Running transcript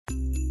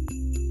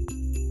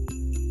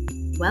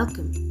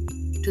Welcome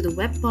to the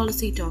Web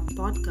Policy Talk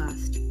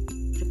podcast,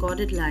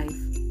 recorded live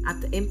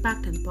at the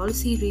Impact and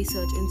Policy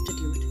Research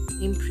Institute,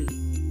 IMPRI,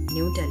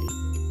 New Delhi.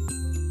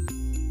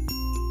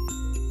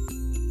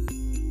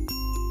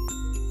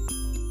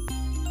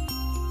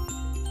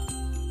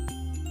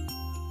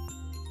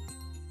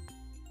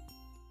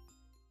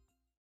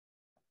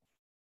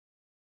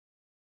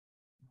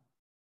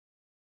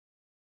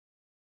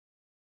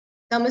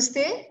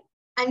 Namaste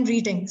and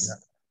greetings.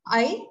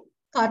 I,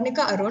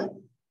 Karnika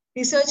Arun,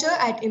 researcher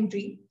at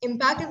IMPRI,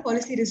 Impact and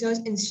Policy Research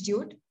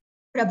Institute,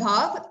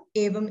 Prabhav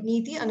Evam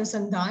Niti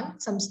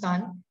Anusandhan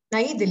Samsthan,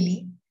 Nai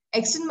Delhi,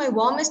 extend my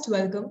warmest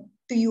welcome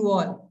to you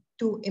all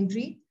to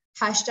IMPRI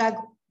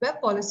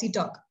 #Web Policy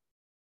Talk.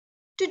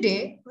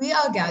 Today, we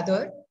are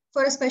gathered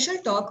for a special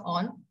talk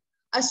on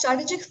a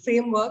strategic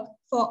framework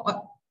for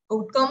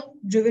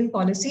outcome-driven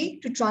policy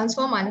to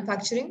transform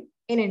manufacturing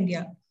in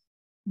India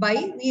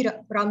by V.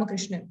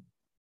 Ramakrishnan.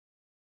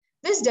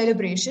 This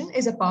deliberation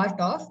is a part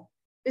of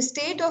the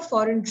State of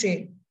Foreign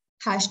Trade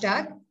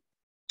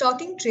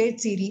 #Talking Trade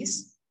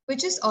series,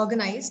 which is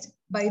organized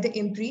by the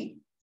IMPRI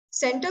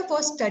Center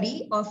for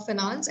Study of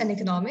Finance and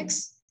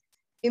Economics,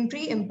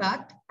 IMPRI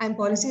Impact and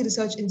Policy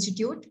Research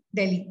Institute,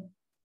 Delhi.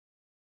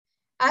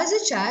 As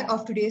the chair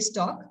of today's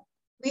talk,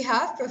 we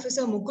have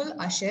Professor Mukul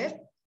Asher,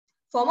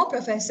 former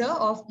professor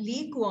of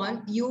Lee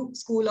Kuan Yew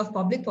School of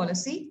Public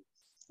Policy,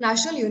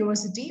 National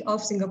University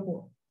of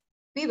Singapore.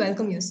 We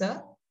welcome you,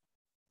 sir.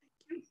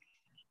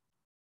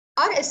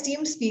 Our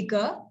esteemed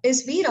speaker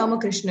is V.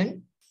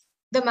 Ramakrishnan,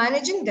 the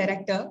Managing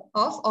Director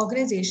of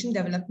Organization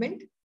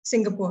Development,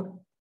 Singapore.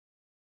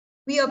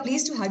 We are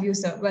pleased to have you,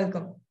 sir.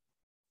 Welcome.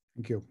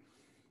 Thank you.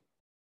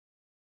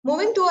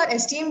 Moving to our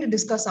esteemed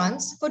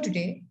discussants for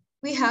today,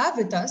 we have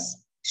with us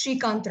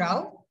Shrikant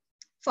Rao,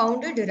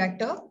 Founder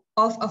Director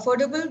of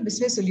Affordable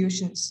Business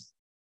Solutions.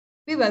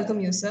 We welcome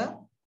you, sir.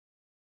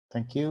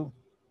 Thank you.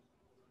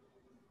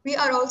 We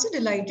are also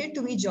delighted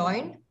to be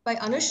joined by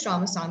Anush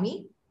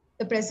Ramasamy,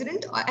 the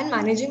President and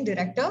Managing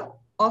Director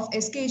of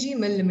SKG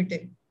Mill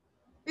Limited.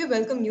 We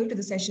welcome you to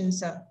the session,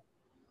 sir.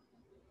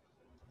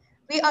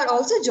 We are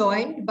also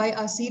joined by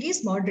our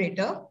series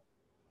moderator,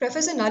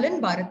 Professor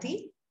Nalin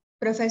Bharati,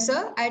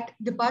 Professor at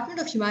Department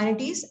of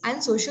Humanities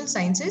and Social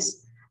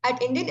Sciences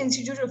at Indian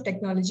Institute of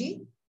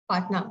Technology,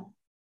 Patna.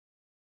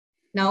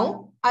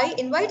 Now, I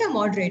invite our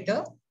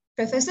moderator,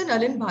 Professor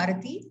Nalin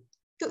Bharati,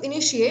 to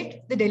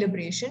initiate the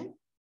deliberation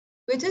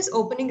with his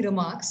opening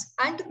remarks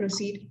and to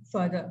proceed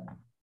further.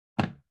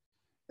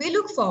 We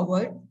look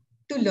forward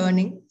to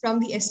learning from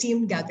the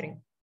esteemed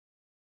gathering.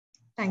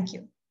 Thank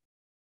you.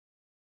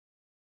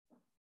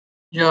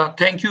 Yeah,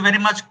 thank you very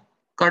much,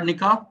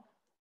 Karnika.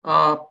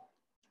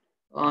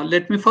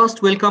 Let me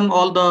first welcome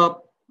all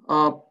the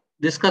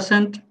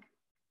discussant,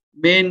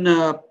 main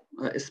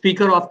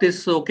speaker of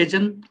this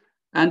occasion,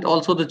 and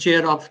also the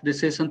chair of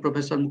this session,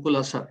 Professor Mukul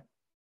Asher.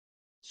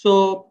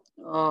 So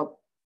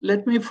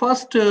let me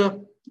first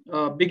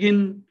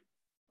begin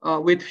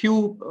with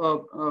few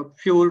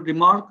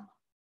remarks.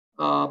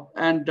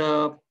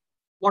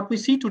 What we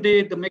see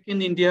today, the Make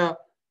in India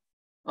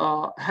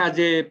has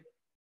a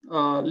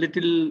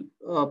little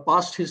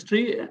past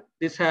history.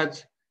 This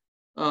has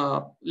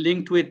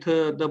linked with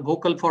the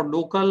Vocal for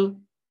Local,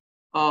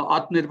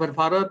 Atmanirbhar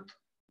Bharat,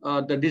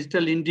 the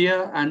Digital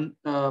India, and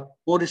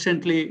more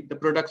recently, the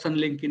Production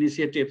Link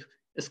Initiative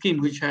scheme,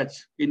 which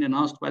has been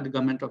announced by the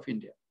Government of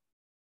India.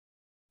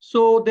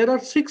 So there are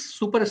 6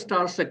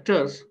 superstar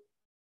sectors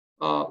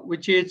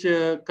which is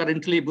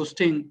currently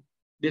boosting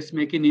this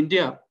Make in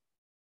India.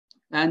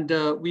 And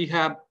we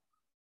have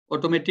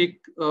automotive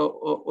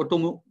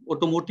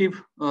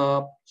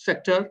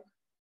sector.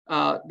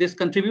 This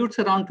contributes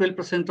around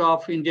 12%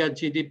 of India's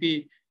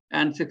GDP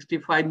and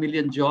 65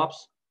 million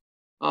jobs.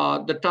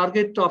 The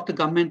target of the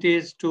government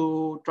is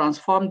to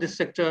transform this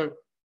sector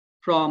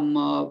from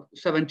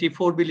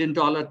 $74 billion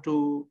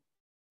to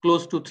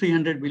close to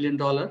 $300 billion.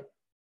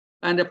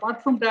 And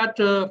apart from that,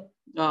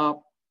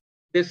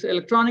 this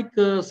electronic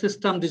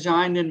system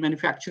design and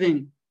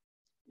manufacturing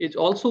is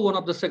also one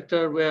of the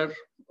sector where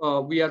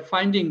we are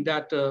finding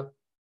that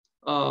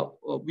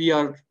we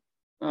are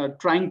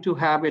trying to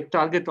have a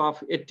target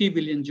of 80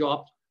 billion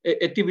jobs,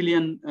 $80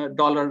 billion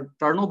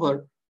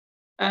turnover.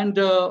 And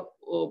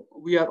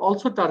we are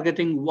also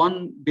targeting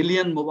 1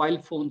 billion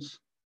mobile phones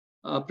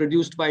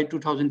produced by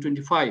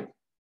 2025.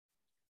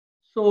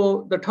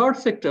 So the third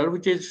sector,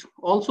 which is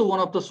also one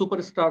of the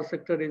superstar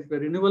sector, is the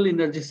renewable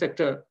energy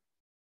sector.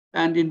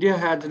 And India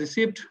has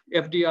received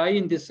FDI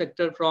in this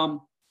sector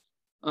from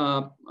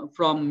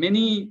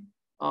many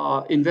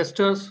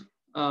investors,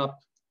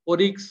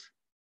 Orix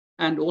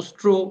and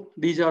Ostro.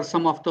 These are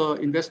some of the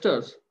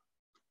investors.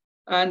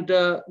 And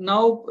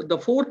now the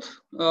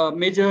fourth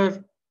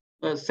major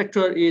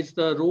sector is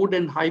the road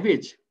and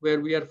highways, where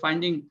we are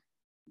finding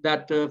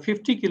that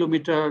 50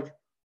 kilometer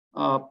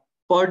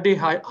per day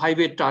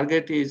highway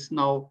target is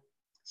now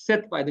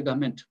set by the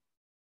government.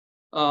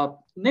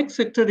 Next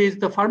sector is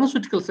the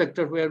pharmaceutical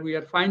sector, where we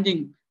are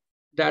finding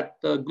that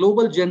the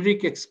global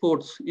generic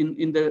exports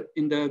in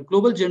the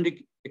global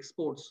generic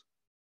exports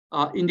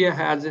India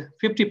has a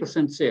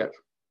 50% share.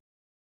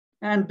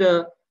 And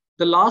the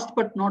last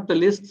but not the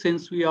least,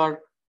 since we are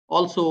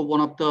also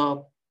one of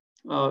the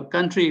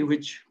country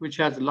which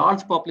has a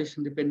large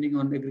population depending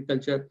on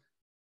agriculture,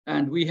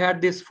 and we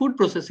had this food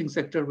processing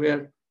sector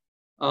where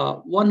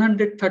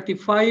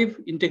 135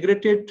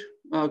 integrated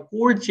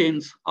cold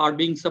chains are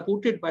being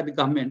supported by the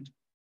government,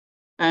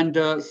 and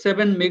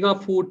 7 mega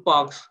food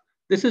parks.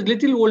 This is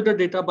little older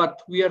data,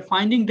 but we are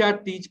finding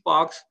that these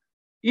parks,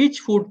 each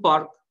food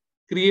park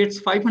creates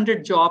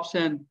 500 jobs,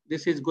 and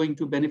this is going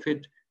to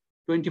benefit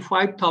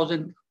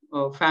 25,000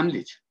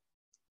 families.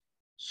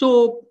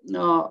 So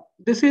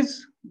this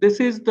is the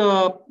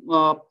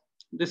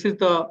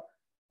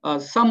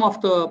some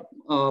of the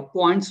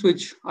points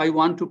which I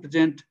want to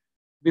present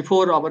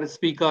before our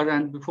speaker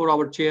and before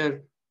our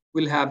chair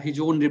will have his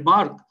own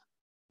remark.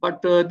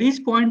 But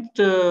these points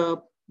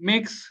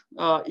makes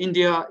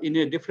India in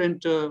a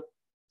different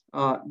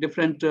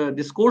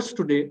discourse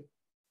today.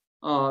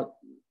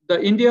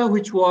 The India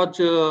which was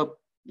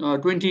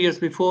 20 years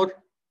before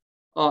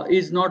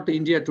is not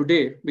India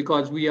today,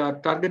 because we are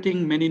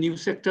targeting many new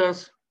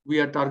sectors. We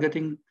are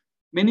targeting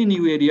many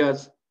new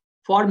areas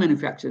for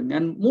manufacturing.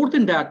 And more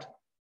than that,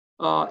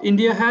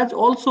 India has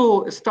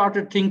also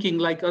started thinking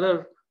like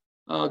other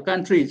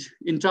countries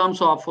in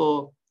terms of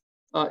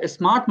a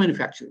smart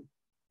manufacturing.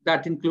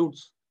 That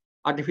includes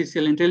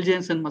artificial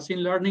intelligence and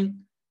machine learning,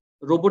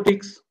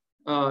 robotics,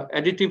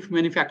 additive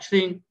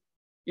manufacturing,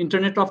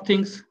 Internet of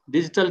Things,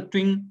 digital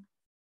twin,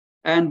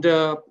 and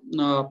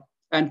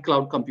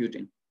cloud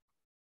computing.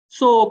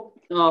 So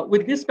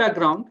with this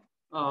background,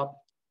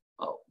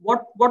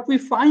 what we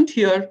find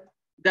here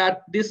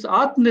that this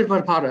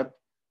Atmanirbhar Bharat,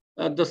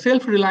 the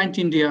self-reliant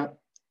India,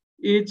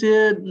 is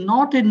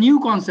not a new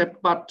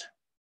concept, but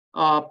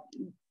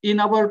in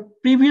our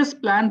previous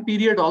plan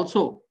period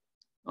also,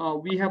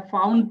 we have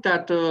found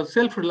that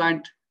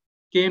self-reliant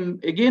came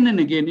again and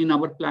again in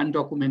our plan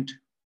document,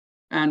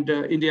 and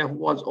India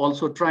was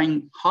also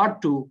trying hard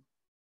to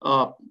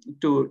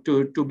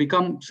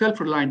become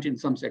self-reliant in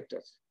some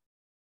sectors.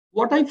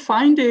 What I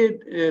find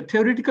a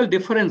theoretical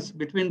difference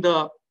between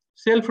the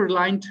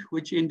self-reliant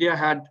which India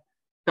had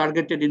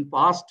targeted in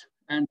past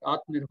and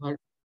Atmanirbhar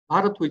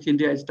Bharat which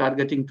India is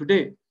targeting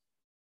today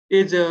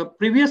is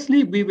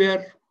previously we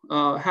were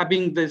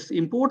having this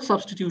import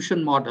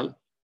substitution model,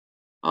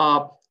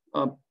 Nehru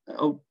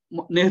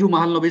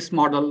Mahalanobis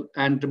model,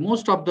 and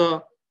most of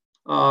the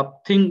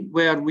thing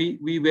where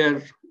we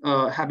were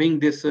having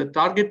this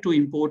target to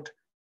import,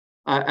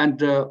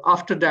 and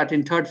after that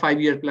in third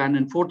 5-year plan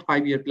and fourth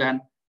 5-year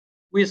plan,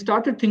 we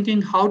started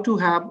thinking how to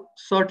have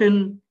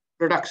certain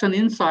production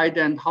inside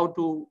and how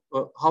to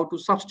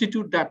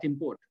substitute that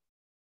import.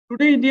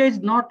 Today, India is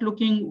not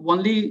looking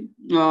only,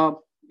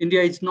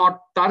 India is not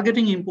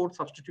targeting import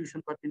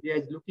substitution, but India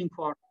is looking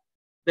for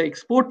the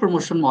export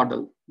promotion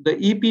model, the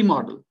EP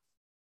model.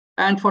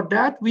 And for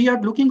that, we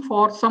are looking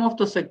for some of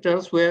the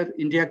sectors where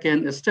India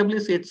can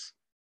establish its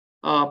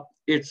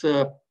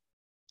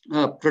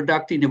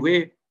product in a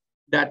way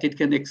that it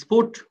can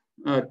export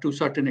to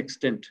certain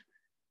extent.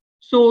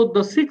 So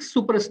the 6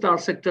 superstar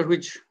sector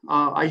which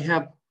I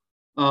have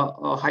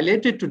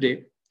highlighted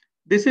today,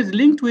 this is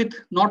linked with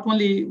not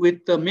only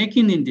with the Make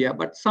in India,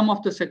 but some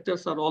of the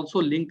sectors are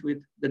also linked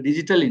with the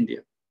Digital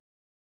India.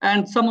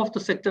 And some of the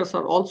sectors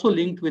are also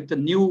linked with the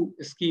new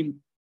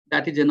scheme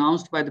that is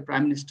announced by the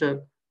Prime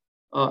Minister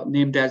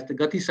named as the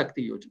Gati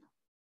Shakti Yojana.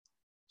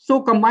 So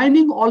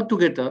combining all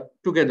together,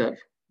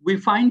 we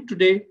find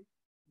today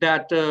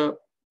that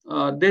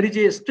there is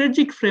a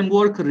strategic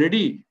framework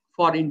ready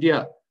for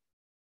India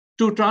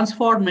to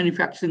transform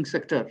manufacturing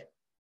sector.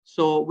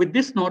 So with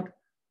this note,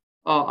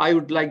 I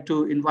would like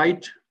to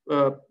invite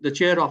the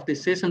chair of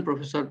this session,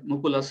 Professor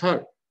Mukul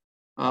Ashar,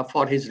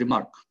 for his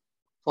remark,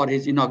 for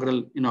his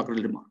inaugural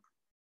remark.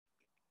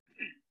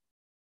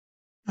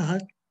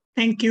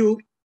 Thank you,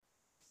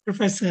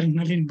 Professor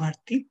Nalin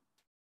Bharti.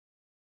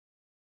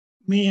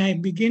 May I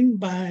begin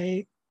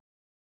by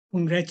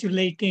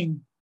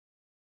congratulating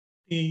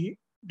the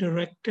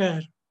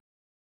director,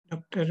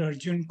 Dr.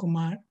 Arjun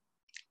Kumar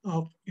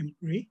of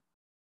IMPRI,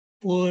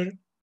 for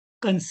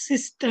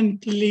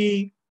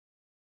consistently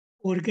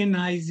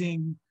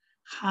organizing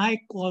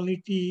high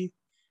quality,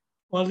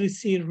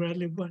 policy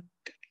relevant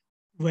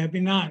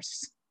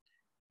webinars,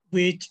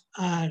 which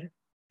are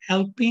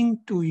helping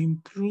to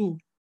improve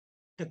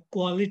the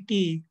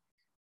quality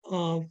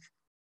of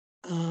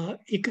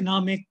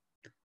economic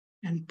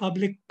and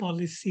public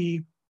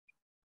policy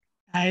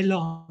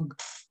dialogue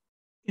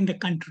in the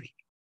country.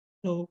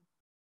 So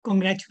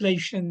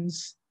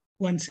congratulations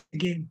once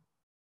again.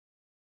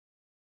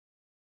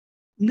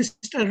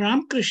 Mr.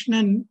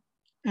 Ramakrishnan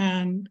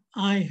and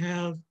I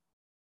have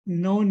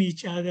known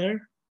each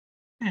other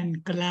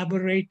and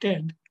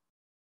collaborated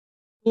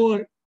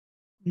for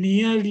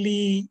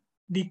nearly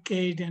a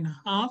decade and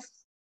a half,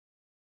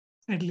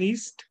 at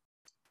least.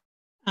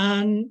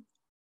 And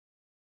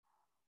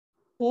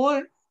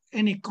for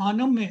an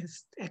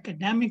economist,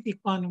 academic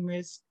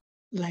economist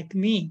like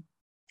me,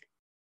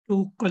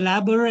 to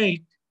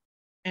collaborate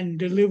and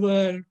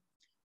deliver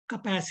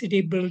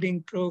capacity building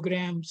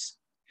programs,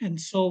 and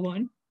so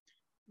on,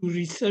 to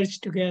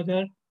research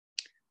together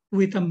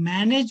with a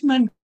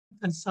management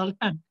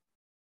consultant.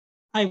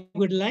 I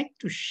would like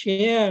to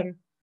share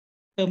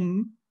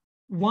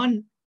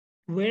one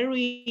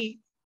very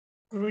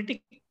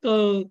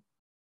critical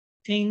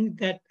thing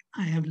that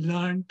I have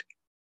learned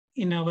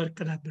in our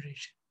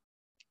collaboration.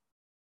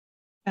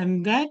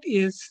 And that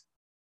is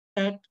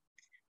that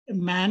a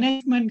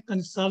management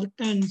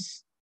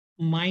consultant's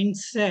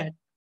mindset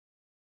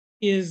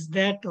is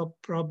that of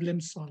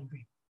problem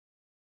solving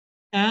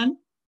and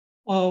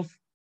of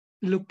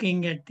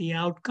looking at the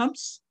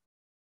outcomes,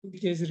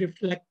 which is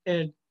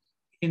reflected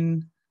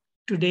in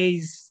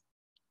today's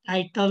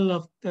title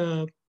of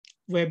the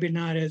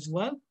webinar as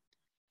well.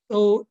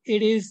 So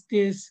it is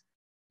this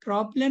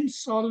problem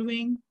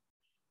solving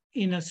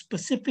in a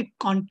specific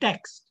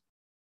context.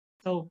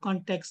 So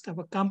context of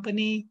a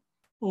company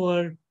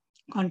or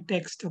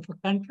context of a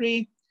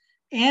country,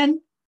 and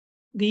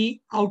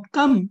the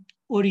outcome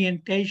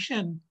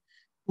orientation,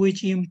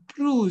 which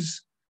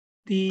improves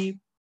the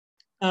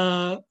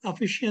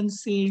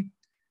efficiency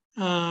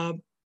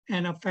and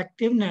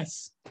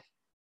effectiveness,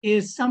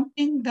 is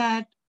something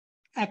that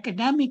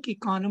academic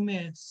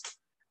economists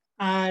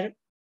are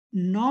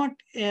not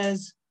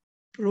as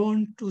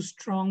prone to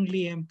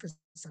strongly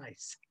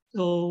emphasize.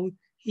 So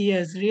he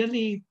has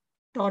really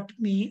taught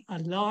me a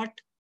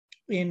lot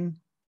in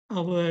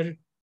our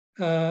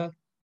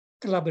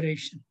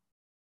collaboration.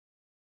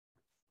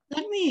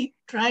 Let me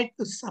try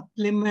to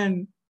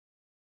supplement,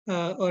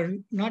 or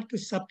not to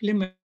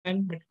supplement,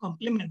 but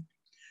complement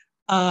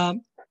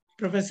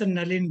Professor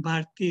Nalin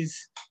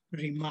Bharti's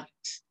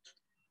remarks.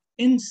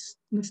 Since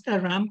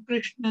Mr.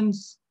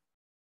 Ramakrishnan's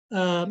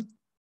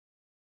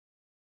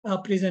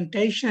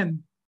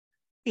presentation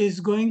is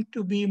going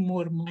to be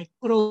more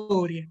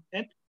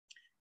micro-oriented,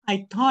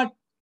 I thought,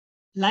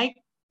 like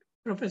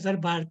Professor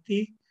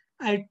Bharti,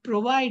 I'd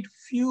provide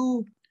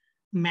few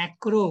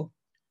macro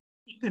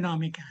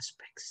economic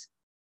aspects.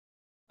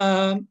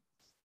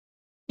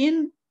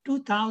 In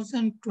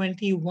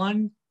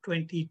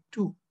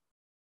 2021-22,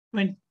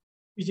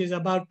 which is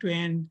about to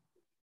end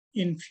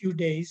in few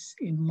days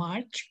in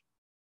March,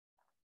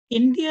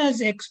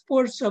 India's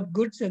exports of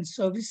goods and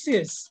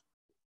services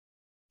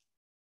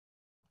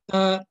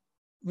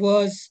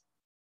was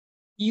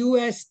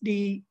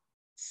USD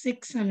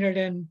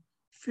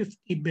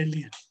 650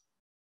 billion.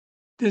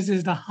 This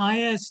is the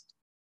highest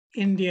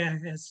India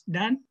has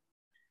done.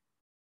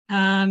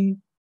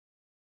 And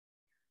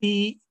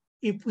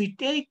if we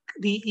take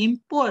the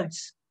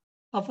imports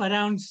of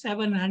around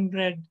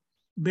 700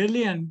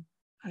 billion,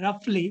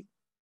 roughly,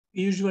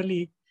 we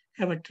usually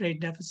have a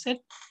trade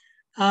deficit.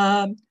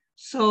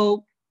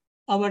 So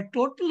our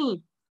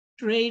total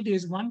trade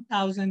is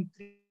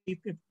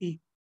 1,350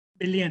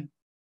 billion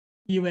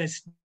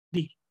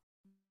USD.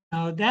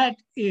 Now that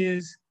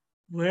is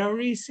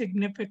very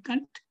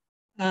significant.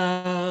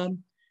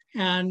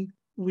 And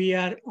we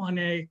are on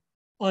an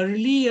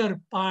earlier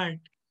part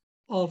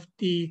of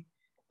the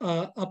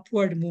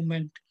upward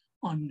movement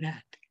on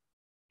that.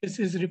 This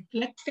is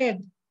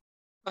reflected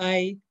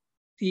by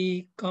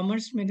the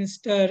Commerce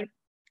Minister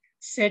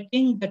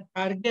setting the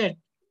target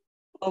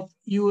of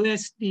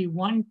USD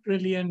 $1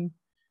 trillion,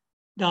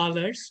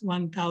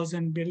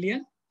 1,000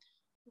 billion,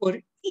 for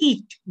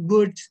each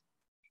goods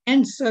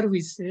and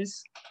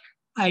services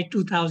by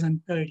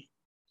 2030.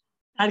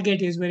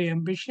 Target is very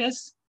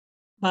ambitious,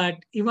 but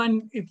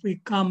even if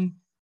we come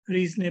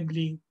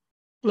reasonably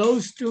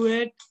close to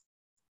it,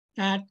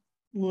 that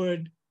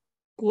would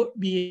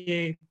be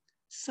a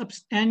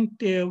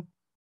substantive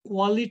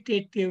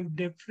qualitative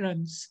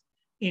difference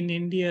in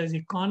India's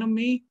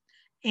economy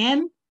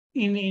and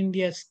in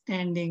India's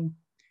standing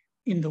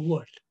in the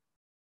world.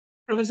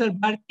 Professor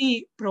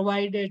Bharti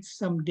provided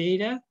some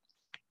data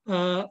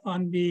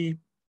on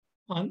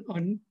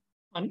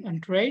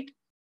trade.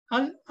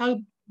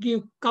 I'll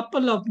give a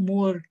couple of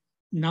more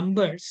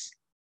numbers.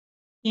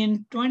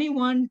 In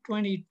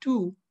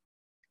 21-22,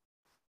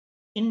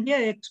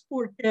 India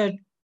exported,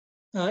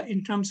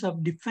 in terms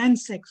of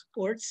defense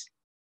exports,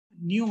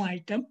 new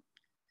item,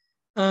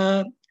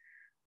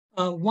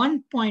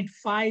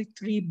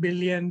 1.53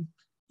 billion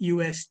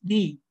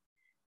USD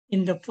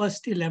in the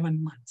first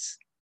 11 months.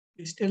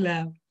 We still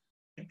have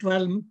a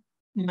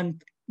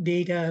 12-month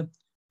data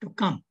to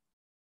come.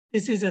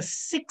 This is a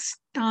 6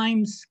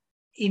 times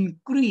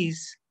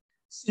increase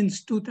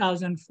since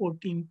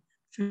 2014-15.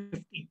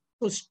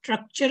 So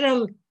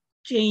structural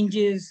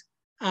changes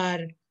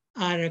are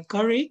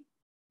occurring.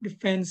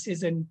 Defense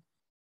is a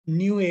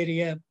new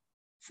area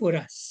for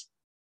us.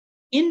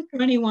 In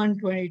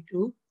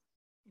 21-22,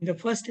 in the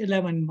first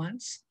 11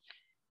 months,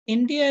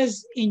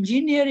 India's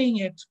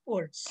engineering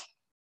exports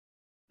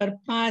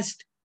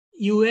surpassed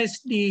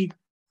USD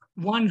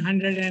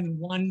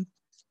 101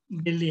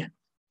 billion,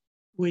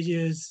 which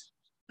is,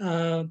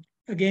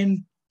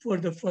 again, for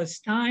the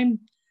first time.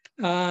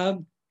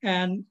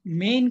 And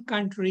main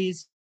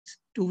countries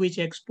to which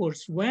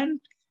exports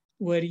went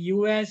were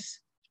US,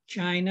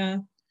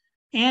 China,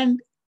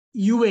 and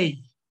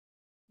UAE.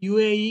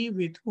 UAE,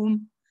 with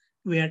whom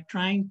we are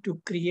trying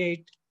to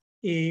create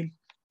a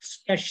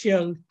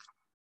special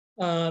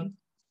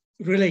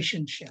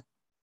relationship.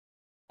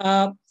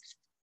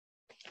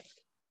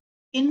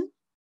 In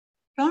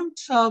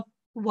terms of,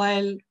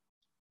 while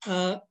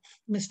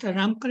Mr.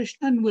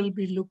 Ramakrishnan will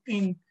be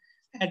looking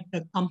at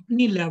the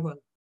company level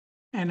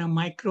and a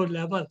micro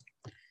level,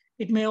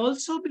 it may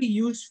also be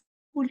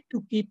useful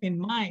to keep in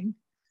mind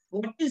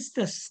what is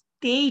the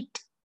state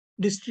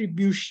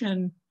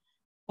distribution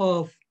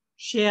of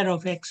share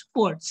of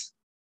exports.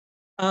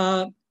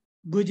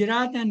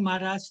 Gujarat and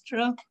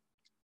Maharashtra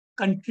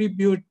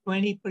contribute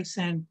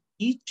 20%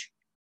 each.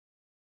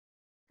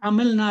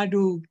 Tamil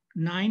Nadu,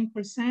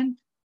 9%.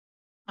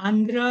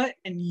 Andhra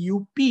and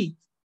UP,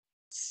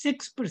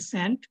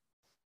 6%.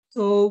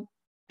 So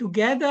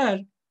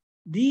together,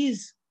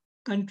 these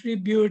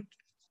contribute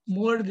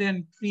more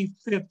than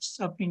 3/5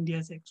 of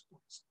India's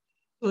exports.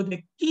 So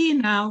the key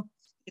now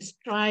is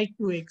try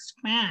to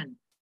expand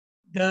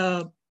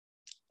the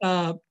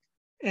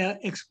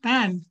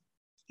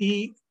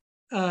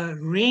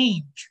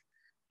range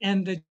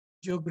and the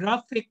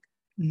geographic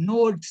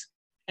nodes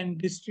and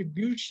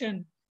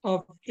distribution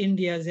of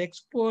India's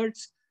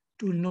exports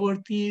to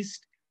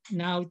Northeast,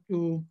 now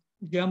to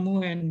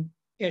Jammu and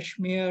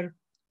Kashmir,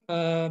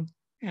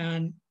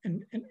 and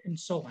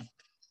so on.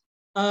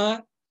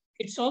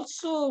 It's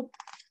also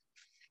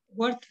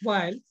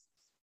worthwhile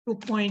to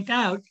point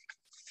out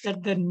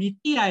that the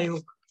Niti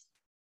Aayog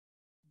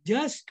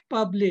just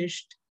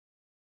published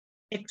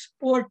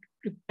Export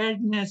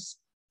Preparedness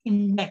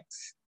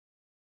Index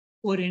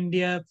for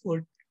India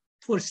for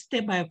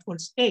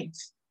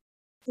states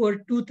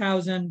for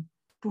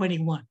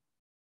 2021.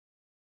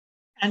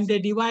 And they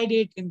divide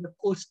it in the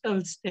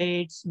coastal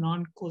states,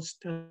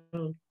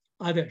 non-coastal,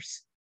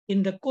 others.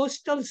 In the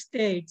coastal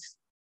states,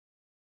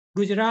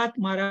 Gujarat,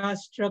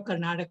 Maharashtra,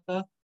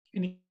 Karnataka,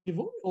 and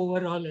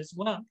overall as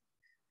well,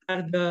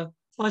 are the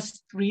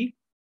first three.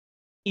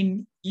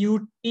 In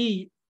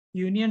UT,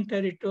 Union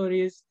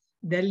Territories,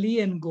 Delhi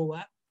and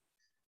Goa,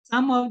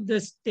 some of the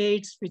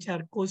states which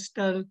are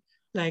coastal,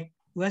 like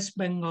West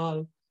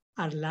Bengal,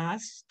 are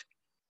last.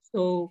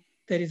 So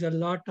there is a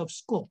lot of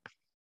scope.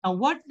 Now,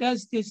 what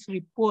does this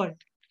report?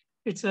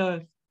 It's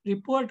a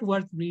report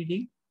worth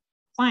reading.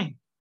 Fine.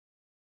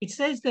 It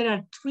says there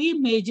are three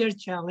major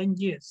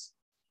challenges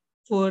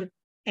for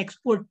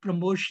export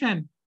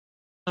promotion.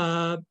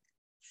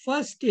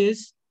 First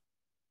is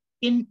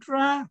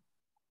intra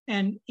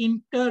and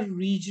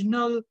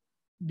inter-regional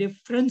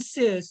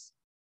differences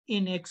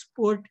in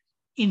export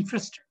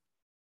infrastructure.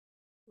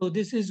 So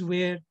this is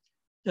where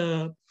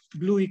the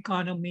blue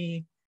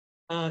economy,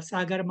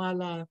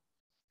 Sagarmala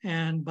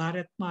and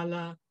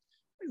Bharatmala,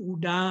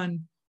 Udan,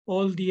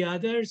 all the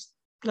others,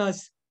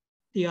 plus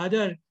the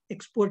other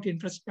export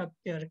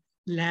infrastructure,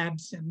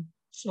 labs and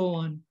so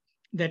on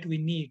that we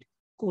need,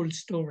 cold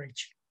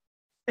storage.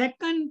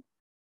 Second,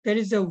 there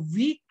is a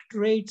weak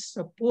trade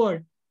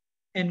support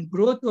and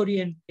growth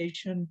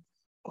orientation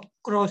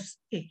across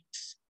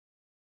states.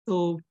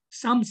 So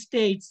some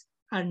states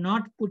are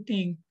not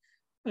putting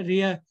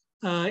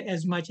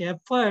as much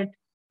effort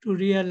to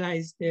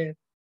realize their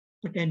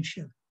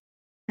potential.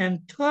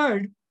 And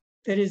third,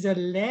 there is a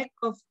lack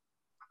of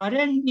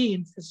R&D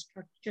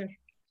infrastructure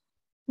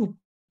to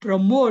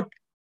promote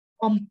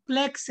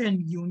complex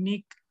and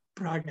unique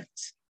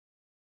products.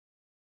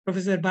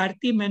 Professor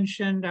Bharti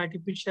mentioned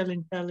artificial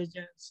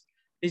intelligence,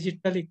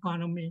 digital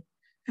economy,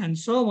 and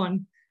so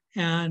on.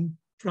 And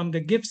from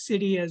the gift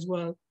city as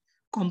well,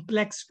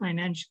 complex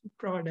financial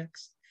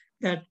products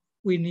that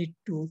we need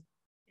to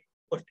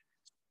put.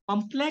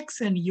 Complex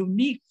and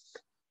unique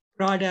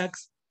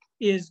products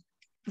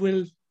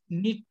will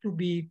need to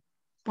be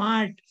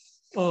part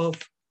of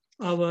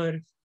our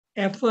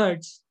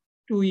efforts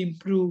to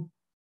improve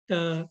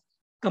the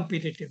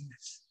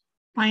competitiveness.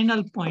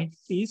 Final point,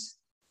 please.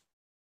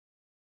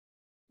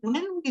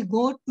 When we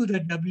go to the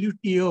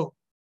WTO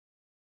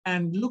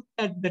and look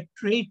at the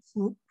trade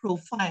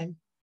profile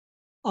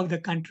of the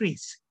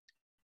countries,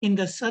 in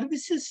the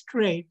services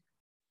trade,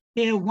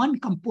 they have one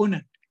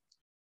component.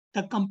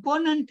 The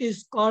component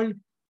is called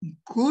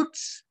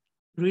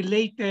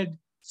goods-related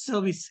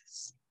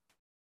services.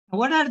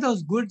 What are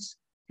those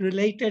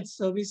goods-related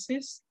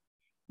services?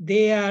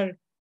 They are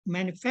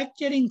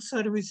manufacturing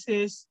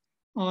services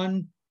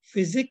on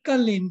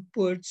physical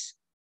inputs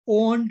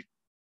owned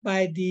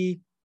by the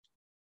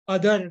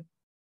other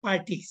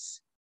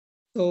parties.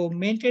 So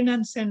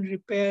maintenance and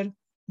repair,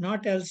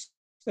 not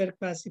elsewhere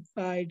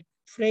classified,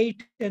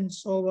 freight and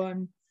so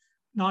on,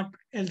 not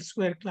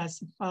elsewhere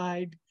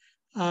classified,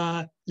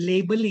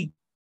 labeling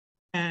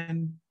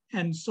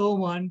and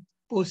so on,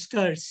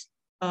 posters.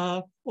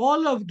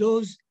 All of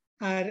those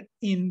are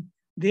in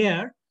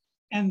there,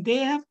 and they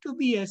have to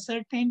be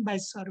ascertained by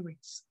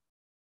surveys.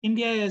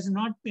 India has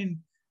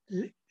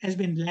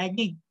been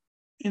lagging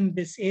in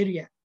this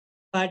area.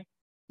 But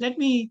let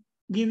me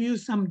give you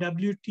some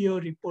WTO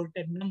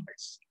reported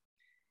numbers.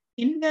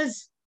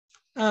 India's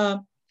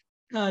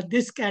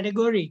this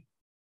category,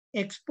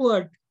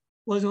 export,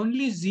 was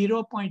only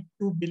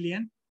 0.2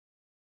 billion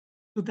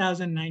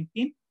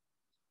 2019.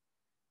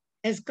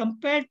 as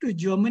compared to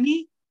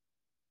Germany,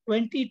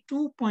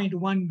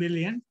 22.1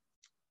 billion.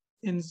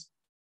 Since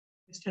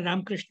Mr.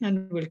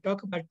 Ramakrishnan will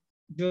talk about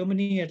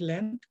Germany at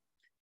length,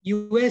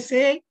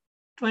 USA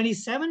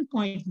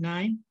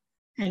 27.9,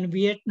 and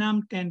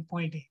Vietnam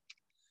 10.8.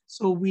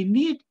 So we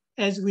need,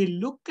 as we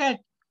look at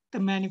the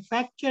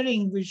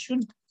manufacturing, we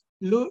shouldn't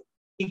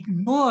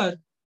ignore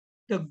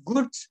the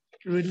goods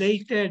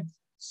related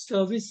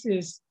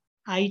services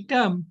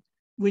item,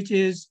 which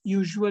is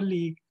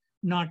usually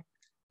not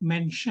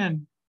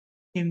mentioned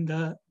in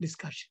the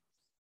discussion.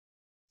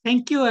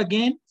 Thank you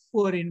again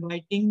for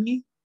inviting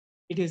me.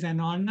 It is an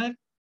honor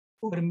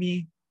for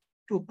me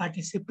to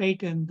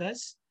participate in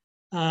this.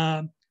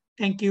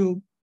 Thank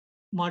you,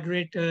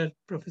 moderator,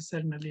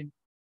 Professor Nalin.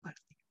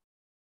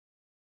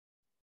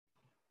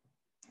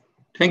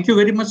 Thank you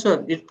very much,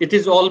 sir. It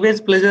is always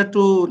pleasure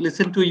to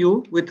listen to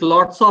you with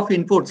lots of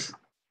inputs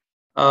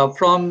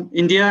from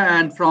India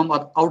and from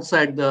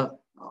outside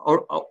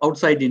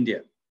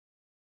India.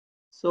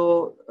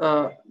 So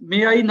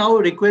may I now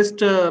request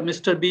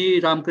Mr.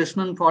 B.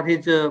 Ramakrishnan for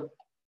his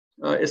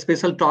a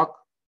special talk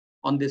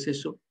on this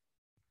issue.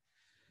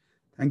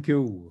 Thank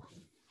you,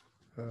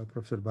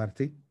 Professor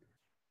Bharti.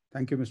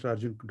 Thank you,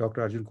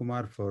 Dr. Arjun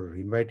Kumar, for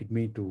inviting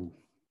me to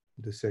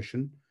this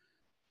session.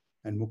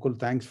 And Mukul,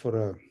 thanks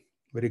for a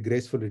very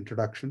graceful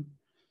introduction.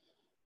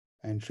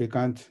 And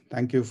Srikanth,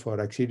 thank you for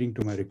acceding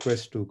to my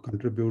request to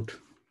contribute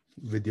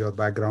with your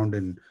background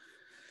in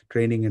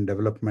training and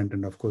development,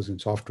 and of course in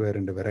software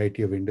and a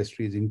variety of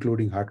industries,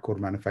 including hardcore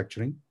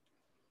manufacturing.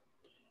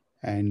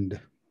 And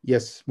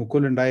yes,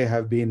 Mukul and I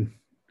have been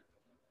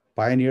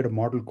pioneered a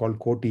model called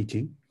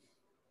co-teaching.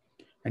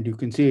 And you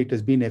can see it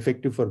has been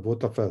effective for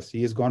both of us.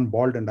 He has gone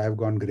bald and I've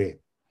gone gray.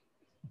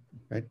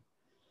 Right?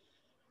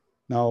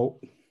 Now,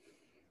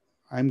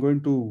 I'm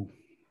going to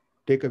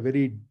take a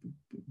very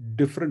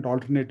different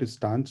alternative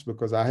stance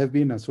because I have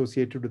been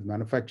associated with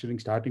manufacturing,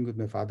 starting with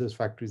my father's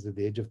factories at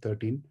the age of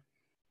 13.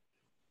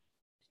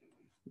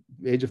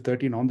 Age of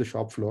 13 on the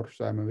shop floor.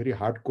 So I'm a very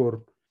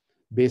hardcore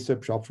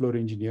base-up shop floor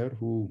engineer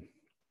who,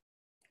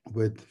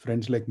 with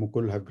friends like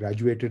Mukul, have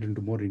graduated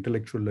into more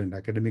intellectual and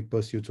academic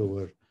pursuits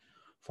over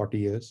 40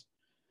 years.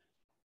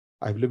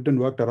 I've lived and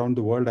worked around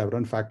the world. I've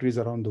run factories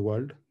around the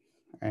world.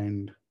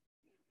 And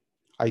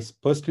I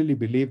personally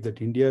believe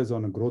that India is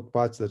on a growth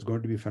path that's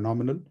going to be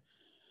phenomenal,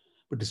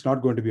 but it's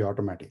not going to be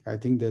automatic. I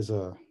think there's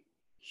a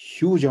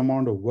huge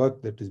amount of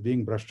work that is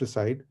being brushed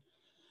aside.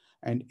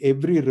 And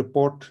every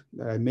report,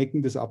 I'm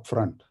making this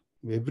upfront,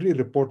 every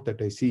report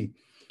that I see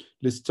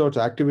lists out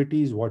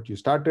activities, what you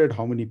started,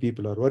 how many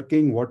people are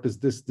working, what is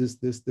this,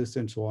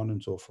 and so on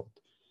and so forth.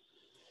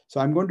 So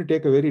I'm going to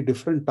take a very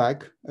different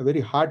tack, a very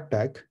hard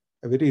tack,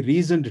 a very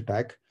reasoned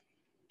tack,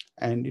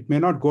 and it may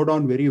not go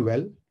down very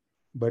well,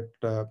 but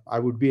I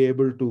would be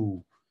able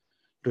to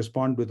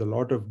respond with a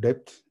lot of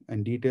depth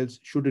and details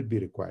should it be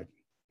required.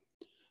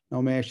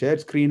 Now, may I share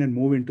screen and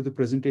move into the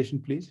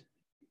presentation, please?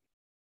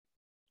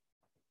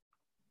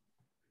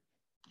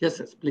 Yes,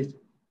 yes, please.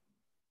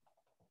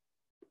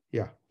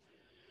 Yeah.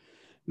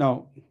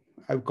 Now,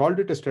 I've called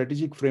it a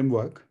strategic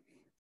framework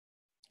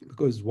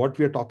because what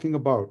we are talking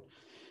about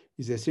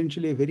is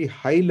essentially a very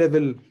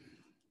high-level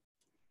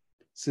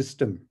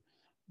system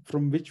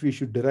from which we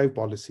should derive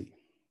policy.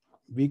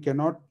 We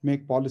cannot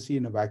make policy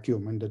in a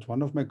vacuum, and that's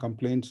one of my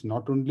complaints,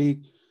 not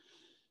only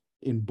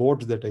in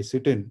boards that I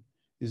sit in,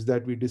 is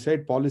that we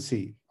decide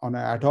policy on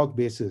an ad hoc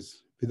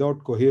basis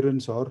without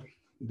coherence, or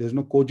there's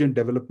no cogent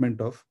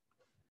development of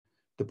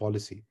the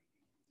policy,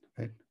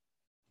 right?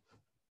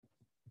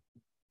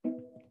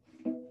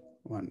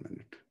 1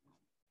 minute.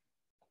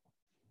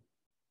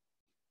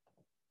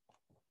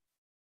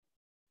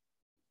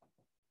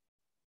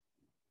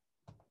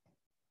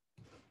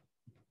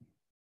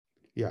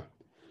 Yeah.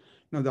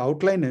 Now the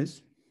outline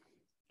is,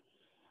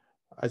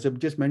 as I've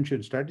just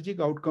mentioned, strategic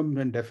outcomes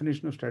and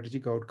definition of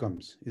strategic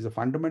outcomes is a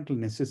fundamental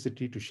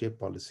necessity to shape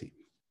policy.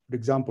 For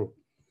example,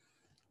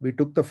 we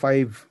took the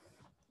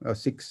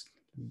six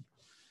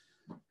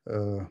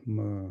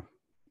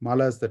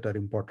malas that are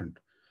important.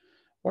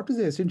 What is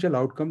the essential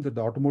outcome that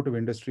the automotive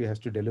industry has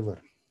to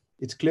deliver?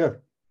 It's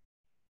clear.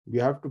 We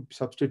have to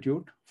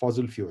substitute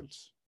fossil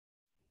fuels.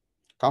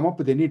 Come up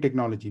with any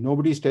technology.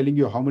 Nobody's telling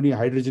you how many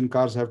hydrogen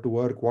cars have to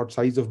work, what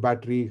size of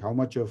battery, how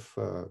much of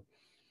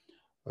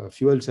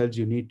fuel cells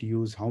you need to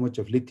use, how much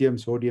of lithium,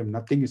 sodium,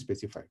 nothing is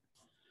specified.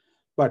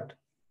 But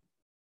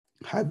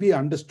have we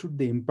understood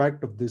the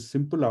impact of this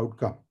simple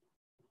outcome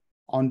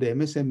on the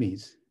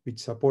MSMEs which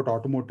support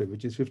automotive,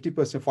 which is 50%,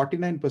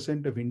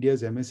 49% of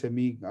India's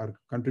MSME are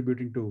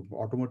contributing to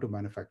automotive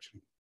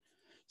manufacturing.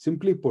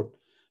 Simply put,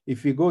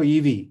 if we go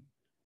EV,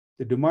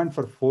 the demand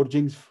for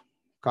forgings,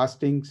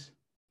 castings,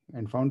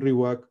 and foundry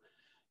work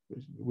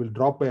will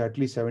drop by at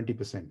least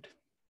 70%.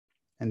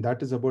 And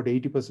that is about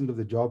 80% of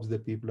the jobs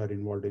that people are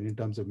involved in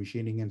terms of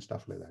machining and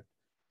stuff like that.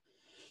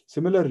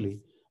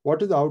 Similarly,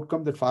 what is the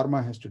outcome that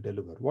pharma has to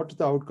deliver? What is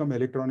the outcome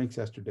electronics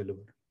has to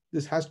deliver?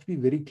 This has to be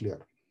very clear,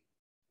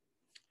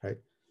 right?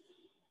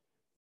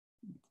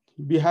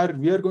 We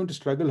are going to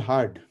struggle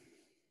hard,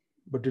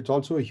 but it's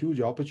also a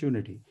huge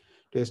opportunity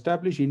to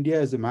establish India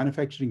as a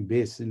manufacturing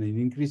base in an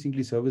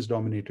increasingly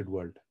service-dominated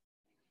world.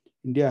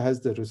 India has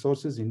the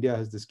resources, India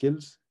has the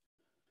skills,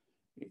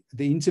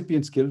 the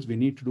incipient skills. We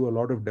need to do a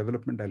lot of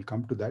development. I'll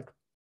come to that.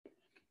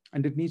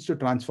 And it needs to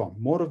transform.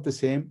 More of the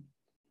same,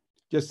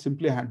 just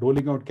simply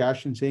doling out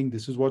cash and saying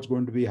this is what's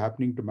going to be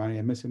happening to my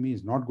MSME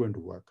is not going to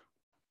work.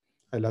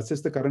 I'll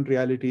assess the current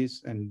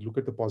realities and look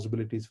at the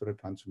possibilities for a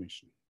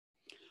transformation.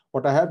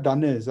 What I have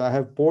done is I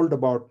have polled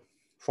about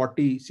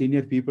 40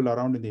 senior people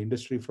around in the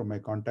industry from my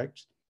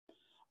contacts.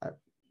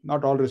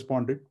 Not all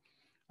responded.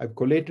 I've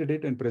collated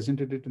it and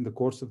presented it in the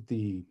course of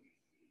the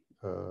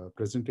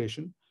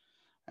presentation.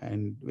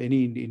 And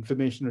any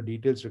information or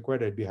details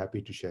required, I'd be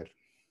happy to share.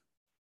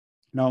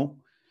 Now,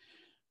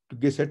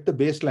 to set the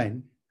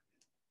baseline,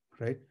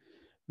 right,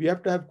 we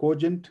have to have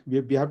cogent,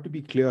 we have to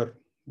be clear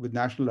with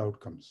national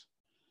outcomes.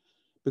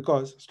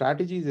 Because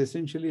strategy is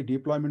essentially a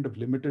deployment of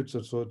limited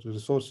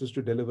resources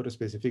to deliver a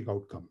specific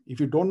outcome. If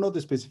you don't know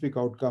the specific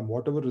outcome,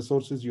 whatever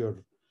resources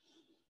you're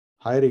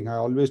hiring, I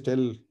always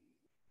tell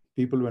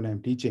people when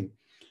I'm teaching,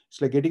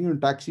 it's like getting in a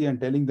taxi and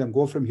telling them,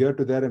 go from here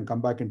to there and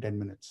come back in 10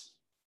 minutes.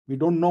 We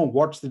don't know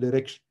what's the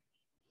direction.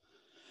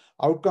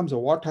 Outcomes are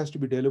what has to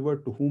be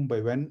delivered to whom,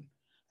 by when,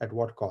 at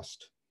what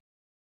cost.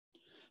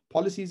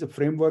 Policy is a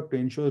framework to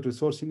ensure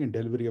resourcing and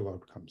delivery of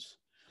outcomes.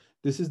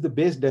 This is the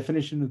base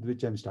definition with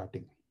which I'm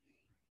starting.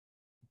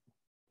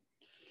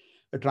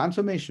 A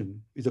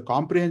transformation is a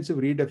comprehensive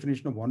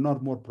redefinition of one or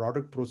more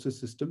product process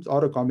systems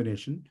or a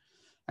combination,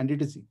 and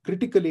it is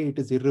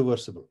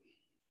irreversible.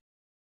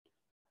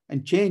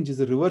 And change is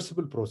a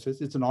reversible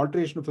process. It's an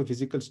alteration of a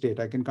physical state.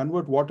 I can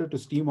convert water to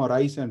steam or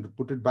ice and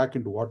put it back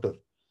into water.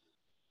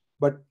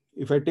 But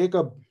if I take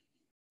a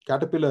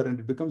caterpillar and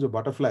it becomes a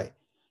butterfly,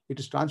 it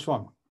is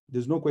transformed.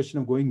 There's no question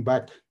of going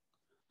back.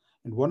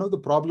 And one of the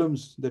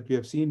problems that we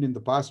have seen in the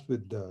past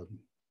with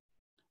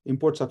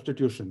import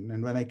substitution,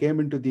 and when I came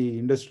into the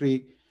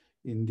industry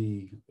in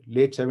the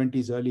late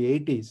 70s, early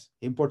 80s,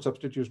 import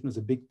substitution was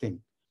a big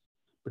thing.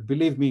 But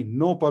believe me,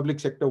 no public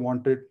sector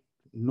wanted,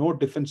 no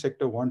defense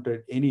sector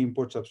wanted any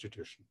import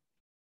substitution.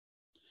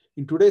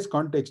 In today's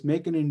context,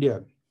 Make in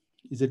India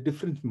is a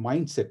different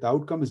mindset. The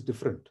outcome is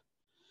different.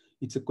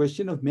 It's a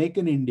question of Make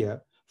in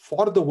India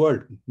for the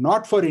world,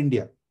 not for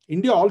India.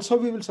 India also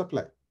we will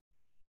supply.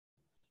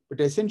 But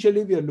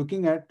essentially, we are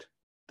looking at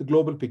the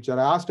global picture.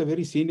 I asked a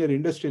very senior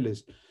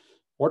industrialist,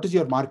 what is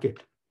your market?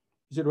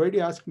 He said, why do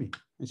you ask me?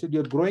 I said,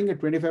 you're growing at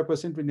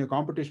 25% when your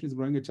competition is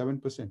growing at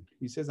 7%.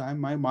 He says,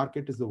 my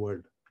market is the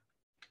world.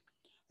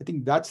 I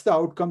think that's the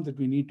outcome that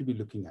we need to be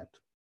looking at.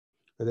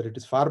 Whether it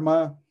is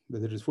pharma,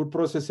 whether it is food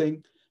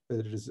processing,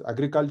 whether it is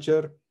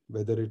agriculture,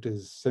 whether it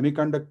is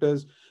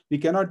semiconductors, we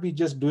cannot be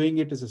just doing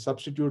it as a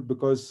substitute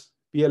because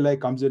PLI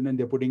comes in and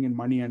they're putting in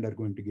money and are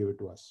going to give it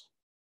to us.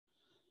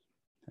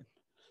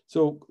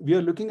 So we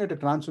are looking at a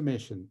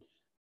transformation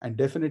and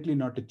definitely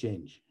not a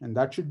change. And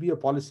that should be a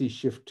policy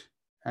shift.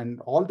 And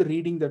all the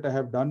reading that I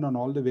have done on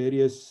all the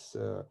various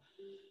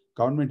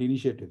government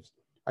initiatives,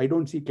 I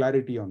don't see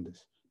clarity on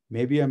this.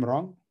 Maybe I'm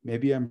wrong,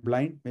 maybe I'm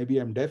blind, maybe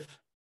I'm deaf,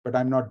 but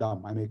I'm not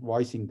dumb. I'm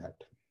voicing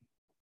that.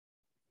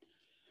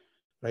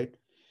 Right?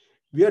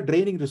 We are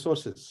draining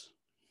resources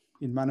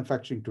in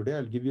manufacturing today.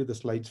 I'll give you the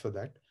slides for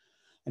that.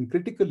 And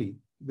critically,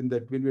 when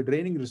we're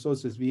draining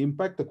resources, we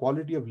impact the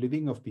quality of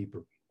living of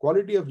people.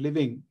 Quality of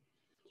living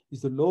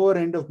is the lower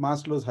end of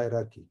Maslow's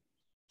hierarchy.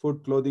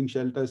 Food, clothing,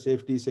 shelter,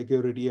 safety,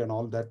 security, and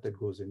all that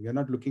goes in. We're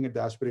not looking at the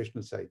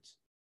aspirational sides.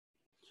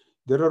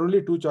 There are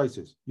only two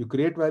choices. You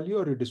create value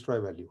or you destroy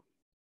value.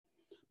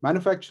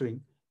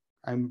 Manufacturing,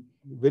 I'm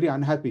very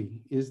unhappy,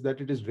 is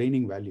that it is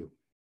draining value.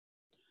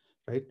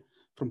 Right?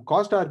 From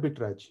cost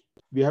arbitrage,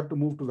 we have to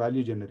move to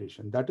value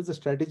generation. That is a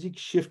strategic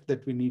shift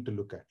that we need to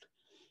look at.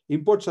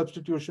 Import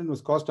substitution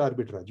was cost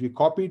arbitrage. We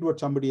copied what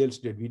somebody else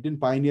did. We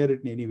didn't pioneer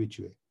it in any which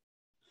way.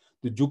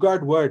 The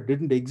jugaad word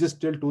didn't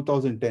exist till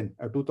 2010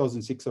 or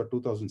 2006 or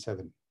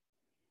 2007.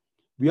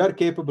 We are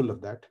capable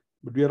of that,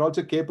 but we are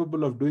also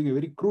capable of doing a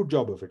very crude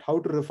job of it. How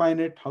to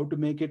refine it, how to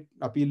make it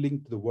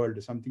appealing to the world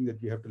is something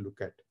that we have to look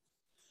at.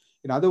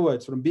 In other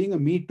words, from being a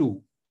me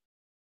too,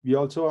 we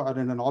also are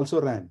in an also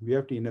ran. We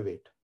have to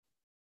innovate.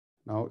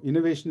 Now,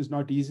 innovation is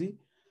not easy.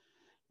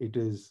 It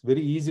is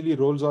very easily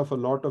rolls off a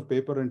lot of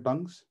paper and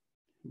tongues.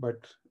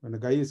 But when a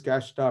guy is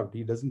cash starved,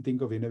 he doesn't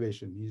think of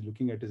innovation. He's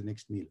looking at his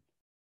next meal.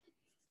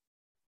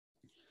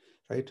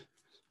 Right?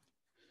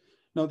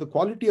 Now, the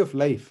quality of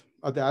life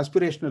are the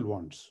aspirational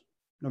wants.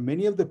 Now,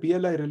 many of the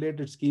PLI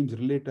related schemes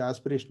relate to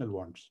aspirational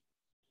wants.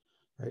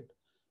 Right?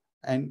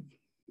 And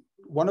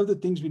one of the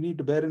things we need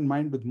to bear in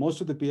mind with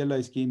most of the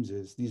PLI schemes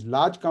is these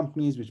large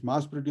companies which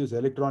mass produce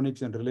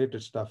electronics and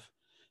related stuff,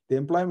 the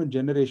employment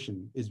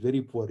generation is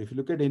very poor. If you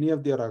look at any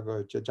of their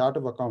chart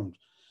of accounts,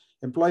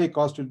 employee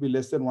cost will be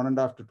less than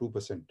 1.5 to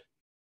 2%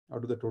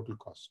 out of the total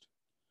cost.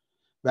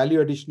 Value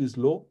addition is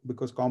low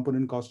because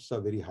component costs are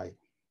very high.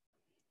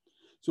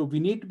 So we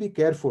need to be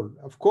careful.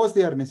 Of course,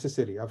 they are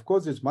necessary. Of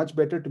course, it's much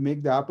better to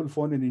make the Apple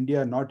phone in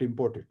India and not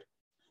import it.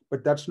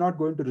 But that's not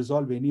going to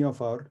resolve any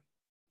of our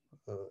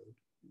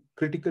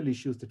critical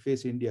issues that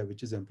face India,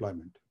 which is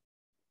employment.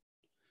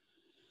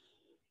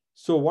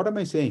 So what am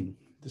I saying?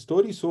 The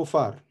story so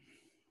far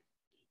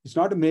is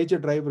not a major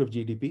driver of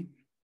GDP.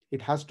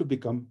 It has to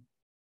become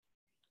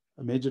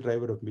a major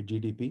driver of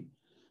GDP.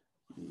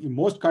 In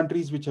most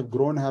countries which have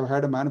grown have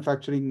had a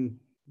manufacturing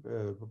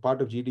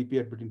part of GDP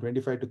at between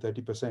 25 to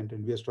 30%,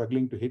 and we are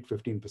struggling to hit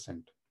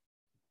 15%.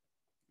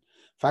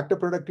 Factor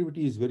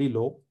productivity is very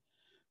low,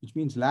 which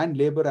means land,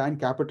 labor, and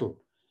capital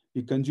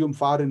we consume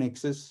far in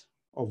excess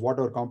of what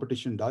our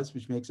competition does,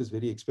 which makes us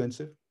very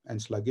expensive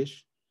and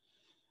sluggish.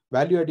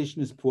 Value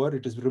addition is poor.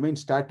 It has remained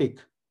static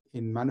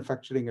in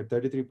manufacturing at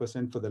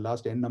 33% for the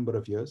last n number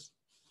of years.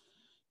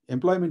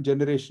 Employment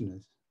generation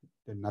is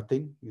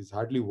nothing, is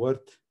hardly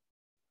worth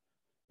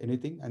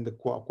anything. And the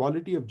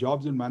quality of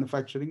jobs in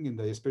manufacturing,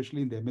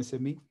 especially in the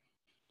MSME,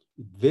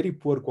 very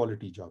poor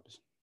quality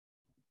jobs.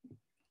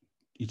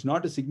 It's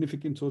not a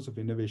significant source of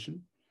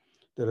innovation.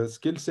 There are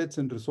skill sets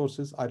and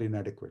resources are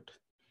inadequate.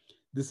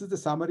 This is the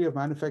summary of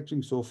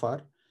manufacturing so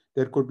far.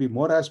 There could be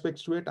more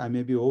aspects to it. I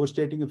may be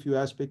overstating a few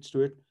aspects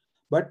to it,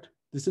 but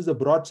this is a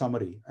broad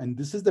summary, and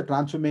this is the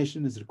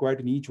transformation is required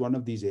in each one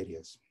of these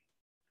areas.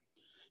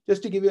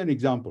 Just to give you an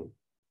example,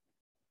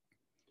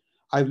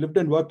 I've lived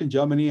and worked in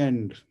Germany,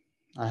 and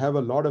I have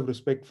a lot of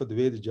respect for the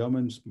way the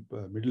Germans,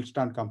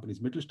 Mittelstand companies,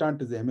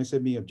 Mittelstand is the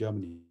MSME of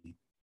Germany,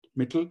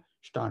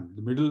 Mittelstand,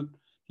 the middle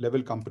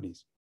level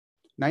companies.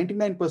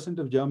 99%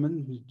 of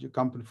German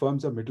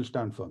firms are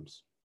Mittelstand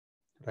firms,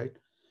 right?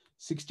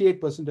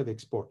 68% of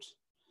exports.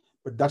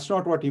 But that's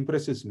not what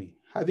impresses me.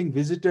 Having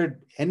visited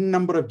n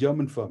number of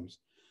German firms,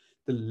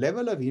 the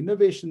level of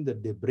innovation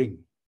that they bring,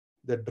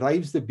 that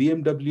drives the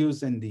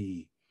BMWs and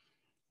the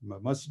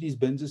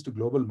Mercedes-Benzes to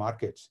global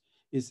markets,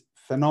 is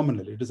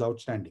phenomenal. It is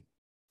outstanding.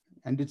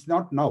 And it's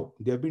not now.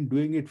 They have been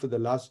doing it for the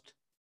last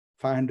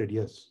 500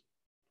 years.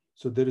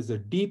 So there is a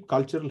deep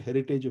cultural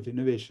heritage of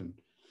innovation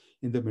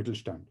in the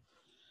Mittelstand.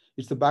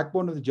 It's the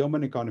backbone of the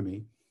German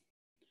economy.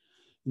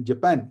 In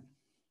Japan,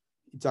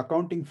 it's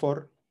accounting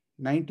for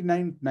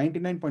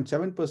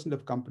 99.7%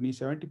 of companies,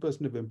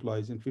 70% of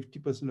employees, and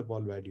 50% of all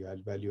value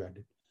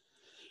added.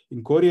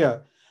 In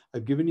Korea,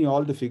 I've given you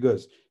all the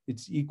figures.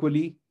 It's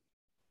equally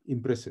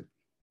impressive.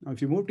 Now,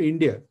 if you move to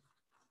India,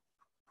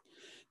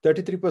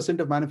 33%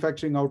 of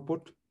manufacturing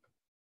output.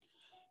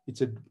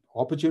 It's an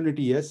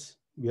opportunity, yes.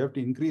 We have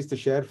to increase the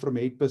share from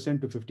 8%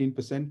 to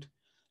 15%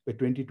 by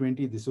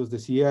 2020. This was the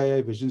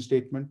CII vision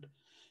statement.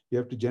 We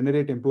have to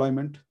generate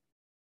employment,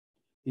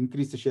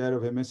 increase the share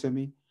of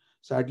MSME.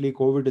 Sadly,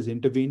 COVID has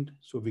intervened,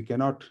 so we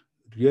cannot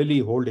really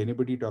hold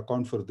anybody to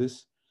account for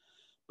this.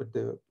 But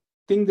the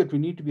thing that we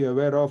need to be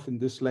aware of in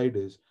this slide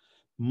is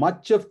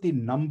much of the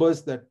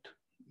numbers, that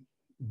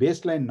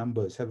baseline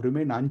numbers, have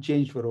remained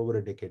unchanged for over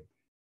a decade.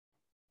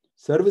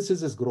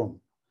 Services has grown,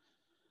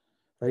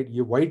 right?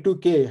 Your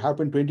Y2K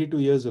happened 22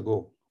 years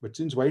ago, but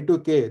since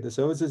Y2K, the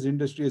services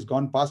industry has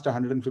gone past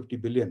 150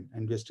 billion,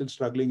 and we're still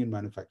struggling in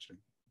manufacturing.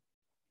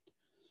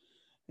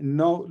 And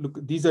now, look,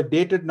 these are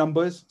dated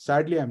numbers.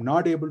 Sadly, I'm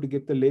not able to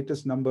get the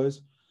latest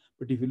numbers,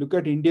 but if you look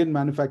at Indian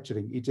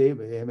manufacturing, it's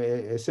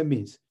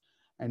SMEs.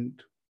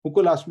 And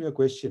Mukul asked me a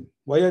question,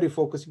 why are you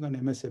focusing on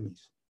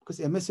MSMEs? Because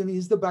MSME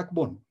is the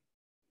backbone.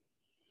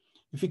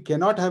 If you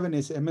cannot have an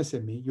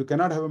MSME, you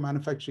cannot have a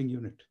manufacturing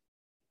unit.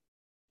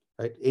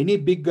 Right? Any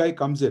big guy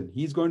comes in,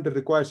 he's going to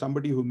require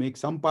somebody who makes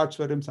some parts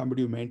for him,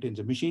 somebody who maintains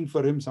a machine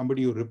for him,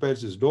 somebody who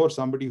repairs his door,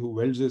 somebody who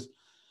welds his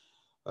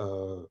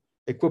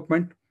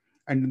equipment.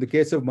 And in the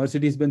case of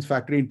Mercedes-Benz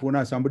factory in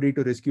Pune, somebody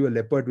to rescue a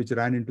leopard which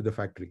ran into the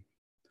factory.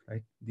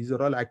 Right? These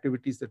are all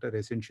activities that are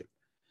essential.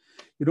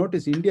 You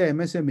notice India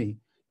MSME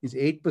is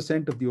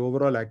 8% of the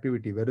overall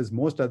activity, whereas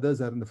most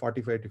others are in the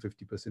 45 to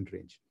 50%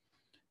 range.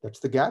 That's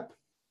the gap,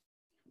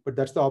 but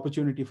that's the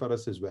opportunity for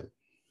us as well.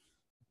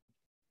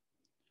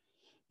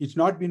 It's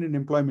not been an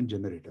employment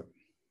generator,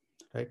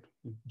 right?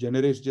 It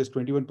generates just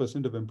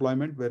 21% of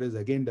employment, whereas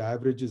again, the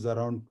average is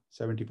around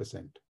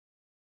 70%,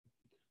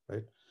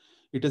 right?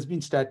 It has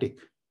been static.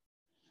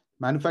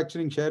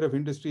 Manufacturing share of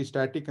industry is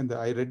static, and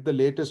I read the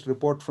latest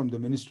report from the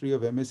Ministry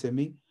of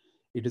MSME.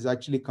 It has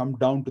actually come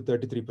down to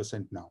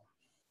 33% now,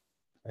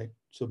 right?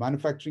 So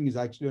manufacturing is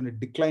actually on a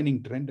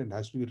declining trend and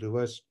has to be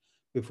reversed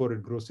before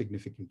it grows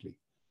significantly,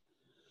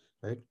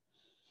 right?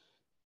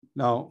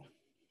 Now,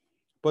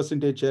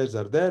 percentage shares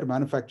are there.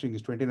 Manufacturing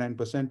is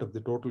 29% of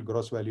the total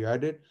gross value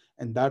added,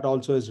 and that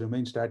also has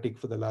remained static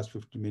for the last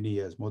many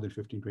years, more than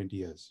 15, 20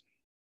 years.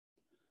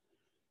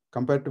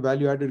 Compared to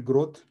value added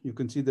growth, you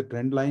can see the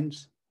trend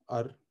lines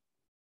are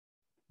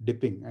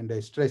dipping, and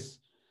I stress,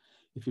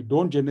 if you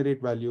don't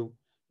generate value,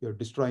 you're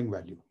destroying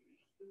value.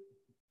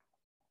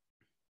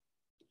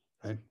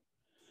 Right?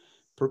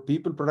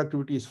 People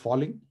productivity is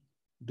falling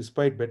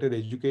despite better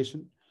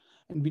education,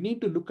 and we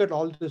need to look at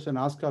all this and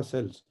ask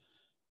ourselves,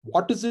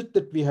 what is it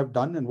that we have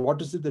done and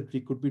what is it that we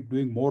could be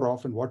doing more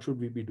of and what should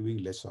we be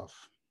doing less of?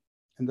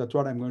 And that's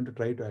what I'm going to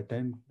try to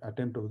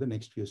attempt over the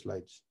next few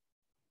slides.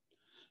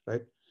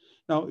 Right?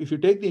 Now, if you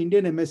take the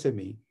Indian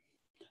MSME,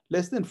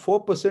 less than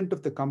 4%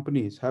 of the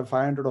companies have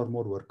 500 or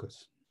more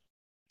workers.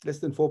 Less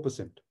than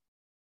 4%.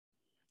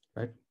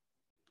 Right?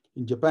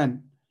 In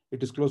Japan,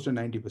 it is close to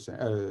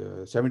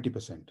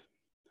 70%.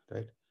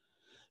 right?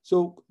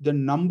 So the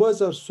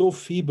numbers are so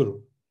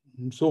feeble,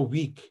 so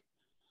weak.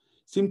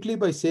 Simply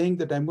by saying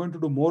that I'm going to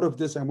do more of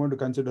this, I'm going to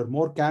consider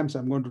more camps,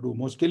 I'm going to do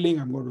more skilling,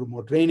 I'm going to do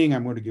more training,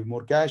 I'm going to give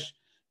more cash,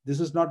 this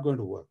is not going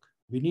to work.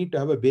 We need to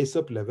have a base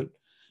up level.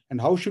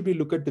 And how should we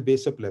look at the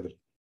base up level?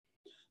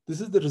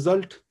 This is the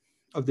result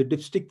of the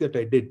dipstick that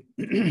I did.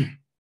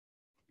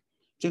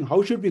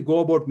 How should we go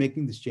about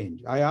making this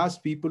change? I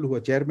asked people who are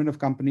chairmen of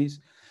companies,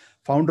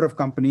 founder of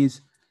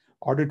companies,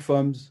 audit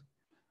firms,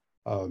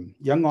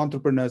 young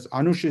entrepreneurs.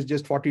 Anush is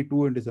just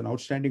 42 and is an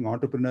outstanding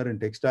entrepreneur in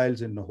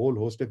textiles in a whole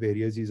host of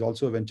areas. He's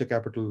also a venture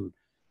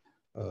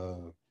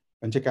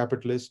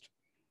capitalist.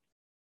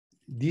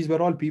 These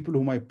were all people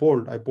whom I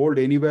polled. I polled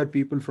anywhere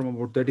people from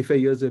about 35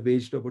 years of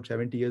age to about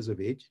 70 years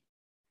of age.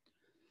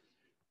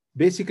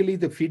 Basically,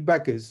 the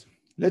feedback is,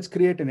 let's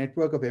create a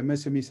network of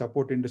MSME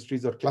support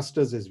industries, or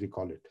clusters as we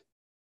call it.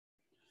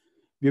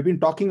 We've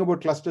been talking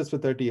about clusters for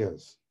 30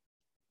 years.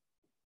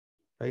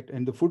 Right?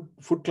 And the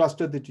food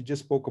cluster that you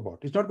just spoke about,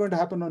 it's not going to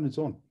happen on its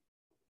own.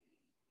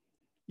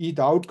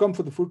 The outcome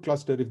for the food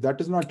cluster, if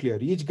that is not clear,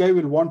 each guy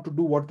will want to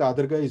do what the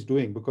other guy is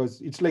doing, because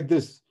it's like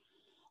this.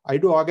 I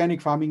do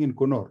organic farming in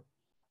Coonoor,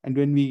 and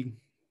when we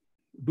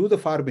do the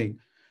farming,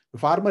 the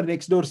farmer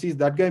next door sees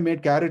that guy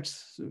made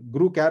carrots,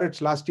 grew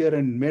carrots last year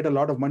and made a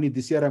lot of money.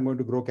 This year I'm going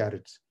to grow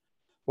carrots.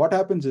 What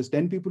happens is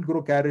 10 people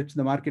grow carrots,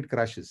 the market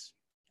crashes,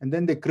 and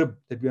then they crib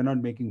that we are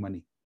not making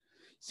money.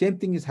 Same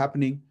thing is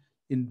happening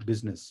in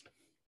business.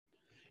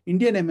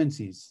 Indian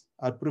MNCs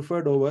are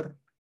preferred over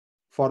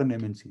foreign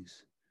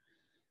MNCs.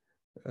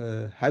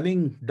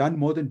 Having done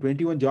more than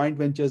 21 joint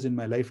ventures in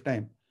my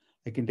lifetime,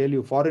 I can tell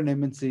you foreign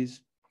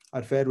MNCs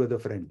are fair weather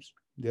friends.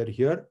 They're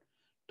here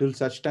till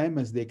such time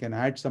as they can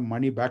add some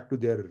money back to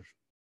their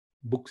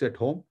books at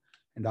home.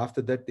 And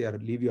after that, they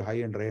leave you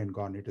high and dry and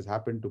gone. It has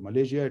happened to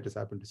Malaysia. It has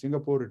happened to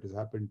Singapore. It has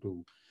happened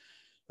to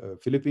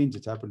Philippines.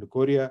 It's happened to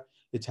Korea.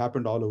 It's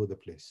happened all over the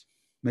place.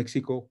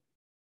 Mexico.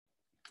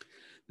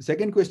 The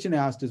second question I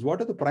asked is,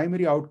 what are the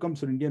primary outcomes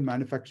for Indian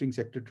manufacturing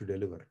sector to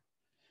deliver?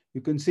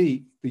 You can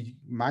see the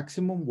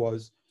maximum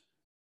was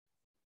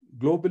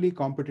globally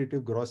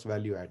competitive gross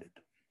value added.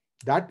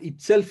 That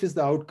itself is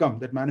the outcome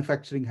that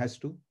manufacturing has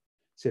to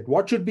set.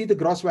 What should be the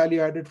gross value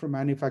added for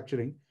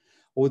manufacturing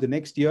over the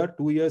next year,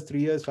 2 years,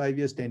 3 years, 5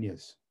 years, 10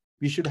 years?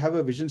 We should have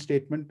a vision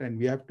statement and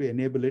we have to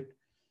enable it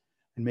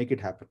and make it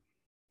happen.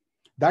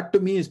 That to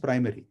me is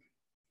primary.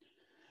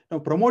 Now,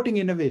 promoting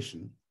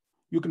innovation,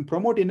 you can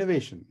promote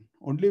innovation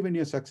only when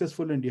you're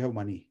successful and you have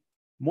money.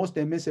 Most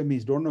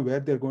MSMEs don't know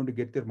where they're going to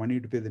get their money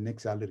to pay the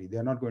next salary.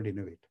 They're not going to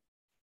innovate.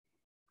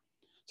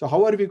 So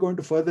how are we going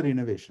to further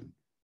innovation?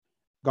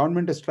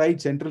 Government has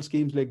tried central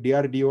schemes like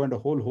DRDO and a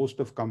whole host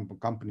of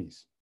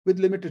companies with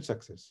limited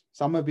success.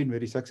 Some have been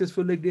very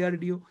successful like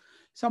DRDO.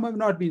 Some have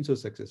not been so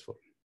successful.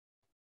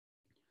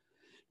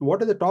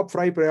 What are the top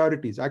 5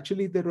 priorities?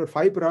 Actually, there were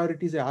 5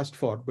 priorities I asked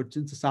for, but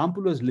since the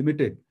sample was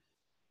limited,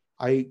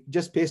 I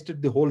just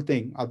pasted the whole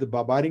thing,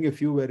 barring a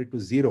few where it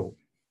was 0.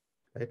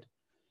 Right?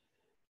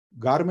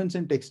 Garments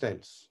and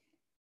textiles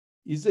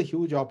is a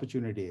huge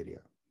opportunity area.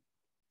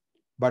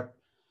 But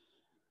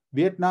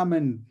Vietnam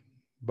and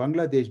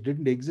Bangladesh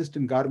didn't exist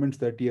in garments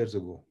 30 years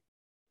ago.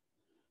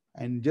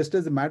 And just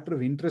as a matter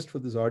of interest for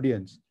this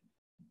audience,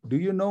 do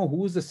you know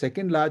who's the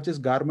second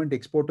largest garment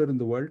exporter in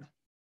the world?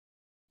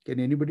 Can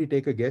anybody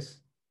take a guess?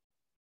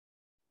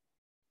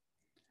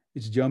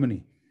 It's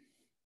Germany.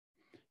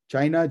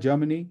 China,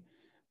 Germany,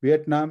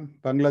 Vietnam,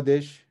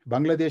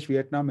 Bangladesh,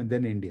 Vietnam, and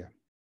then India.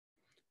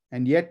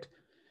 And yet,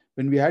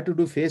 when we had to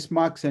do face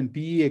masks and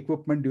PE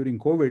equipment during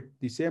COVID,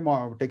 the same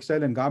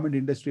textile and garment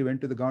industry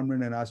went to the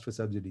government and asked for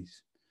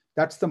subsidies.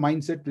 That's the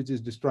mindset which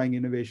is destroying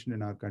innovation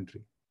in our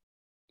country.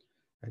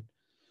 Right?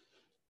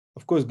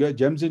 Of course,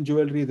 gems and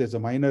jewelry, there's a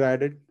minor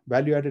added.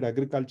 Value-added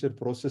agriculture,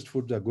 processed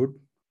foods are good.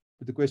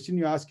 But the question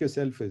you ask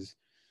yourself is,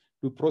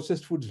 do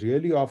processed foods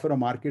really offer a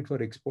market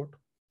for export?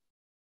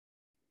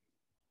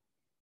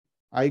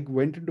 I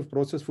went into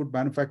processed food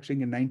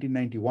manufacturing in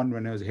 1991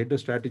 when I was head of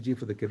strategy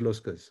for the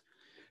Kirloskar's.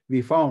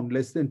 We found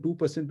less than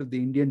 2% of the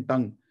Indian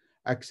tongue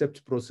accepts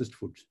processed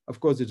foods. Of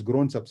course, it's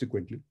grown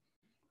subsequently,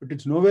 but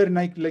it's nowhere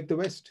like the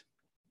West.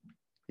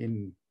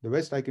 In the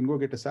West, I can go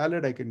get a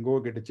salad, I can go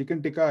get a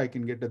chicken tikka, I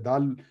can get a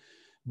dal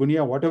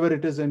bunia, whatever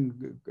it is,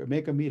 and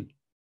make a meal.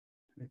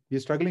 We're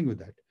struggling with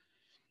that.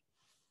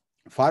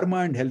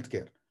 Pharma and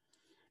healthcare.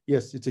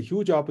 Yes, it's a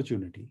huge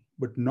opportunity,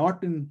 but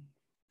not in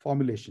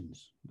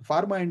formulations. The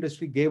pharma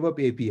industry gave up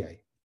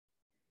API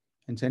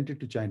and sent it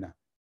to China.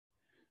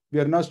 We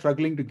are now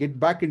struggling to get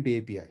back into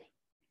API.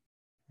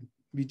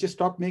 We just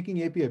stopped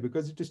making API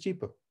because it is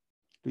cheaper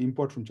to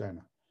import from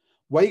China.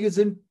 Why is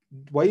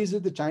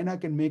it that China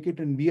can make it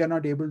and we are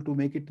not able to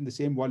make it in the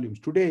same volumes?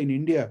 Today in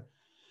India,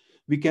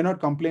 we cannot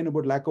complain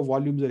about lack of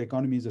volumes or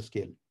economies of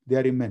scale. They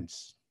are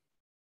immense.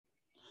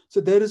 So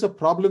there is a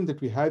problem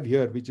that we have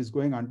here, which is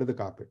going under the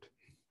carpet.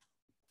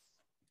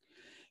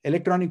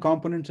 Electronic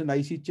components and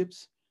IC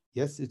chips,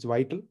 yes, it's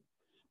vital,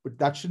 but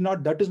that is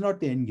not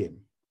the end game.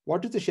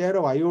 What is the share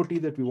of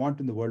IoT that we want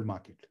in the world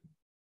market?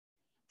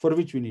 for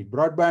which we need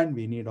broadband,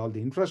 we need all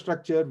the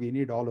infrastructure, we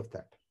need all of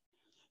that.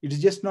 It is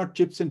just not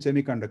chips and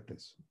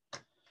semiconductors.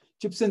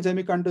 Chips and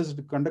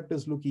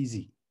semiconductors look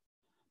easy,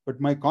 but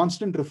my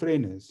constant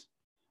refrain is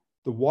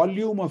the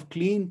volume of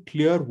clean,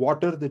 clear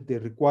water that they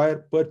require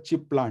per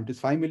chip plant is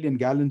 5 million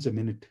gallons a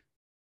minute.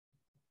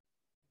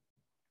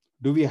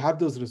 Do we have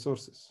those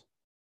resources?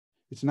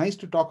 It's nice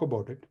to talk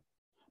about it,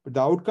 but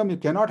the outcome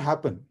cannot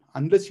happen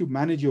unless you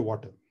manage your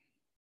water.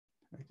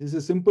 This is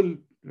a simple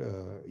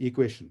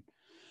equation.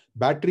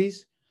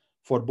 Batteries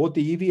for both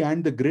the EV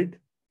and the grid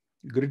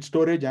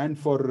storage, and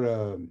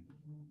for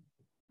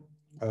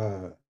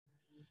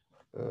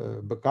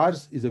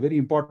cars is a very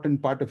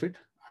important part of it.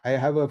 I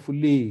have a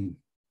fully,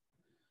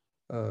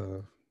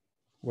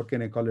 what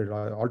can I call it,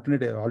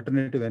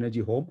 alternative energy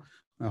home.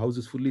 My house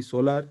is fully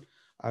solar.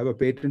 I have a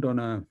patent on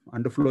a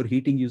underfloor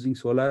heating using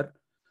solar.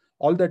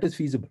 All that is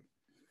feasible.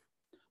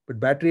 But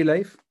battery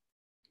life,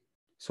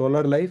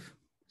 solar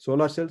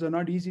cells are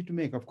not easy to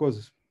make. Of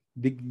course,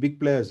 big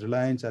players,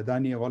 Reliance,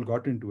 Adani have all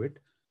got into it.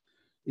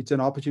 It's an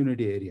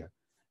opportunity area.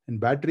 And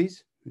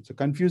batteries, it's a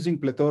confusing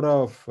plethora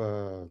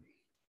of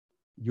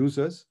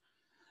users.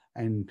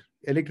 And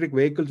electric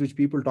vehicles, which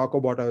people talk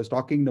about, I was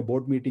talking in a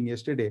board meeting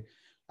yesterday.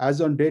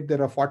 As on date,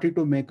 there are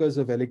 42 makers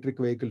of electric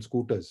vehicle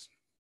scooters.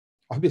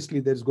 Obviously,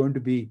 there's going to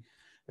be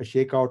a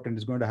shakeout and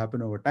it's going to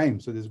happen over time.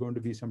 So there's going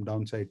to be some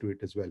downside to it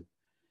as well.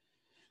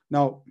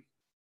 Now,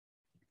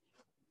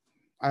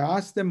 I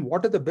asked them,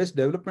 what are the best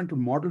developmental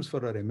models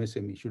for our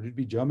MSME? Should it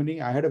be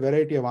Germany? I had a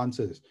variety of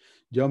answers.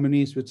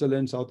 Germany,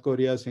 Switzerland, South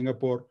Korea,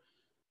 Singapore.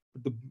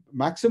 But the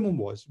maximum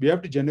was we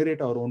have to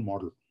generate our own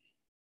model.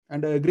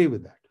 And I agree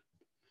with that.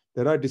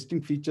 There are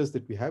distinct features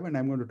that we have, and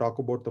I'm going to talk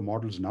about the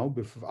models now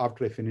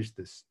after I finish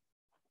this.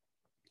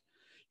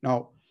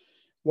 Now,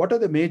 what are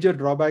the major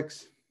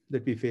drawbacks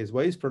that we face?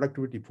 Why is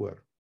productivity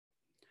poor?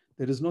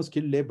 There is no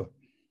skilled labor,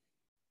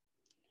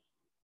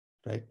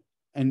 right?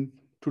 And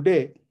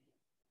today,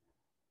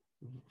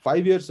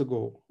 5 years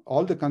ago,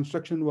 all the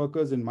construction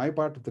workers in my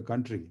part of the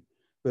country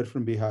were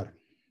from Bihar.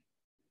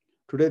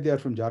 Today, they are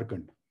from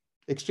Jharkhand.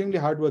 Extremely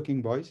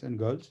hardworking boys and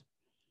girls.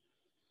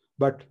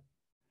 But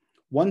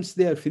once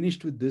they are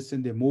finished with this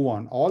and they move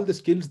on, all the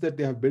skills that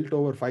they have built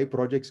over 5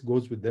 projects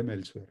goes with them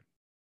elsewhere.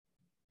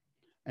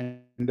 And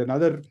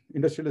another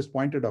industrialist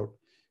pointed out,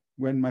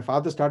 when my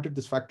father started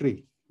this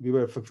factory, we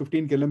were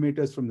 15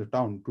 kilometers from the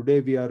town.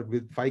 Today, we are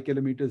with 5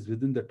 kilometers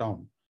within the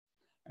town.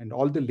 And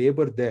all the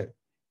labor there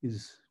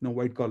is no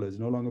white collar, is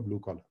no longer blue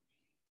collar.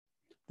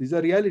 These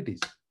are realities.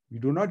 We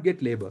do not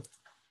get labor.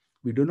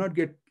 We do not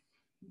get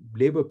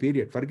labor,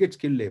 period. Forget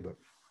skilled labor.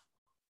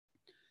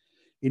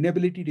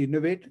 Inability to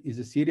innovate is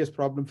a serious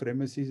problem for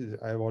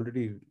MSCs. I have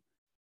already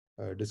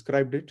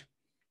described it.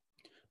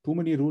 Too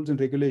many rules and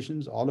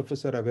regulations. All of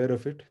us are aware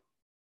of it.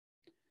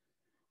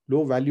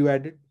 Low value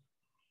added.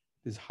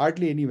 There's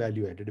hardly any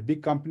value added. A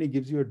big company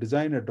gives you a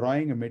design, a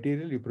drawing, a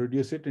material, you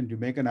produce it, and you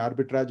make an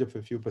arbitrage of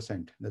a few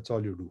percent. That's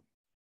all you do.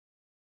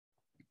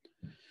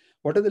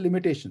 What are the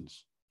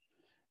limitations?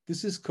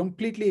 This is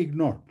completely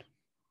ignored.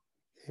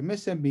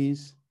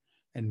 MSMEs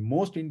and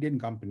most Indian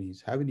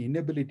companies have an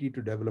inability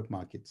to develop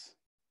markets.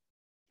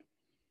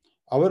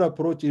 Our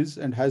approach is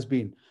and has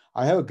been,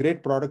 I have a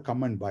great product,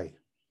 come and buy.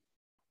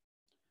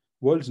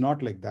 World's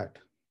not like that.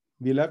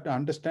 We'll have to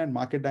understand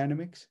market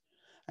dynamics,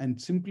 and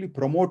simply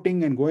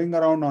promoting and going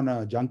around on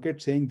a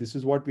junket saying this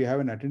is what we have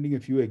and attending a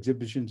few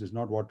exhibitions is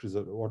not what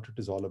it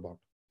is all about.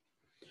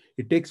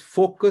 It takes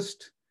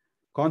focused,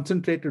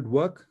 concentrated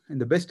work.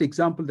 And the best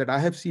example that I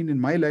have seen in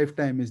my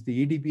lifetime is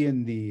the EDB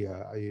and the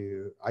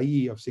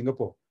IE of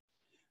Singapore,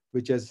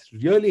 which has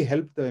really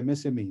helped the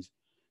MSMEs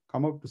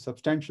come up to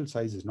substantial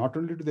sizes. Not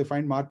only do they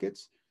find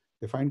markets,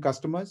 they find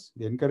customers,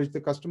 they encourage the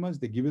customers,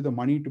 they give you the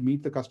money to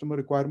meet the customer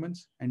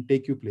requirements and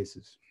take you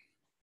places.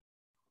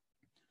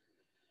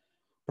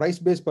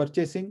 Price-based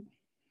purchasing,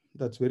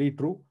 that's very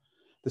true.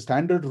 The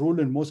standard rule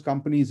in most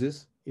companies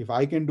is, if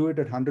I can do it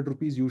at 100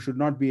 rupees, you should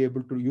be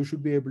able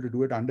to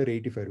do it under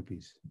 85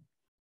 rupees.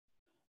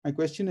 My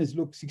question is,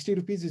 look, 60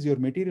 rupees is your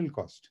material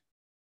cost.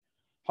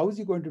 How is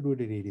he going to do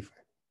it at 85?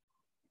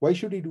 Why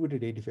should he do it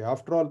at 85?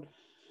 After all,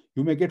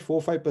 you may get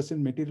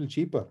 4-5% material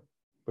cheaper,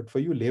 but for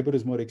you, labor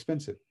is more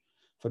expensive.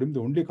 For him,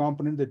 the only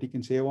component that he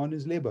can save on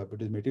is labor,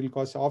 but his material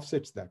cost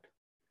offsets that.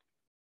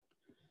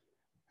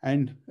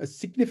 And a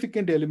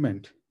significant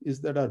element is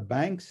that our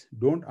banks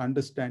don't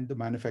understand the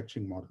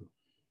manufacturing model.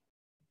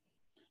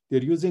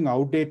 They're using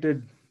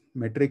outdated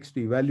metrics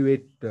to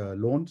evaluate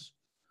loans.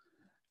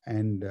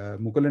 And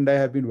Mukul and I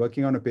have been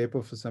working on a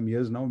paper for some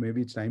years now.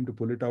 Maybe it's time to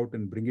pull it out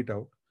and bring it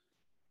out.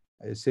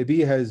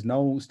 SEBI has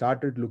now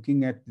started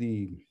looking at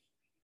the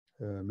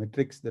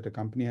metrics that a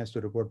company has to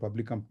report,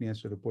 public company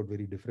has to report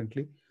very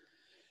differently.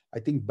 I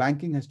think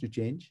banking has to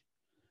change.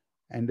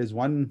 And as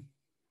one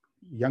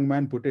young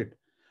man put it,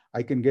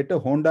 I can get a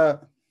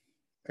Honda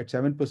at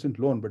 7%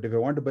 loan, but if I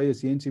want to buy a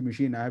CNC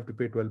machine, I have to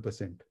pay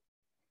 12%.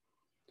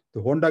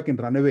 The Honda can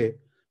run away,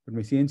 but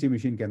my CNC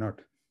machine cannot.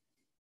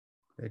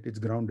 Right? It's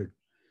grounded.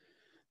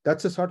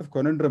 That's the sort of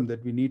conundrum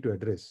that we need to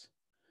address.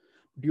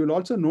 But you'll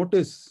also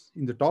notice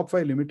in the top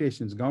 5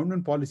 limitations,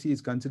 government policy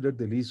is considered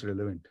the least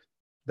relevant.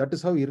 That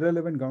is how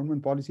irrelevant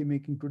government policy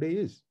making today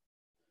is.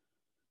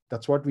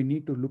 That's what we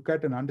need to look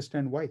at and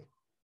understand why.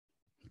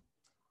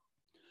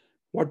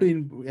 What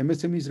do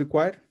MSMEs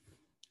require?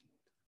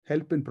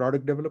 Help in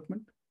product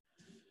development,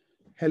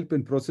 help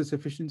in process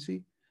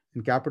efficiency,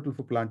 and capital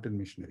for plant and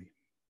machinery.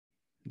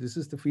 This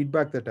is the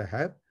feedback that I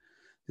have.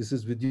 This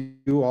is with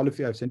you, all of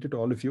you. I've sent it to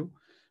all of you.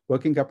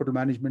 Working capital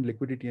management,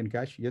 liquidity, and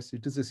cash. Yes,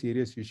 it is a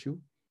serious issue.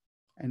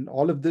 And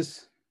all of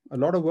this, a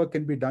lot of work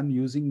can be done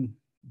using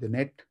the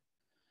net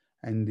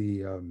and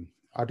the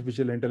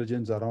artificial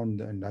intelligence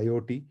around and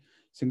IoT.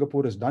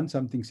 Singapore has done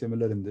something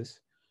similar in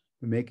this.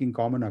 We're making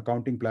common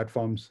accounting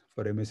platforms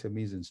for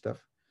MSMEs and stuff.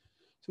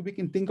 So we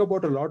can think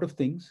about a lot of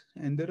things,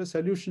 and there are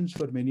solutions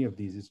for many of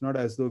these. It's not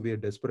as though we are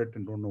desperate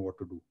and don't know what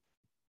to do.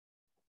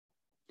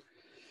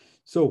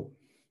 So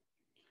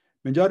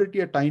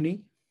majority are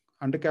tiny,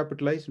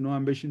 undercapitalized, no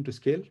ambition to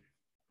scale,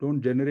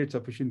 don't generate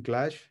sufficient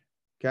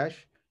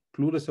cash,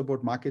 clueless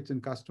about markets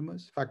and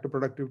customers. Factor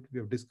productivity we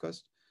have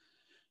discussed.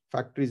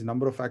 Factories,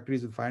 number of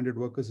factories with 500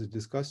 workers is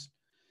discussed.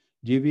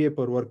 GVA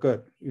per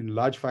worker in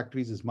large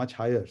factories is much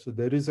higher. So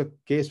there is a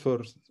case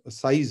for a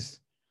size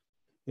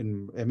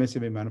in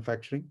MSME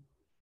manufacturing,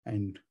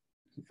 and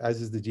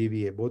as is the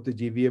GVA. Both the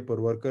GVA per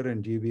worker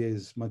and GVA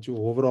is much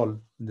overall,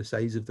 the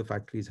size of the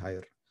factory is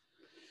higher.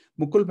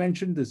 Mukul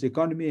mentioned this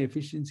economy,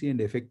 efficiency, and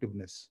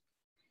effectiveness.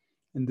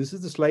 And this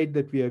is the slide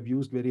that we have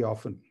used very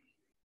often.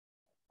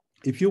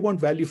 If you want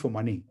value for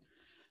money,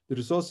 the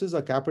resources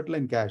are capital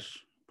and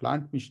cash,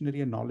 plant,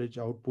 machinery, and knowledge,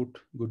 output,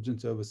 goods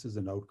and services,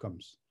 and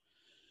outcomes.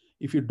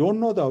 If you don't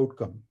know the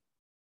outcome,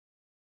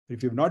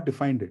 if you've not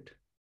defined it,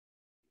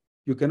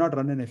 you cannot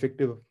run an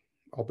effective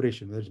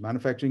operation, whether it's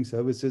manufacturing,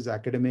 services,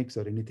 academics,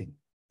 or anything.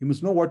 You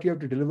must know what you have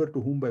to deliver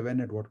to whom, by when,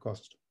 at what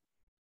cost.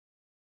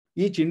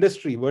 Each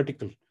industry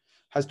vertical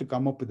has to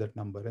come up with that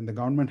number, and the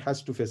government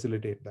has to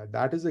facilitate that.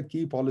 That is a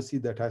key policy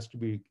that has to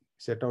be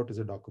set out as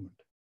a document.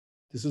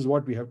 This is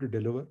what we have to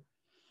deliver.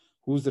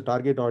 Who's the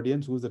target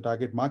audience? Who's the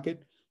target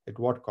market? At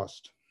what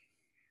cost?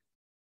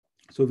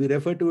 So we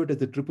refer to it as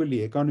the triple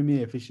E,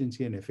 economy,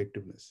 efficiency, and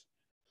effectiveness.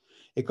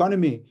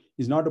 Economy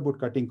is not about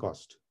cutting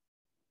cost.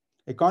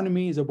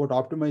 Economy is about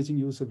optimizing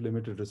use of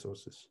limited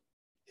resources.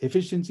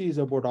 Efficiency is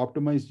about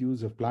optimized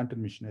use of plant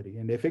and machinery.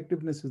 And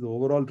effectiveness is the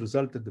overall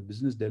result that the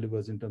business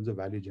delivers in terms of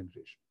value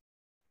generation.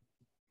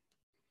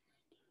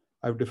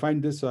 I've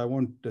defined this, so I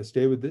won't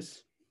stay with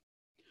this.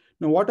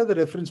 Now, what are the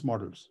reference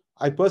models?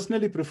 I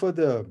personally prefer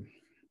the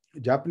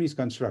Japanese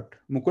construct.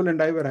 Mukul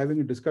and I were having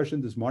a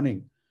discussion this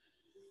morning.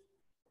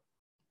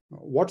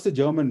 What's the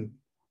German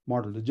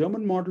model? The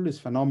German model is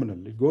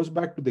phenomenal. It goes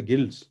back to the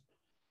guilds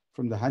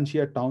from the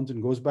Hanseatic towns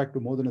and goes back to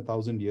more than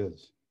 1,000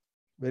 years,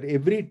 where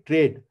every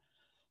trade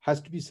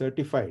has to be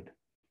certified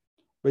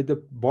by the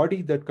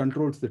body that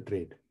controls the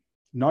trade,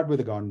 not by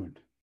the government.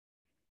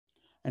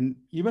 And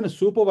even a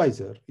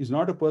supervisor is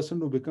not a person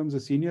who becomes a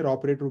senior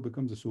operator who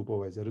becomes a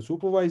supervisor. A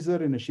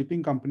supervisor in a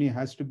shipping company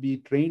has to be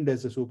trained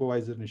as a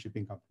supervisor in a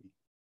shipping company.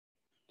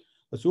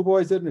 A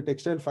supervisor in a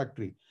textile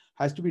factory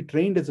has to be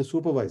trained as a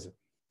supervisor,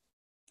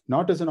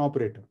 not as an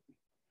operator.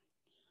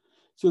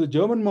 So the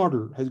German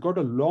model has got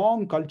a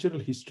long cultural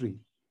history.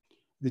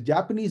 The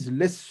Japanese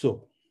less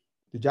so.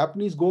 The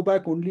Japanese go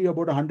back only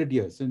about 100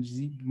 years, and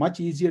it's much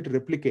easier to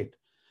replicate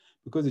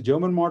because the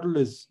German model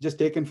is just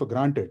taken for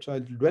granted. So I'll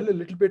dwell a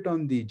little bit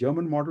on the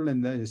German model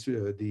and then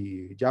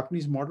the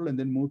Japanese model, and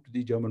then move to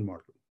the German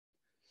model.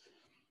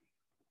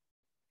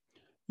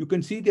 You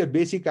can see their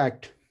Basic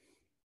Act,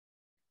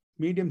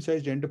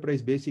 Medium-Sized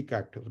Enterprise Basic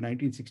Act of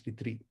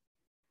 1963,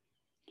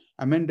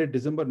 amended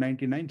December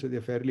 99, so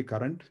they're fairly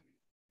current.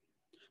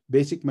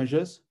 Basic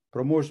measures,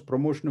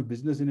 promotion of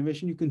business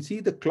innovation. You can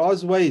see the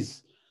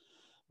clause-wise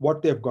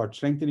what they've got: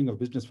 strengthening of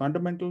business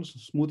fundamentals,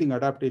 smoothing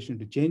adaptation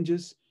to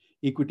changes,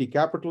 equity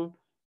capital,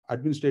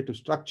 administrative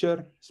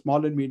structure,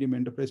 small and medium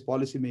enterprise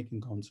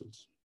policy-making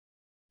councils.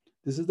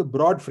 This is the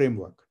broad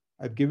framework.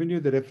 I've given you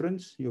the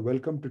reference. You're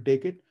welcome to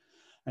take it.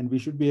 And we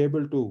should be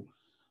able to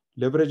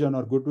leverage on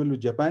our goodwill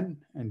with Japan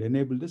and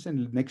enable this.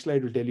 And the next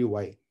slide will tell you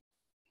why.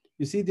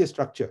 You see the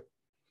structure.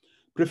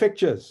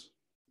 Prefectures,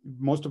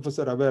 most of us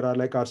are aware, are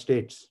like our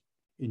states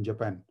in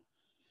Japan.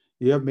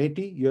 You have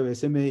METI, you have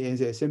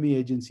SME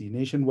agency,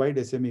 nationwide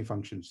SME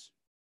functions,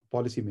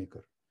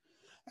 policymaker.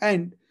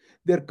 And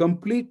their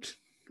complete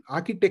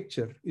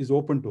architecture is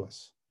open to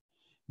us.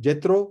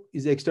 JETRO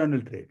is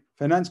external trade.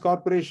 Finance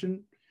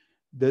corporation,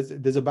 there's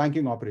a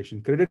banking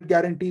operation. Credit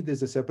guarantee,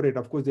 there's a separate.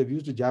 Of course, they've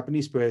used a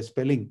Japanese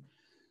spelling.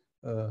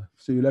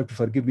 So you'll have to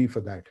forgive me for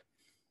that.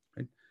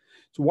 Right?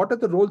 So what are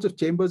the roles of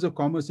chambers of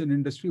commerce and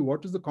industry?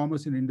 What is the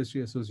Commerce and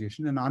Industry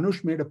Association? And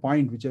Anush made a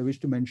point, which I wish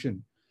to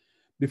mention.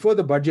 Before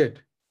the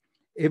budget,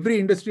 every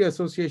industry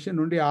association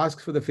only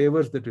asks for the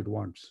favors that it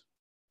wants.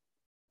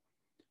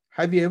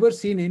 Have you ever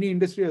seen any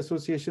industry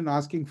association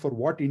asking for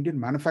what Indian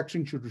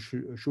manufacturing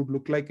should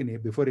look like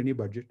before any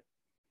budget?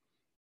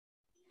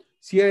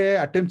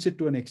 CII attempts it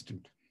to an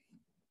extent.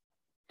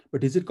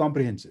 But is it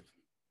comprehensive?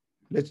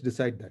 Let's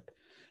decide that.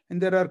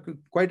 And there are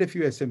quite a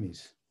few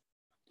SMEs.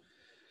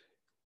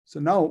 So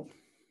now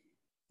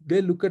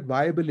they look at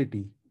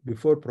viability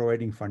before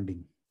providing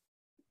funding.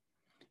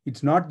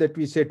 It's not that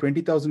we say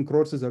 20,000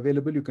 crores is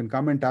available, you can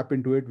come and tap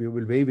into it, we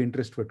will waive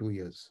interest for 2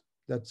 years.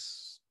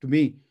 That's, to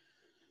me,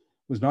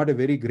 was not a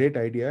very great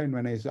idea. And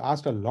when I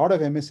asked a lot of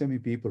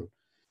MSME people,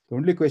 the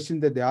only question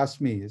that they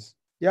asked me is,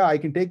 yeah, I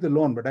can take the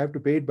loan, but I have to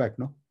pay it back.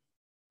 No,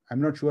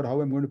 I'm not sure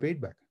how I'm going to pay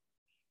it back.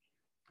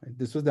 And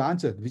this was the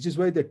answer, which is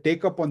why the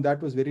take up on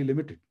that was very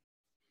limited.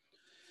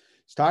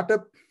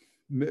 Startup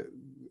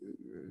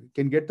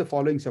can get the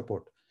following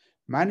support: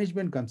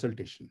 management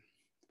consultation,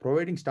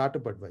 providing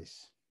startup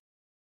advice,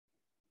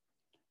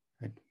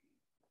 right?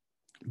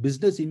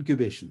 Business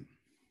incubation,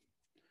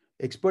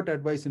 expert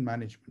advice in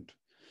management.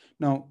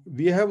 Now,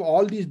 we have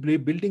all these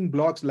building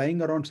blocks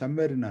lying around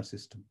somewhere in our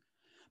system.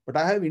 But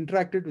I have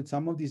interacted with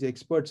some of these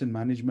experts in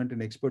management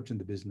and experts in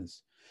the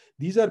business.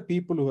 These are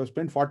people who have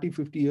spent 40,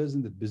 50 years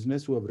in the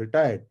business, who have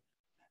retired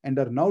and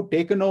are now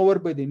taken over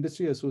by the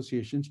industry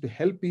associations to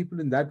help people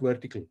in that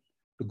vertical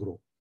to grow.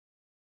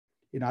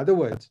 In other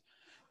words,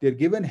 they're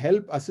given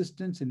help,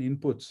 assistance, and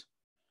inputs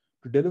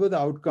to deliver the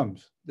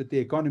outcomes that the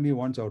economy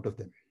wants out of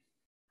them.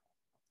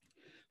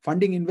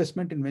 Funding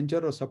investment in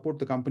venture or support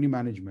the company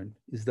management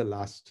is the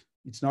last.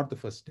 It's not the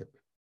first step.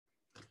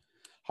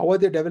 How are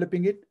they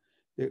developing it?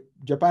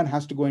 Japan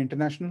has to go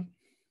international.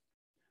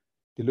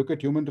 They look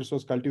at human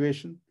resource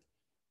cultivation,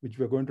 which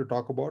we're going to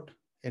talk about,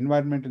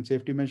 environment and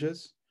safety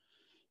measures,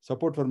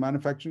 support for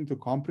manufacturing through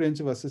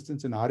comprehensive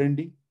assistance in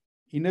R&D.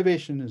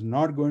 Innovation is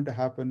not going to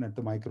happen at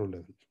the micro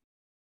level.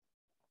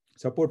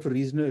 Support for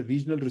regional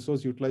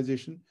resource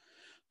utilization,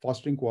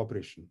 fostering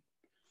cooperation,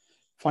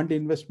 fund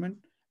investment,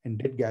 and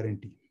debt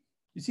guarantee.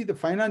 You see, the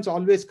finance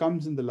always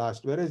comes in the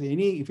last, whereas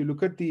if you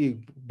look at the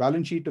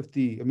balance sheet of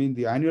the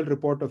annual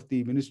report of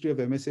the Ministry of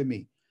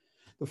MSME,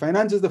 the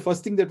finance is the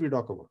first thing that we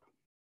talk about,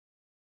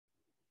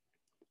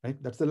 right?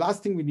 That's the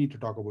last thing we need to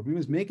talk about. We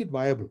must make it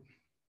viable,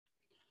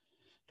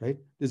 right?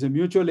 There's a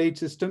mutual aid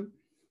system,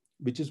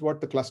 which is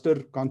what the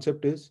cluster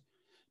concept is.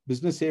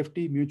 Business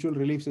safety, mutual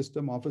relief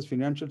system offers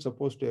financial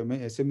support to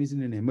SMEs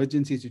in an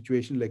emergency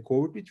situation like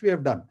COVID, which we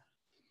have done.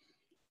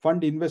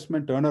 Fund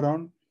investment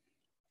turnaround,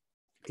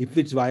 if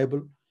it's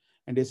viable,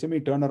 and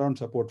SME turnaround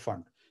support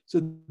fund.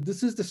 So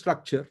this is the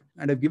structure,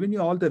 and I've given you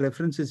all the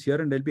references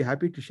here, and I'll be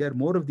happy to share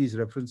more of these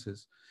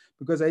references,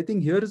 because I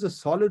think here is a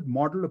solid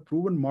model, a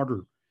proven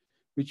model,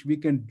 which we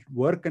can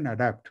work and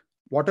adapt.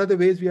 What are the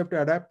ways we have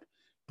to adapt?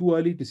 Too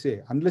early to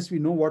say. Unless we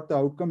know what the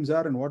outcomes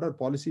are and what our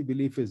policy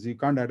belief is, you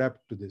can't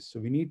adapt to this.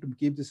 So we need to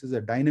keep this as a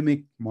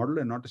dynamic model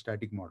and not a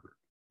static model.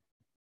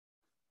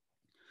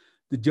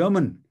 The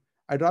German,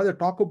 I'd rather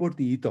talk about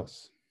the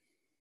ethos.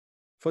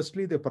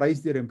 Firstly, they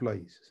prize their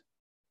employees.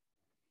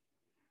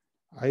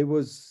 I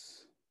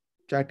was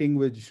chatting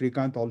with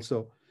Shrikant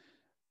also.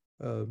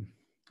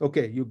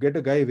 Okay, you get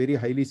a guy very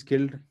highly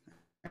skilled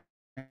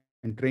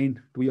and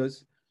trained 2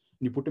 years,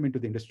 and you put him into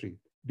the industry.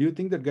 Do you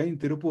think that guy in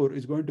Tirupur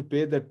is going to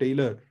pay that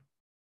tailor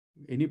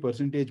any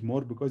percentage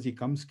more because he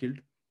comes skilled?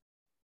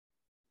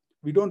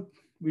 We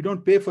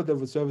don't pay for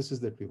the services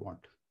that we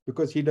want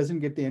because he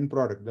doesn't get the end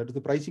product. That is the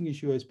pricing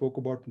issue I spoke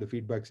about in the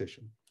feedback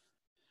session.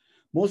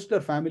 Most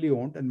are family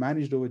owned and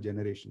managed over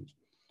generations.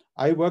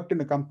 I worked in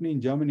a company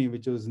in Germany,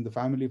 which was in the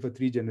family for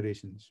 3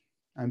 generations.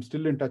 I'm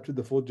still in touch with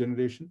the 4th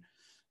generation.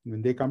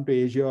 When they come to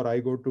Asia or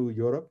I go to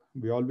Europe,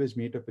 we always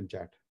meet up and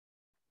chat.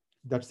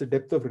 That's the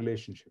depth of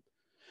relationship.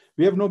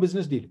 We have no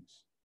business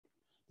dealings.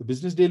 The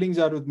business dealings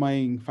are with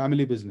my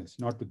family business,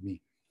 not with me.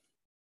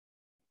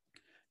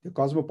 They're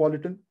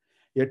cosmopolitan,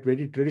 yet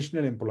very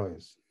traditional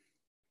employers,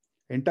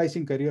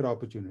 enticing career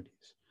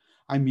opportunities.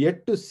 I'm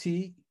yet to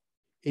see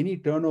any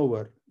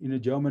turnover in a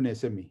German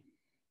SME.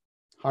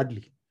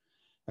 Hardly.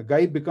 A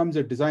guy becomes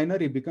a designer,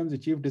 he becomes a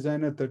chief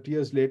designer 30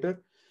 years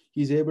later,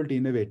 he's able to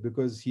innovate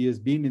because he has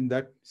been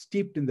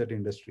steeped in that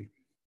industry.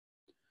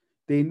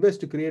 They invest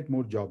to create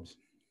more jobs.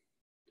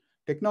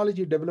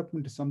 Technology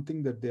development is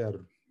something that they are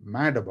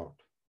mad about.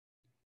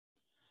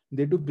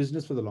 They do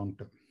business for the long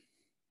term.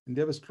 And they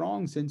have a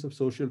strong sense of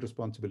social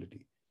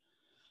responsibility.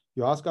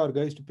 You ask our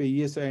guys to pay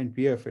ESI and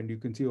PF, and you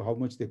can see how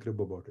much they crib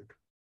about it.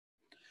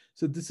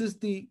 So this is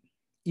the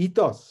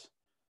ethos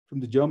from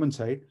the German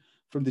side.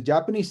 From the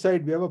Japanese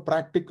side, we have a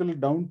practical,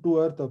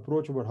 down-to-earth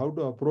approach about how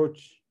to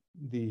approach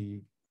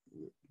the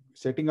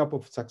setting up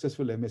of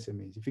successful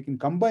MSMEs. If we can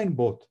combine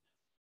both,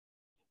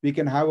 we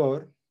can have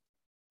our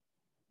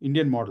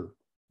Indian model.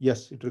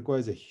 Yes, it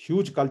requires a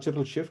huge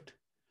cultural shift.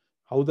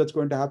 How that's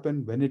going to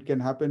happen, when it can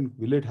happen,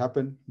 will it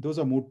happen? Those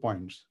are moot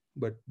points.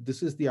 But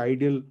this is the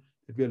ideal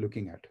that we are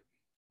looking at.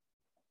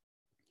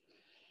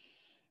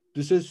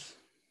 This is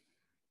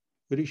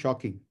very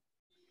shocking.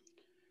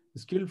 The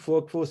skilled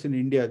workforce in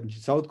India,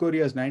 South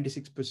Korea is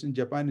 96%,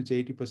 Japan is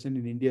 80%,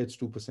 in India it's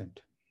 2%.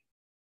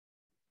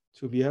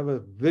 So we have a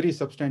very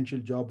substantial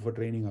job for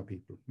training our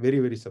people, very,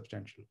 very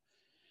substantial.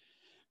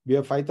 We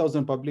have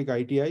 5,000 public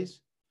ITIs,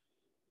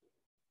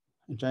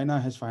 and China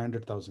has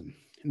 500,000.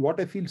 And what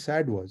I feel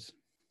sad was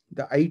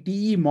the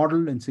ITE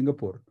model in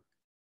Singapore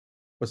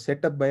was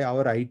set up by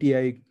our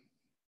ITI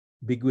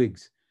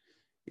bigwigs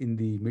in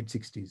the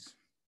mid-60s.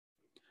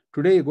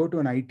 Today, you go to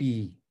an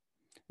ITE,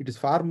 it is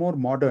far more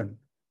modern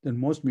than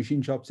most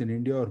machine shops in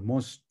India or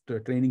most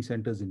training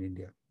centers in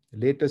India.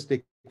 The latest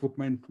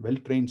equipment,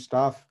 well-trained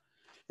staff,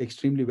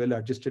 extremely well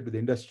adjusted with the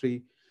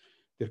industry.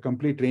 Their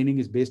complete training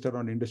is based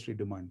around industry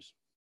demands.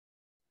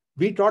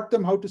 We taught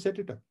them how to set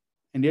it up,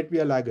 and yet we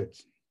are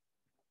laggards,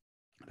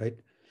 right?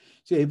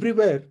 So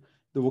everywhere,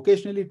 the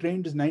vocationally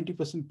trained is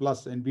 90%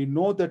 plus, and we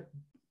know that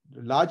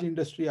large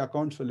industry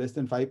accounts for less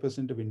than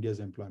 5% of India's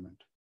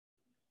employment.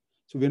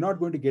 So we're not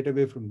going to get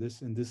away from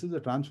this, and this is a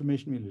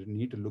transformation we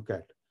need to look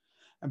at.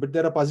 But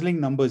there are puzzling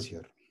numbers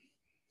here,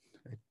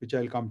 right, which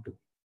I'll come to.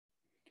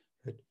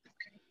 Right.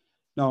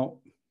 Now,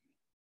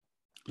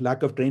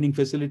 lack of training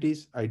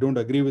facilities, I don't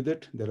agree with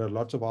it. There are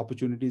lots of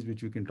opportunities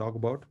which we can talk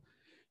about.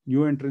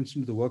 New entrants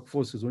into the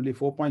workforce is only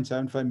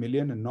 4.75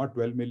 million and not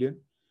 12 million.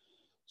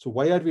 So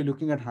why are we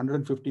looking at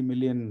 150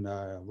 million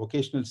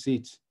vocational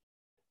seats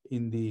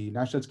in the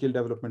National Skill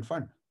Development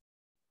Fund?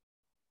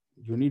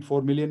 You need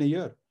 4 million a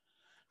year,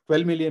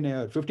 12 million a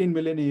year, 15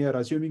 million a year,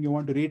 assuming you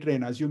want to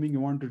retrain, assuming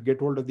you want to get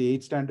hold of the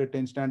 8th standard,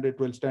 10th standard,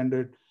 12th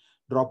standard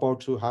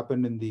dropouts who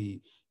happen in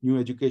the new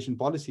education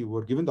policy who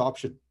were given the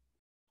option.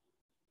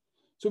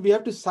 So we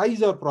have to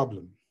size our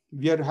problem.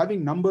 We are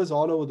having numbers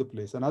all over the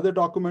place. Another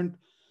document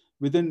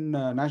within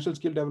National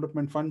Skill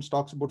Development Funds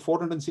talks about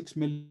 406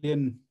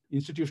 million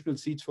institutional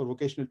seats for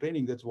vocational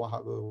training. That's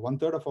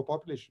 1/3 of our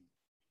population.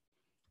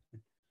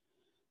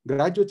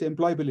 Graduates'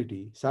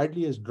 employability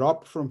sadly has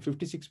dropped from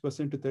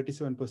 56% to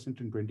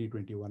 37% in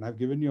 2021. I've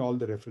given you all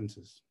the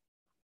references.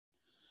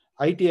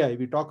 ITI,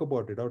 we talk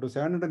about it. Out of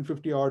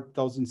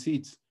 750,000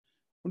 seats,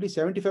 only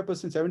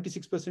 75%,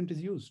 76%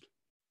 is used.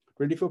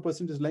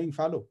 24% is lying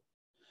fallow.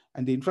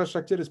 And the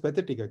infrastructure is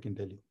pathetic, I can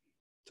tell you.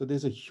 So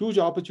there's a huge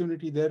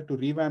opportunity there to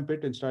revamp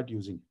it and start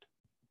using it.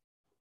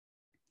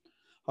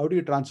 How do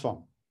you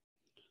transform?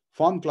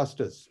 Form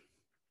clusters.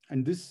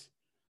 And this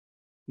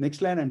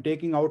next line I'm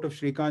taking out of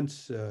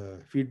Shrikant's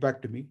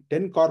feedback to me.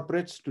 10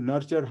 corporates to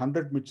nurture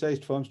 100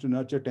 mid-sized firms to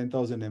nurture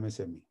 10,000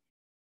 MSME.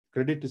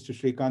 Credit is to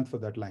Shrikant for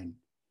that line.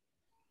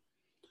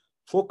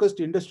 Focused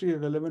industry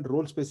relevant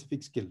role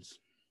specific skills,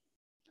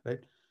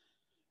 right?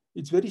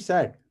 It's very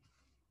sad.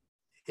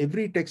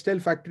 Every textile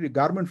factory,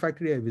 garment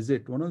factory I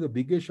visit, one of the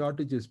biggest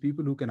shortages is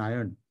people who can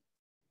iron.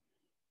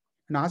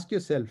 And ask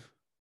yourself,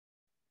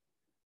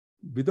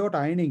 without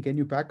ironing, can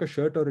you pack a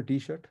shirt or a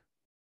t-shirt?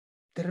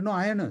 There are no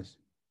ironers.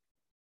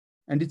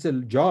 And it's a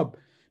job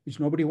which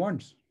nobody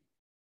wants.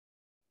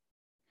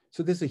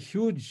 So there's a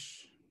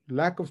huge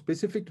lack of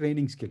specific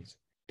training skills.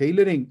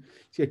 Tailoring,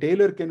 see, a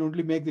tailor can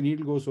only make the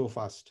needle go so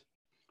fast.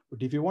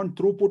 But if you want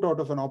throughput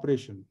out of an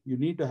operation, you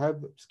need to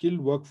have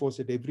skilled workforce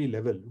at every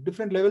level.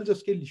 Different levels of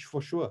skill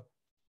for sure,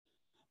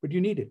 but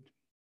you need it.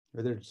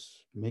 Whether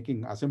it's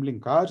assembling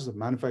cars, or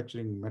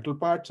manufacturing metal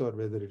parts, or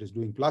whether it is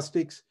doing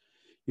plastics,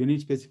 you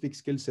need specific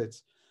skill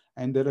sets.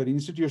 And there are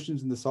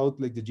institutions in the South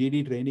like the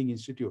GD Training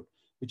Institute,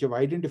 which have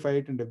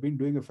identified and have been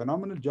doing a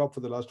phenomenal job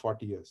for the last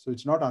 40 years. So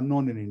it's not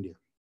unknown in India.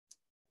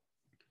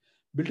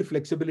 Build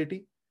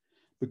flexibility,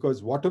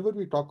 because whatever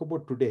we talk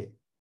about today,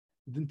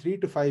 within 3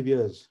 to 5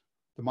 years,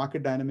 the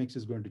market dynamics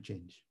is going to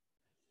change.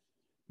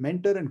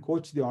 Mentor and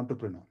coach the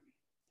entrepreneur.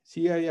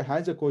 CIA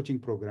has a coaching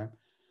program,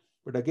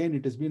 but again,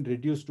 it has been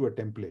reduced to a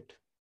template.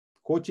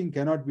 Coaching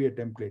cannot be a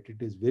template.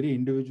 It is very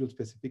individual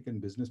specific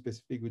and business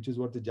specific, which is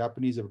what the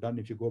Japanese have done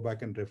if you go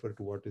back and refer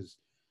to what is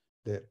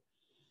there.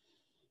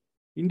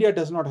 India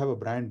does not have a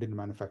brand in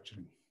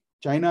manufacturing.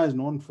 China is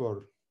known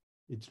for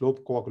its low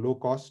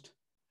cost,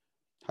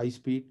 high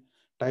speed.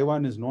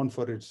 Taiwan is known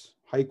for its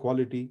high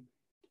quality,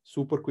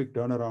 super quick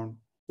turnaround.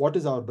 What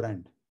is our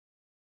brand?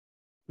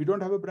 We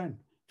don't have a brand.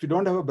 If you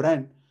don't have a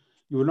brand,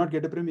 you will not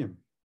get a premium.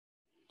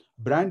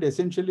 Brand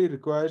essentially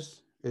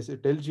requires, as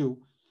it tells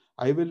you,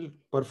 I will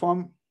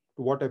perform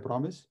to what I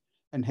promise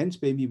and hence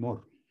pay me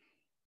more.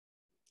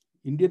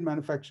 Indian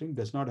manufacturing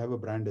does not have a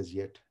brand as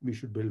yet. We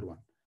should build one.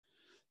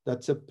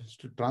 That's a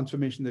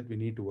transformation that we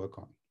need to work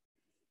on.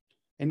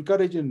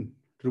 Encourage and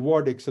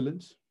reward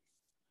excellence.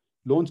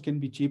 Loans can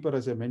be cheaper,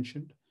 as I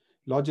mentioned.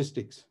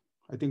 Logistics.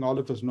 I think all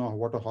of us know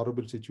what a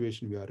horrible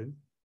situation we are in.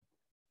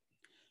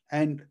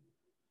 And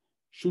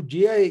should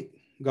GI,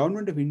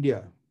 Government of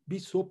India, be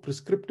so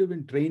prescriptive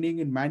in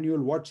training and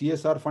manual what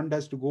CSR fund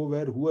has to go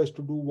where, who has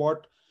to do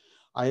what?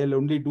 I'll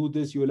only do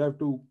this. You will have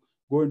to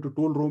go into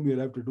tool room. You'll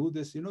have to do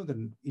this.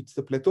 Then it's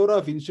the plethora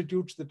of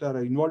institutes that are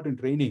involved in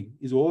training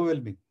is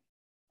overwhelming.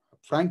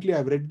 Frankly,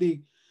 I've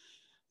read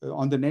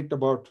on the net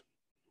about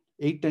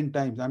 8-10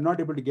 times. I'm not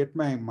able to get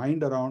my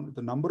mind around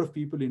the number of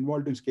people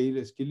involved in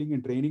skilling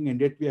and training, and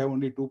yet we have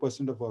only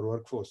 2% of our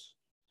workforce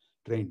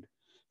trained.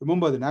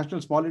 Remember, the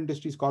National Small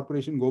Industries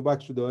Corporation go back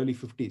to the early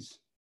 50s.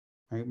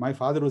 My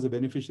father was a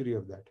beneficiary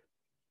of that.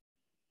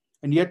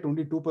 And yet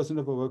only 2%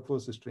 of our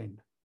workforce is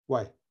trained.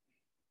 Why?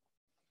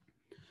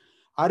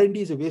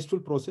 R&D is a wasteful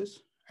process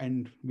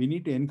and we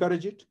need to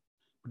encourage it.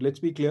 But let's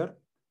be clear,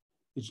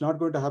 it's not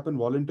going to happen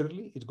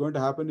voluntarily. It's going to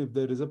happen if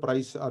there is a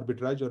price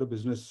arbitrage or a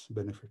business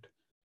benefit.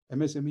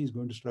 MSME is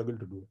going to struggle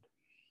to do it.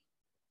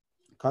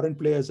 current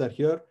players are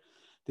here.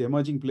 The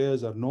emerging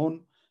players are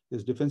known.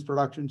 There's defense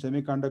production,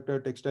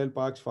 semiconductor, textile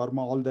parks, pharma,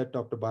 all that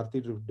Dr.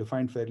 Bharti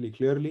defined fairly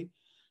clearly,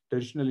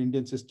 traditional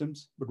Indian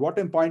systems. But what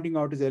I'm pointing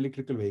out is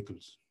electrical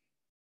vehicles.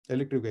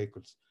 Electric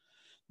vehicles.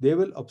 They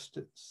will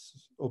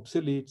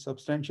obsolete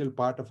substantial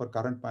part of our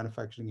current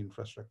manufacturing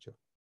infrastructure.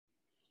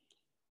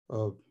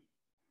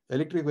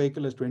 Electric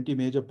vehicle has 20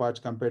 major parts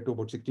compared to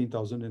about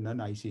 16,000 in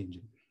an IC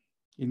engine,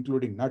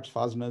 including nuts,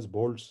 fasteners,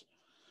 bolts,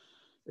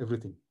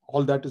 everything.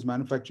 All that is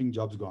manufacturing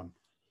jobs gone.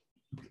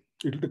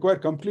 It will require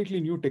completely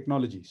new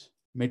technologies,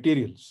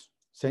 materials,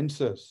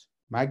 sensors,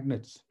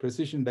 magnets,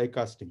 precision die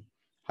casting,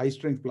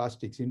 high-strength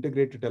plastics,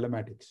 integrated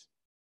telematics.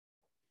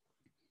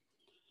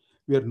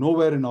 We are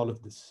nowhere in all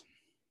of this.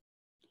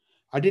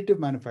 Additive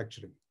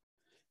manufacturing.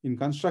 In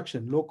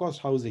construction,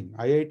 low-cost housing,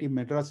 IIT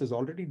Madras has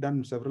already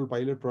done several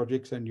pilot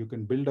projects, and you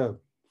can build a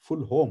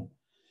full home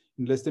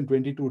in less than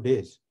 22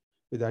 days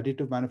with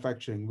additive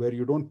manufacturing, where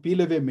you don't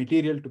peel away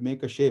material to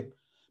make a shape,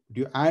 but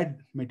you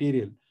add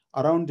material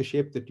around the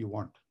shape that you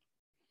want.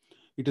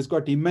 It has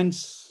got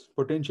immense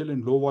potential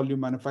in low-volume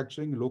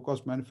manufacturing,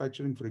 low-cost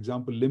manufacturing, for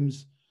example,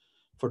 limbs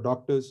for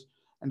doctors.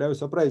 And I was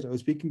surprised. I was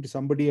speaking to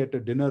somebody at a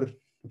dinner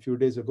a few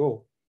days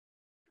ago.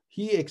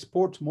 He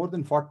exports more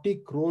than 40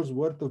 crores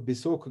worth of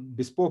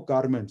bespoke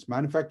garments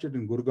manufactured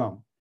in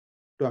Gurgaon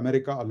to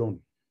America alone.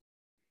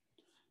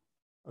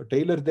 A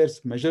tailor there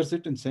measures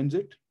it and sends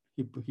it.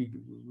 He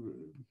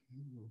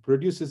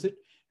produces it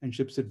and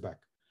ships it back.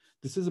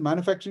 This is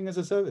manufacturing as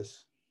a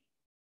service.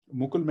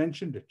 Mukul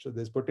mentioned it. So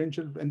there's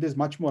potential, and there's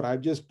much more.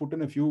 I've just put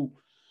in a few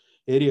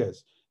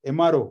areas.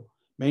 MRO,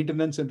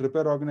 maintenance and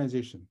repair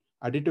organization,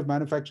 additive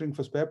manufacturing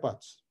for spare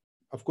parts.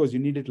 Of course, you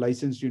need it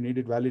licensed, you need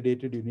it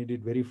validated, you need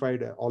it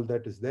verified, all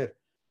that is there.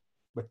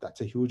 But that's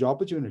a huge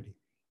opportunity.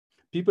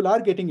 People are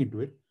getting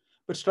into it,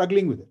 but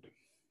struggling with it.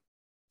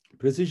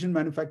 Precision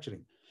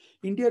manufacturing.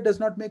 India does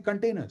not make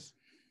containers.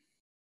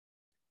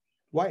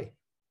 Why?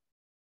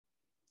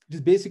 It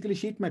is basically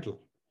sheet metal,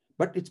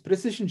 but it's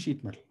precision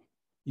sheet metal.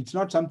 It's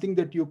not something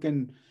that you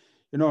can,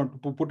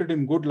 put it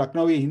in good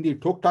Lucknowi Hindi,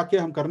 ठोक ठाके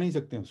हम कर नहीं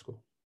सकते उसको.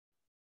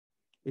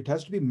 It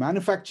has to be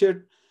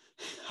manufactured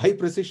high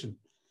precision,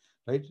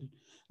 right?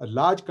 A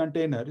large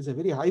container is a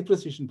very high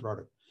precision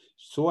product.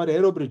 So are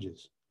aero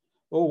bridges.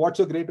 Oh, what's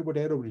so great about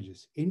aero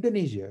bridges?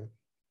 Indonesia,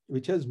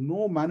 which has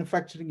no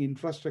manufacturing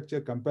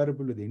infrastructure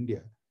comparable with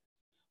India,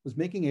 was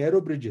making aero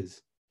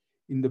bridges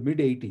in the mid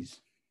 80s,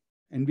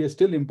 and we are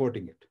still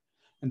importing it.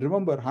 And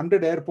remember,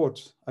 100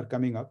 airports are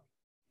coming up.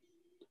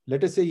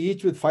 Let us say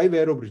each with 5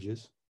 aero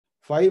bridges,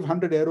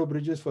 500 aero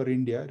bridges for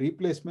India,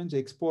 replacements,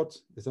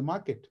 exports, there's a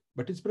market,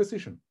 but it's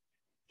precision,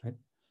 right?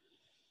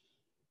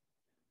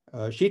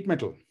 Sheet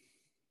metal.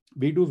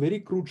 We do very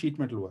crude sheet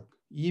metal work.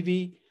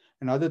 EV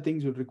and other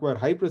things will require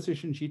high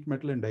precision sheet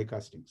metal and die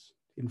castings.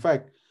 In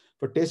fact,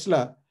 for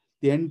Tesla,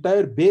 the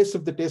entire base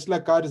of the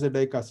Tesla car is a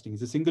die casting,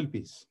 it's a single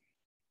piece.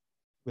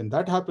 When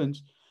that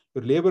happens,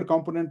 your labor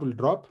component will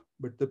drop,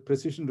 but the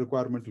precision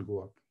requirement will go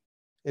up.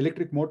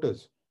 Electric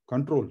motors,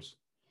 controls.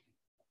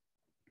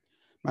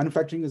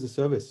 Manufacturing as a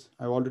service,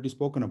 I've already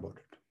spoken about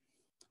it,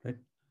 right?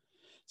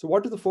 So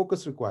what does the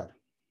focus require?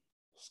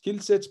 Skill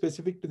set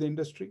specific to the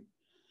industry.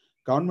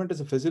 Government as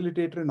a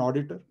facilitator and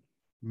auditor.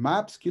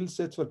 Map skill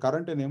sets for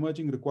current and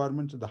emerging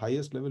requirements at the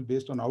highest level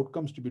based on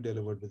outcomes to be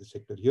delivered by the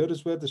sector. Here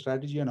is where the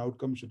strategy and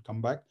outcomes should come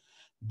back.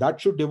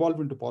 That should devolve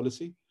into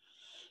policy.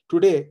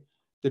 Today,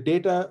 the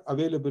data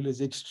available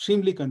is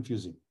extremely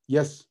confusing.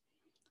 Yes,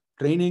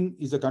 training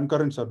is a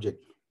concurrent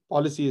subject.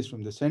 Policy is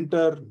from the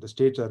center, the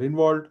states are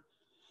involved.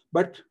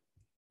 But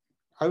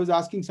I was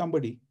asking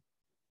somebody,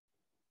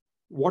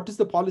 what is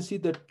the policy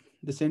that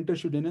the center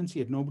should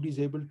enunciate? Nobody is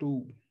able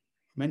to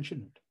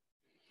mention it.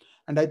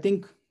 And I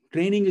think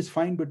training is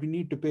fine, but we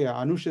need to pay.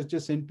 Anush has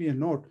just sent me a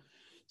note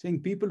saying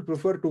people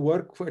prefer to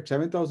work for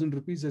 7,000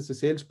 rupees as a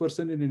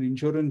salesperson in an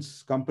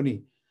insurance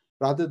company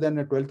rather than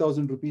at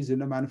 12,000 rupees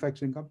in a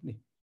manufacturing company.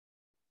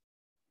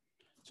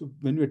 So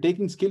when we're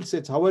taking skill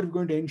sets, how are we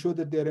going to ensure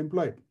that they are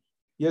employed?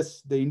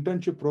 Yes, the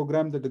internship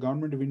program that the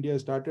government of India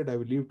has started, I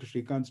will leave to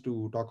Shrikant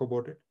to talk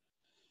about it.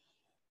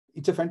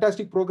 It's a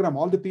fantastic program.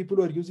 All the people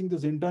who are using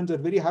those interns are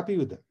very happy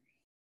with them.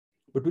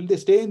 But will they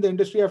stay in the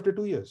industry after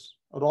 2 years?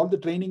 Or all the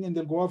training and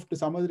they'll go off to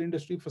some other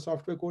industry for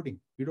software coding?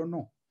 We don't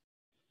know.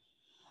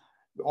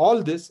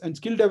 All this, and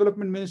skill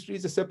development ministry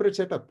is a separate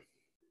setup.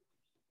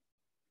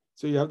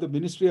 So you have the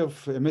Ministry of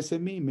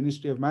MSME,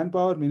 Ministry of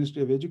Manpower,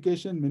 Ministry of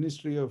Education,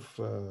 Ministry of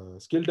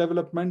Skill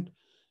Development,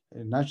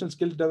 National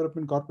Skills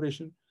Development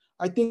Corporation.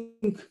 I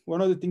think one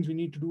of the things we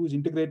need to do is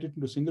integrate it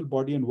into a single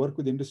body and work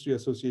with industry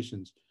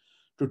associations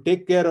to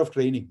take care of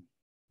training.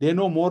 They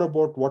know more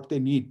about what they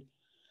need.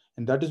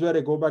 And that is where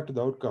I go back to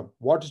the outcome.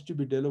 What is to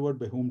be delivered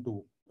by whom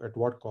to, at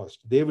what cost?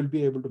 They will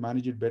be able to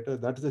manage it better.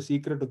 That is the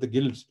secret of the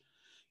guilds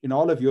in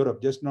all of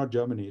Europe, just not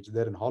Germany. It's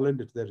there in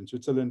Holland, it's there in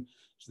Switzerland,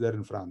 it's there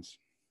in France.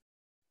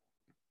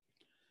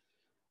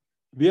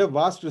 We have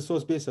vast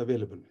resource base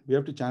available. We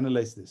have to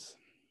channelize this.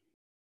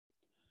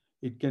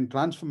 It can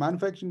transform,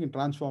 manufacturing can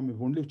transform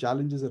if only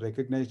challenges are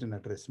recognized and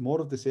addressed.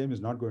 More of the same is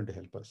not going to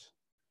help us.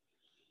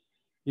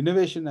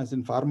 Innovation, as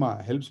in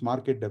pharma, helps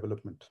market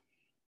development.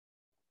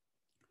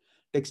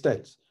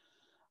 Textiles.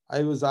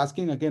 I was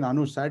asking again,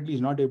 Anush sadly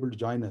is not able to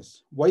join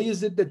us. Why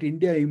is it that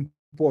India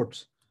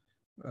imports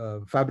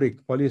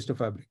fabric, polyester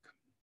fabric,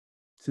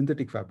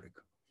 synthetic fabric?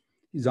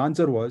 His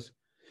answer was,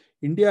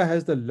 India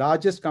has the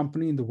largest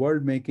company in the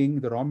world making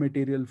the raw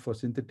material for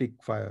synthetic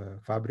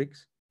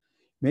fabrics,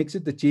 makes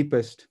it the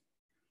cheapest,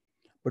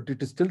 but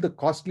it is still the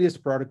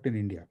costliest product in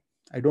India.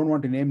 I don't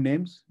want to name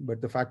names,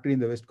 but the factory in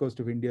the west coast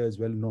of India is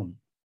well known.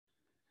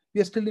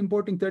 We are still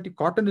importing 30.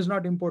 Cotton is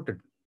not imported,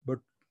 but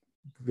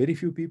very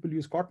few people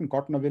use cotton.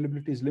 Cotton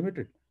availability is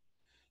limited.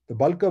 The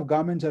bulk of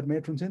garments are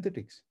made from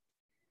synthetics,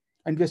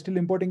 and we are still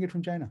importing it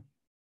from China,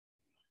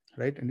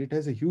 right? And it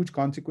has a huge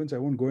consequence. I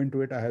won't go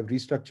into it. I have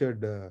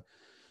restructured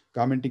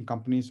garmenting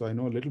companies, so I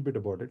know a little bit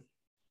about it.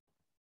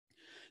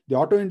 The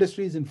auto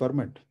industry is in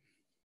ferment,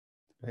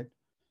 right?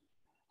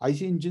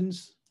 IC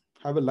engines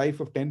have a life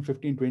of 10,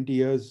 15, 20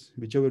 years,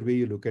 whichever way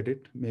you look at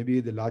it.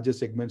 Maybe the larger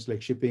segments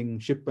like shipping,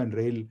 ship and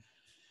rail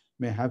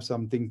may have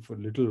something for a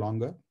little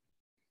longer.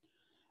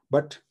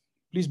 But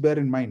please bear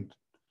in mind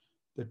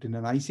that in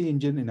an IC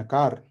engine in a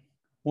car,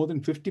 more than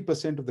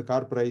 50% of the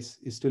car price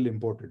is still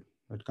imported.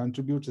 That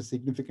contributes a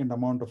significant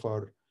amount of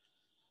our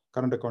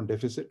current account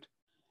deficit.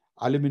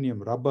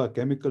 Aluminium, rubber,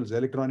 chemicals,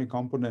 electronic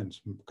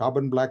components,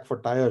 carbon black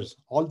for tires,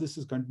 all this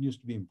continues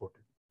to be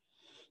imported.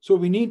 So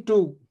we need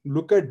to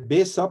look at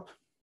base up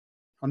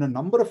on a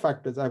number of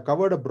factors. I've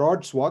covered a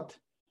broad swath.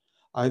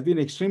 I've been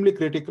extremely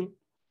critical.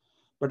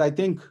 But I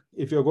think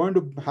if you're going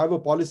to have a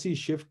policy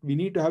shift, we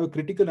need to have a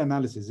critical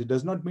analysis. It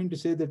does not mean to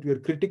say that we are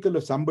critical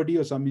of somebody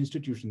or some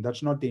institution.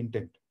 That's not the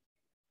intent.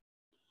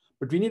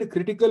 But we need a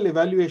critical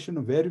evaluation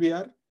of where we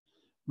are.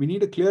 We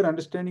need a clear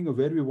understanding of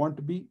where we want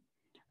to be.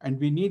 And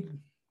we need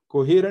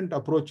coherent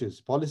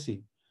approaches,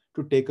 policy,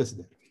 to take us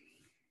there.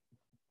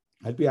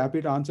 I'll be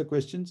happy to answer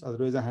questions.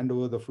 Otherwise, I hand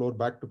over the floor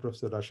back to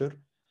Professor Rusher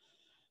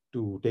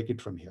to take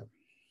it from here.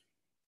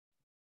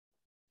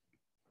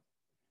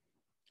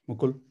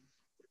 Mukul.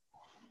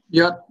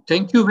 Yeah,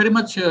 thank you very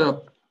much.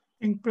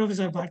 Thank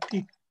Professor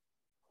Bharti.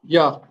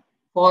 Yeah,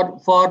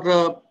 for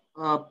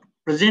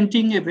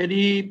presenting a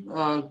very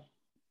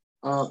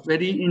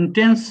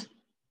intense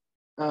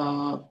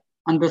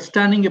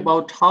understanding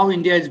about how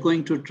India is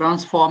going to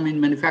transform in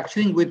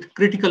manufacturing with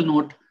critical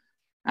note,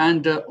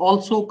 and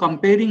also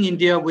comparing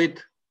India with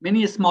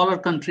many smaller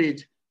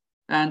countries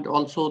and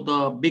also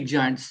the big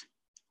giants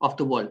of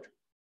the world.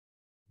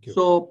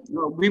 So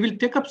we will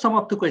take up some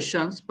of the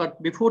questions,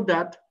 but before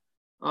that,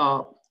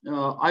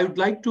 I would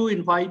like to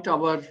invite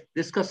our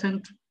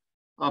discussant,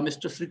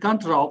 Mr.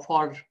 Srikant Rao,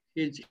 for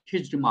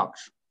his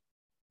remarks.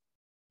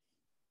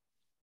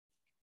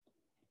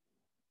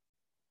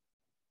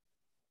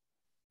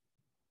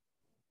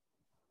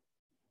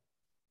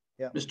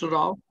 Yeah. Mr.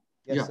 Rao?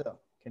 Yes, yeah. sir.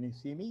 Can you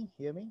see me,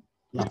 hear me?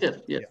 Yes, yes.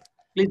 Yeah.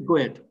 Please go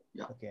ahead.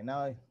 Yeah. Okay,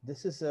 now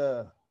this is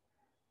a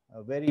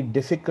very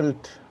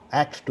difficult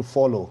act to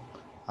follow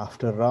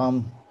after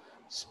Ram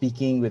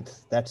speaking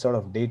with that sort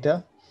of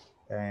data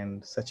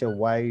and such a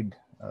wide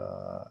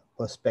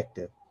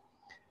perspective.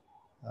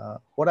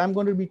 What I'm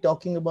going to be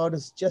talking about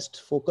is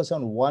just focus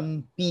on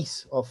one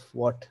piece of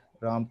what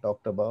Ram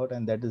talked about,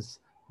 and that is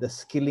the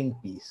skilling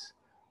piece.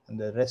 And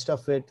the rest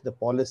of it, the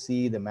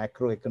policy, the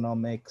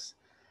macroeconomics,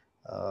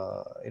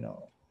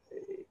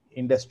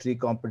 industry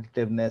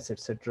competitiveness,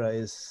 etc.,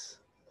 is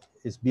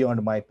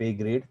beyond my pay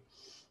grade.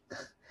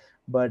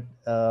 But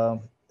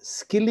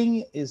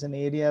skilling is an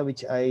area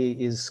which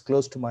is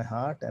close to my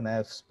heart, and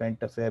I've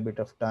spent a fair bit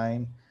of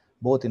time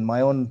both in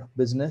my own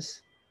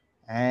business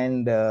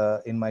and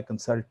in my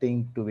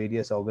consulting to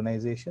various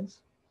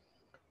organizations,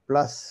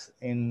 plus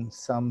in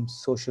some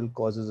social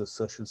causes of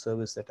social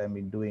service that I've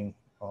been doing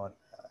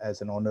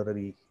as an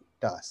honorary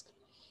task.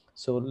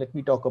 So let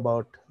me talk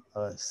about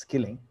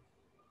skilling.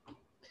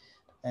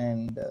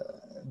 And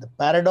the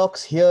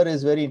paradox here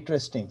is very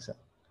interesting, sir.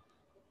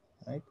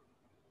 Right?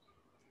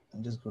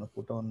 I'm just going to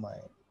put on my,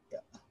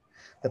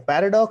 The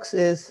paradox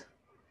is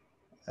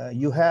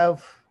you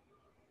have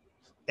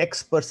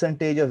X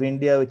percentage of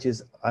India which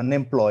is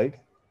unemployed.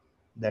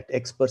 That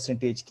X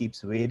percentage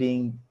keeps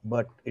varying,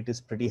 but it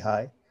is pretty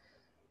high.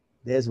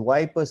 There's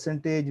Y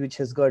percentage which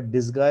has got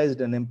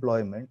disguised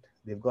unemployment.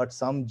 They've got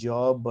some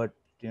job, but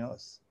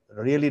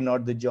really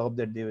not the job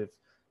that they've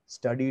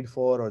studied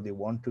for or they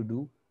want to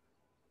do.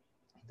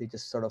 They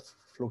just sort of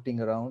floating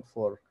around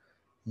for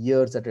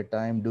years at a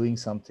time, doing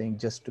something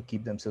just to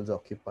keep themselves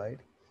occupied.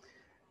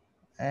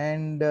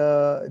 And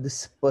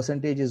this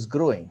percentage is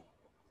growing,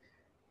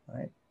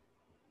 right?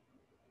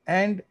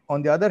 And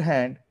on the other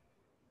hand,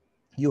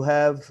 you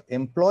have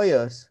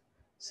employers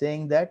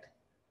saying that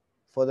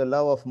for the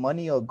love of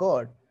money or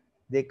God,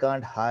 they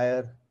can't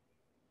hire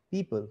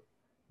people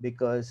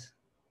because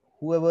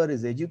whoever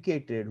is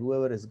educated,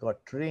 whoever has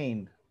got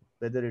trained,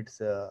 whether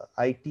it's a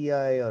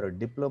ITI or a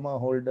diploma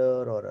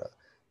holder or a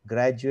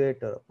graduate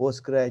or a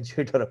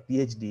postgraduate or a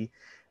PhD,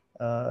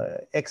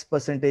 X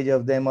percentage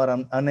of them are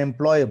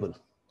unemployable,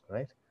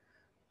 right?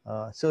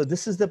 So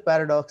this is the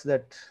paradox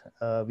that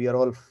we are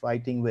all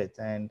fighting with.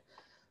 And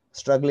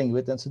struggling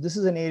with. And so this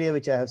is an area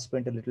which I have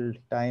spent a little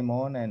time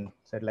on, and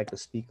so I'd like to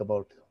speak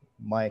about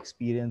my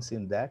experience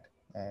in that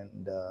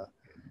and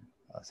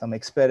some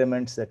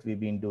experiments that we've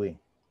been doing.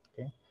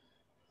 Okay.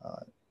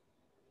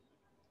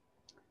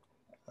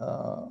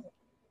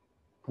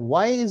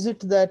 Why is it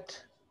that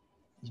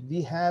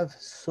we have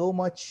so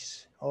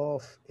much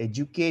of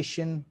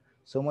education,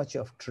 so much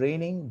of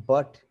training,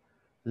 but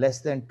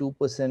less than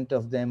 2%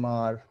 of them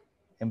are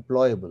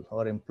employable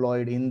or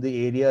employed in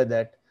the area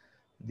that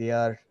they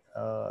are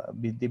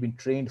they've been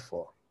trained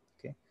for?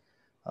 Okay,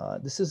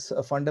 this is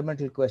a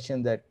fundamental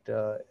question that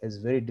is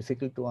very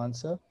difficult to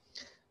answer.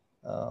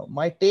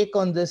 My take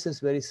on this is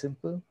very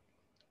simple.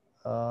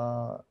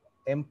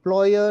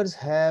 Employers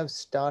have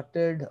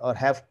started or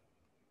have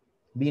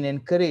been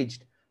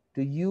encouraged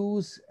to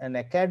use an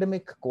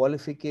academic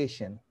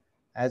qualification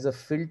as a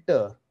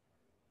filter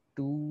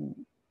to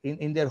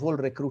in their whole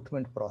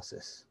recruitment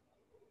process.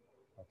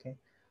 Okay,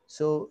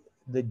 so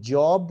the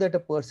job that a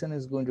person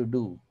is going to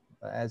do,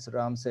 as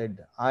Ram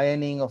said,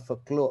 ironing of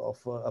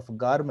a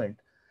garment,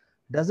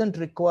 doesn't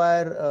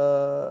require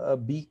a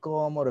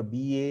BCom or a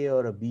BA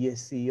or a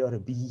BSc or a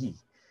BE.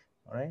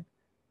 All right.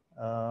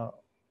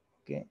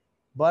 Okay,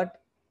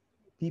 but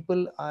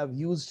people have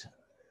used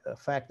the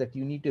fact that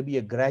you need to be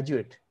a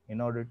graduate in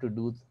order to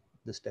do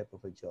this type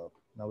of a job.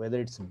 Now, whether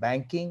it's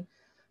banking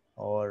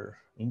or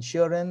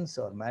insurance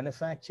or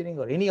manufacturing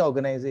or any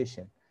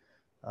organization,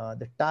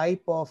 the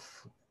type of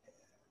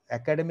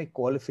academic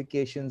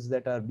qualifications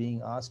that are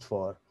being asked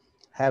for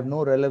have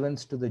no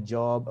relevance to the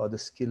job or the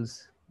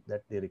skills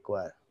that they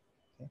require.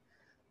 Okay?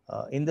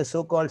 In the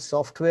so-called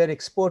software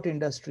export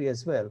industry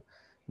as well,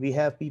 we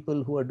have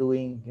people who are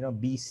doing,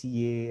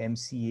 BCA,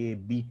 MCA,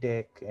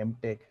 BTech,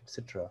 MTech,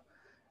 etc.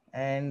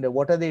 And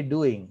what are they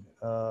doing?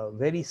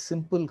 Very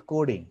simple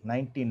coding,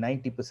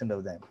 90%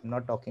 of them. I'm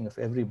not talking of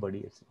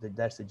everybody,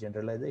 that's a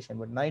generalization,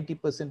 but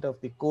 90% of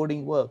the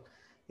coding work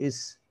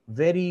is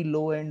very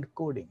low-end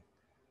coding,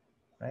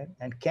 right?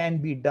 And can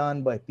be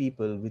done by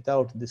people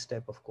without this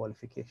type of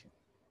qualification.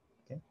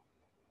 Okay.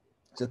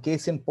 So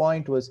case in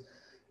point was,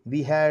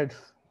 we had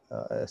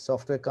a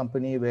software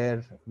company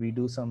where we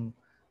do some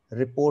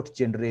report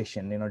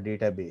generation in our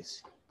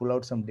database, pull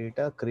out some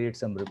data, create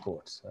some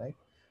reports, right?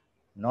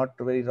 Not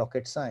very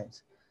rocket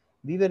science.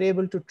 We were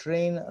able to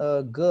train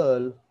a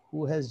girl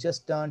who has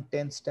just done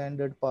 10th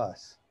standard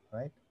pass,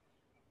 right?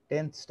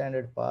 10th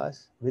standard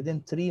pass.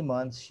 Within 3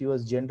 months, she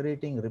was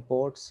generating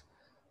reports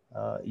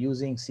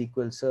using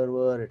SQL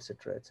Server,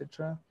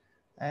 etc.,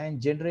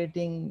 and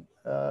generating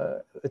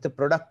with a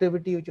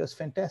productivity which was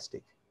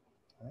fantastic,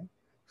 right?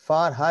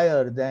 Far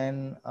higher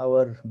than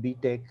our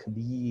BTech,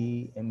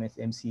 BE, MS,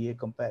 MCA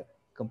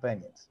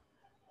companions,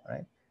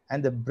 right?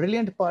 And the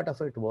brilliant part of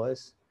it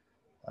was,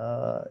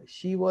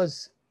 she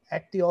was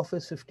at the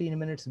office 15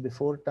 minutes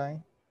before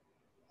time,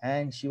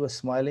 and she was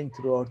smiling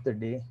throughout the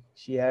day.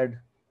 She had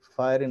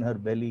fire in her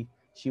belly.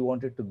 She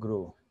wanted to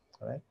grow,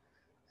 right?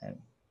 And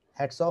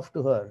hats off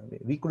to her.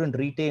 We couldn't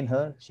retain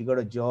her. She got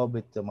a job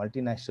with the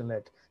multinational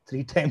at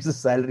 3 times the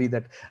salary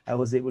that I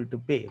was able to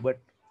pay, but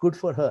good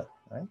for her,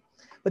 right?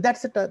 But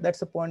that's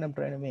the point I'm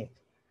trying to make.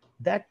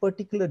 That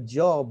particular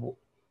job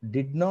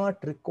did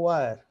not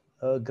require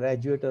a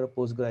graduate or a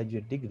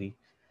postgraduate degree.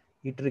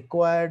 It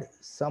required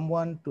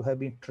someone to have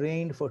been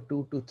trained for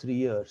 2 to 3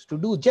 years to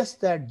do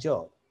just that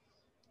job,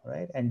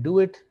 right? And do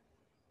it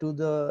to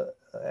the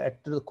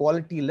at the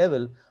quality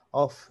level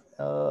of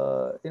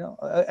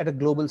at a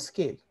global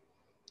scale.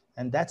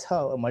 And that's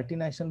how a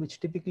multinational, which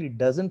typically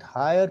doesn't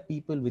hire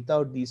people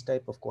without these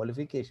type of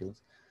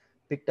qualifications,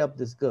 picked up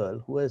this girl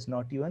who has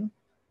not even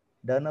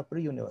done a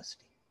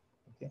pre-university.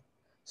 Okay,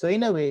 so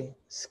in a way,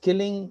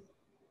 skilling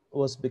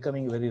was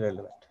becoming very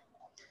relevant.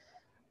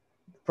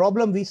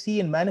 Problem we see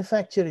in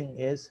manufacturing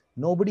is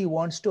nobody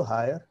wants to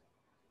hire,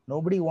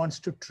 nobody wants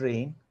to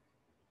train,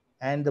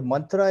 and the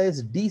mantra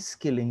is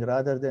de-skilling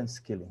rather than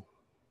skilling.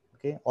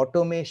 Okay,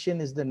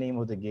 automation is the name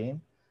of the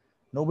game.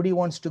 Nobody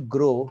wants to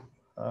grow.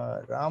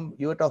 Ram,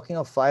 you were talking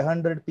of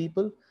 500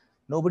 people.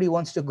 Nobody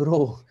wants to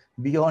grow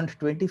beyond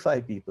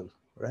 25 people,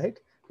 right?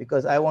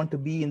 Because I want to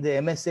be in the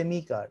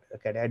MSME card.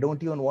 Okay, I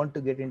don't even want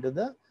to get into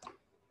the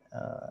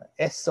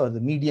S or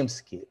the medium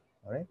scale,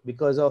 all right?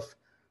 Because of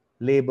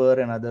labor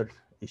and other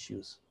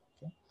issues.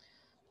 Okay?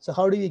 So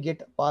how do we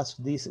get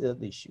past these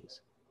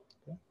issues?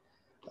 Okay?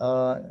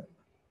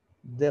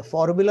 The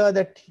formula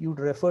that you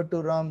referred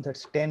to, Ram,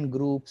 that's 10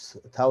 groups,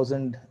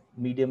 1,000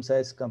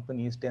 medium-sized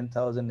companies,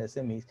 10,000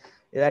 SMEs.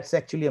 That's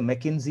actually a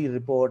McKinsey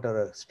report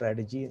or a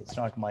strategy. It's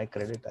not my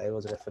credit. I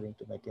was referring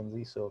to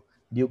McKinsey, so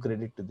due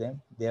credit to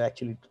them. They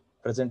actually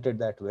presented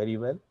that very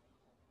well.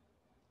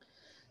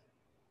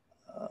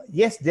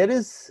 Yes, there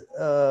is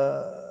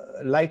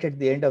light at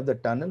the end of the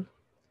tunnel,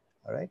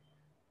 all right?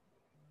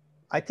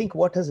 I think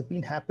what has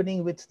been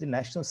happening with the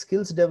National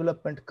Skills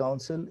Development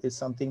Council is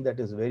something that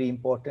is very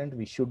important.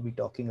 We should be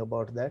talking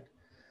about that,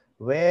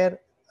 where,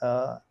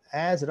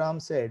 as Ram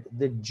said,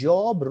 the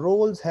job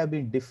roles have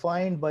been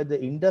defined by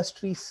the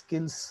industry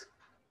skills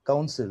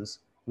councils,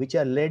 which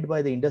are led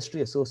by the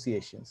industry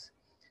associations,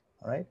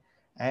 all right?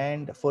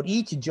 And for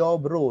each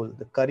job role,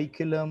 the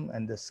curriculum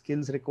and the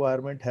skills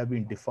requirement have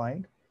been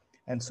defined.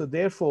 And so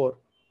therefore,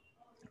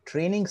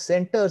 training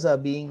centers are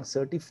being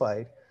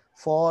certified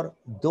for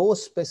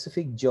those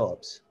specific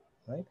jobs,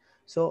 right?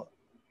 So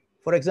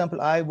for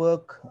example, I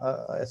work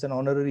as an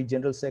honorary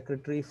general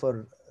secretary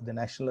for the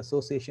National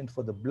Association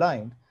for the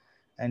Blind.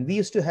 And we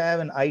used to have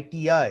an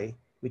ITI,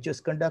 which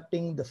was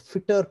conducting the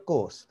fitter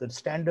course, the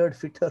standard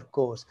fitter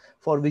course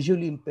for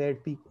visually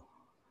impaired people,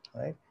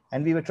 right?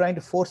 And we were trying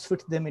to force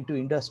fit them into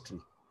industry,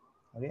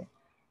 okay?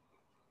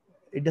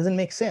 It doesn't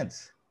make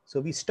sense. So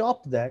we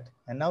stopped that,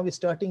 and now we're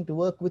starting to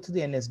work with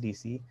the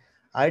NSDC,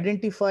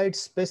 identified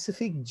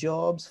specific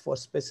jobs for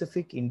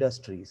specific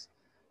industries.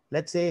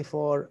 Let's say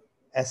for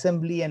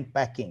assembly and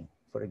packing,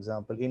 for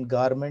example, in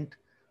garment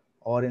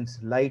or in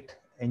light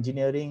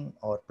engineering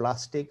or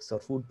plastics or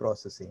food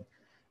processing.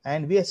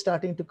 And we are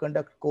starting to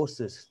conduct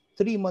courses,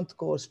 3-month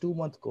course,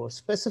 2-month course,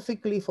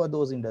 specifically for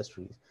those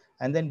industries,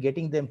 and then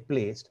getting them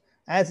placed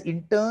as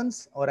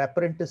interns or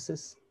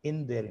apprentices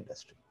in their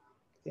industry.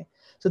 Okay.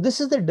 So this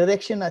is the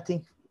direction I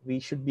think we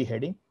should be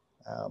heading.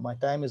 My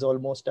time is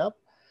almost up,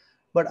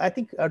 but I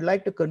think I'd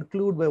like to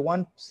conclude by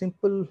one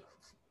simple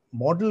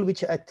model,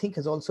 which I think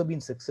has also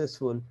been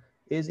successful,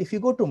 is if you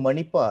go to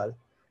Manipal,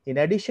 in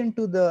addition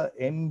to the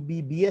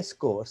MBBS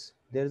course,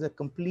 there is a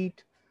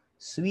complete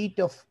suite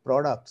of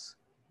products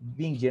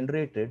being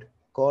generated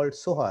called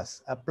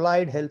SOHAS,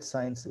 Applied Health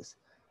Sciences.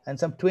 And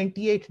some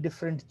 28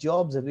 different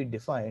jobs have been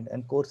defined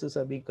and courses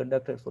are being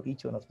conducted for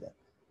each one of them.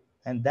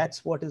 And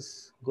that's what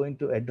is going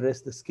to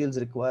address the skills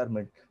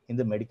requirement in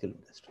the medical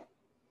industry.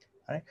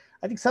 All right?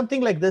 I think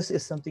something like this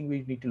is something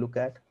we need to look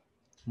at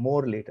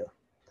more later.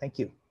 Thank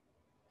you.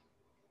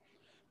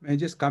 May I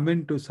just come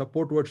in to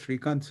support what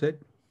Srikanth said?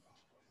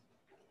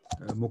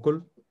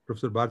 Mukul,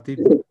 Professor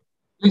Bharti.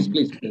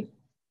 Please.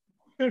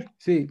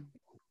 See,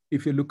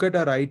 if you look at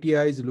our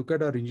ITIs, look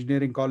at our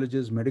engineering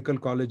colleges, medical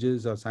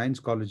colleges, or science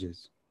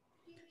colleges,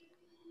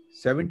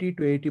 70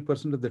 to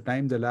 80% of the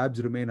time, the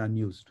labs remain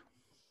unused.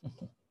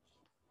 The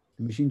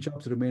machine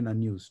shops remain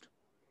unused,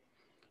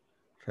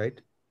 right?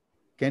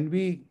 Can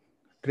we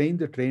train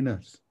the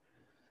trainers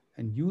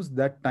and use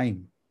that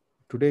time?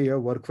 Today, you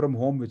have work from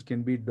home, which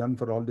can be done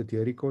for all the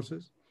theory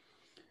courses.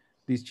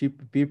 These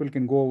cheap people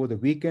can go over the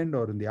weekend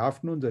or in the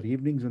afternoons or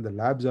evenings when the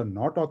labs are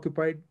not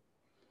occupied.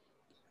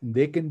 And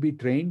they can be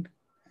trained.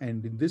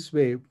 And in this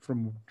way,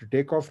 to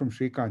take off from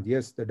Srikanth,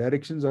 yes, the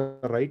directions are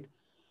right,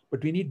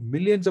 but we need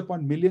millions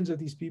upon millions of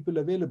these people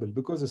available,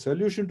 because the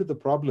solution to the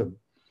problem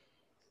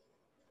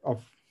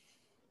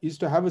is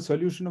to have a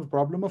solution of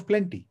problem of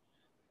plenty.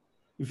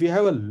 If you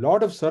have a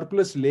lot of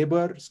surplus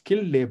labor,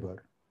 skilled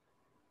labor,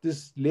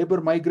 this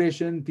labor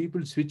migration,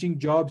 people switching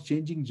jobs,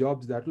 changing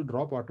jobs, that will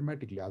drop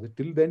automatically.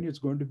 Till then, it's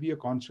going to be a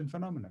constant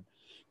phenomenon.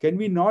 Can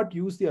we not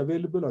use the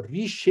available or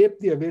reshape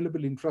the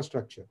available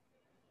infrastructure?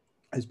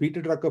 As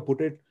Peter Drucker put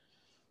it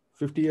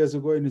 50 years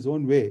ago in his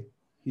own way,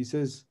 he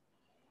says,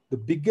 the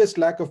biggest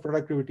lack of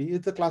productivity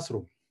is the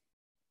classroom,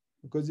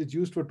 because it's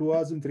used for 2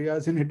 hours and 3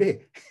 hours in a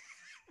day.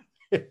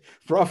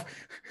 Prof,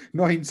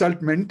 no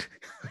insult meant.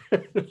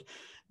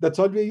 That's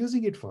all we're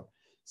using it for.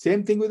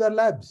 Same thing with our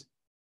labs.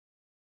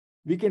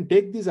 We can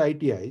take these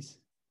ITIs,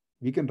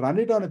 we can run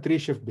it on a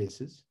 3-shift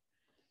basis,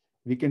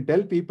 we can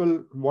tell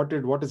people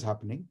what is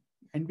happening,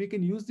 and we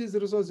can use these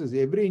resources.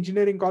 Every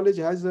engineering college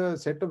has a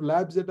set of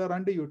labs that are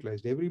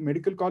underutilized. Every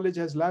medical college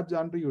has labs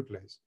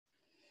underutilized.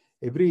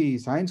 Every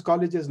science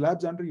college has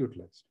labs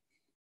underutilized.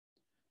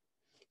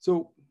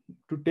 So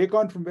to take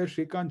on from where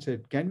Srikanth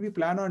said, can we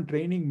plan on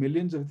training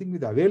millions of things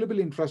with available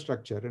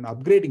infrastructure and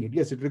upgrading it?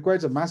 Yes, it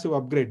requires a massive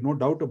upgrade, no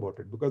doubt about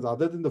it, because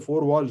other than the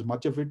 4 walls,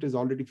 much of it is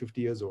already 50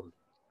 years old.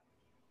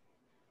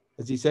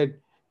 As he said,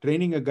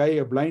 training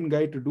a blind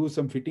guy to do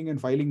some fitting and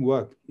filing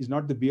work is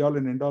not the be all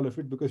and end all of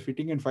it, because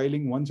fitting and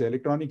filing, once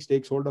electronics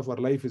takes hold of our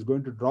life, is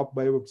going to drop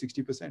by about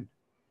 60%.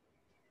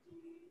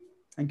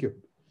 Thank you.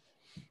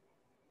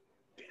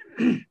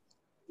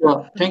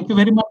 Yeah, thank you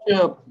very much,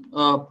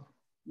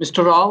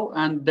 Mr. Rao.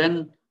 And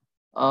then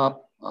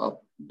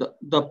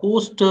the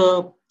post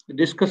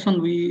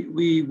discussion,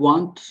 we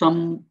want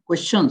some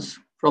questions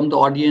from the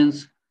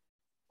audience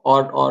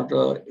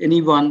or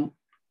anyone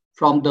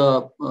from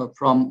the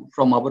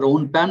from our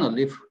own panel,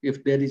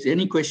 if there is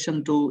any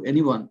question to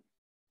anyone,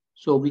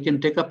 so we can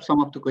take up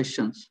some of the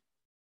questions.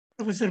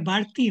 Professor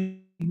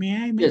Bharti,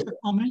 may I make a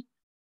comment?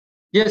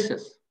 Yes.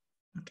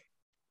 Okay.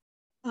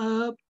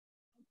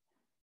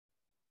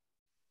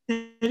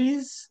 There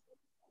is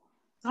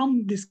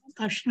some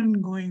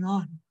discussion going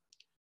on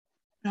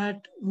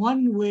that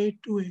one way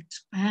to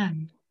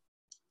expand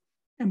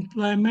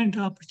employment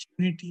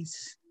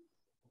opportunities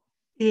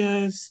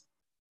is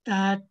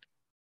that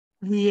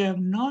we have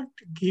not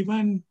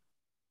given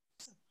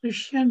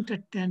sufficient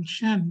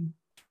attention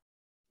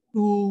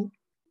to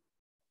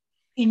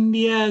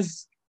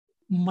India's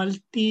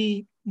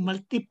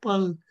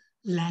multiple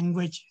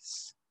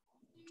languages.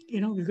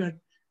 We've got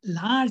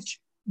large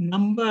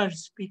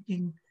numbers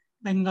speaking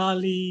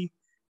Bengali,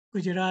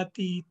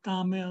 Gujarati,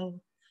 Tamil,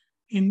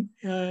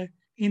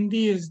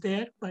 Hindi is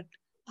there, but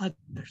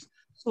others.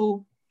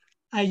 So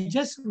I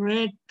just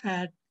read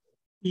that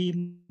the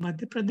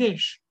Madhya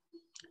Pradesh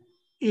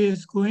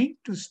is going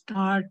to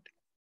start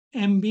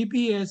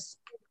MBBS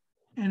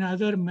and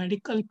other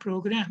medical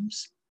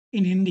programs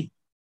in Hindi.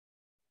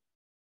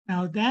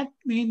 Now that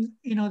means,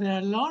 there are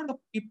a lot of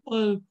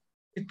people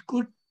with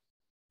good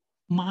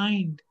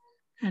mind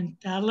and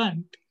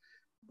talent,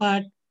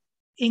 but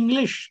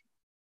English,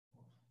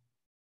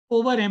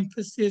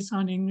 overemphasis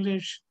on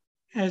English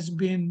has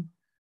been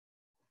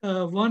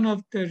one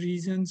of the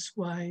reasons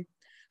why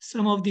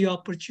some of the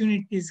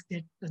opportunities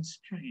get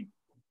constrained.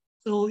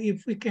 So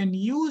if we can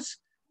use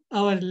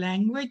our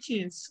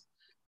languages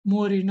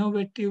more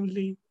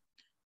innovatively,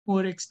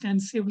 more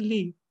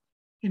extensively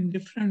in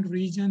different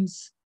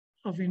regions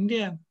of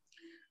India,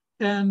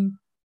 then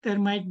there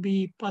might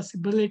be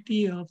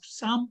possibility of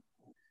some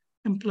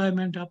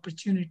employment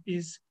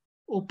opportunities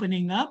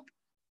opening up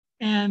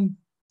and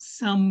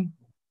some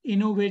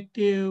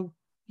innovative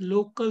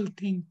local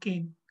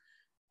thinking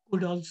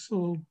could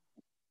also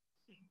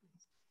take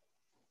place.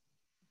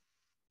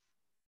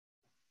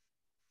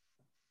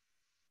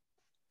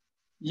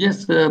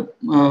 Yes,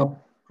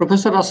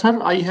 Professor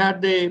Asar, I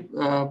had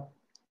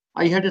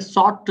a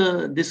short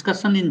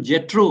discussion in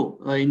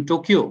JETRO in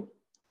Tokyo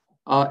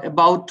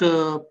about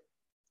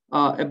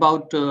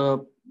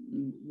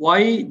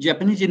why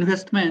Japanese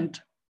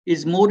investment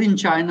is more in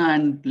China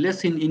and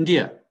less in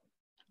India.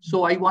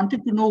 So I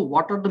wanted to know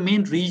what are the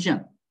main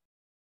reason.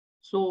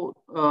 So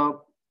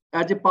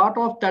as a part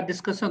of that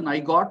discussion, I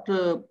got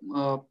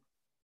 4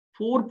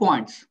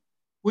 points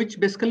which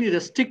basically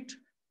restrict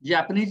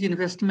Japanese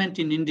investment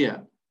in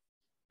India,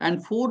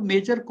 and 4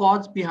 major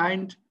causes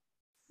behind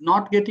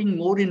not getting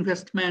more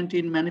investment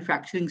in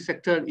manufacturing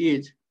sector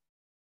is,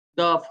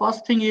 the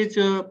first thing is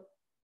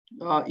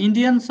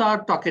Indians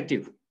are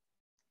talkative.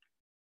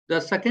 The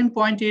second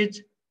point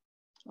is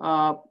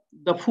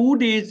the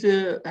food is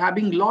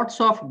having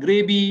lots of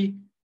gravy,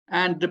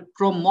 and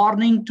from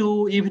morning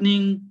to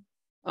evening,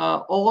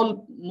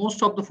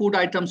 most of the food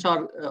items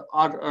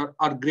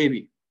are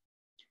gravy.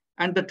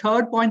 And the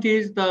third point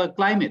is the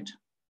climate,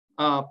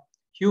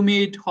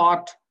 humid,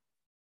 hot.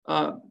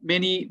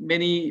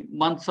 Many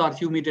months are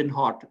humid and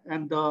hot,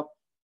 and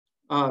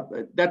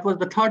that was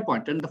the third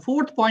point. And the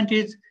fourth point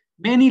is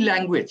many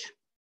language.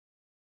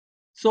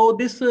 So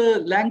this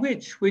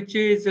language, which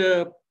is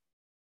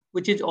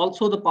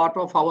also the part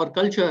of our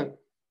culture,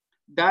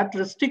 that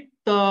restrict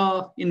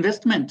the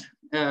investment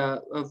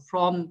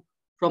from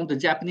the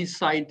Japanese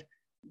side.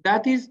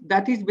 That is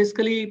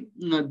basically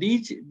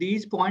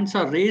these points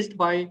are raised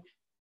by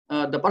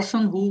the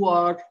person who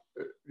are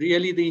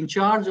really in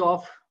charge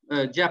of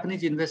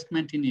Japanese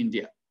investment in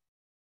India.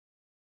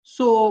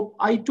 So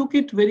I took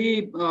it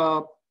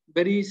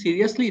very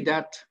seriously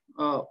that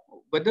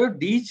whether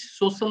these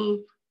social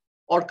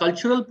or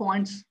cultural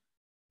points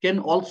can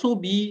also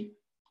be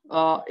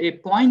a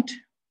point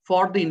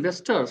for the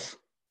investors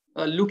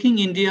looking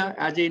India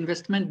as an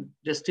investment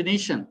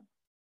destination,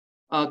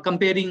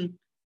 comparing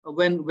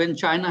when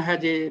China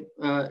has a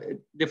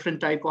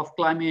different type of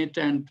climate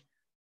and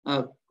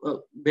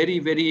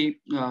very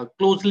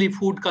closely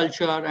food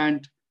culture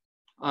and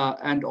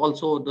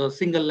also the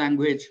single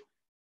language.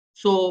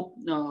 So,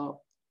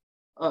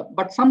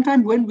 but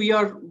sometimes when we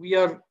are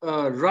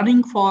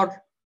running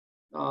for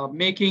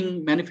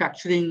making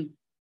manufacturing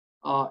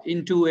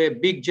into a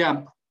big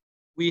jump,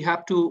 we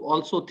have to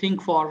also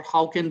think for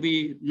how can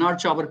we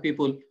nurture our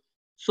people.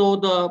 So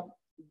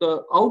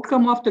the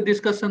outcome of the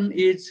discussion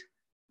is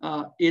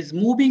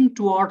moving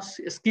towards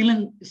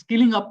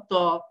skilling up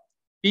the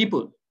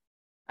people,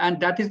 and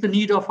that is the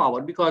need of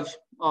our, because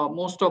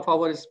most of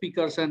our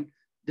speakers and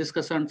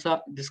discussions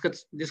are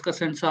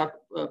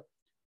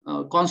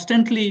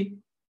constantly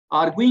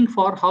arguing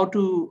for how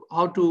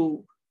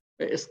to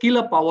skill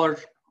up our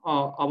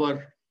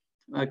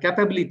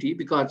capability,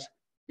 because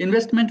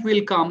investment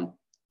will come,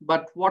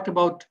 but what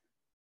about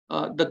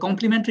the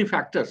complementary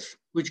factors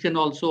which can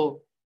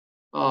also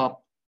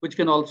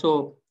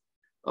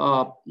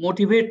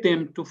motivate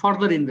them to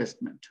further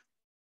investment.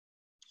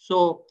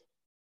 So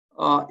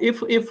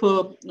if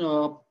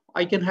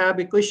I can have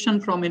a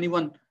question from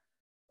anyone,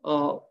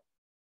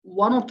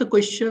 one of the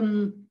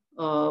question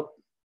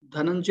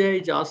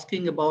Dhananjay is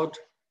asking about,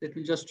 let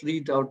me just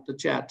read out the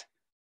chat.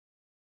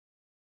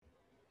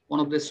 One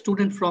of the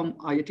students from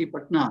IIT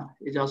Patna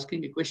is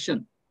asking a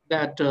question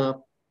that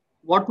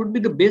what would be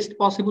the best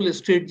possible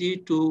strategy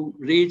to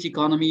raise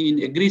economy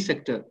in agri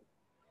sector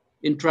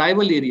in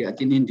tribal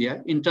areas in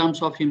India in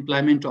terms of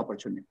employment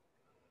opportunity?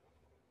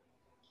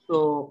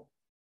 So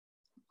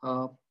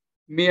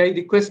may I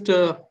request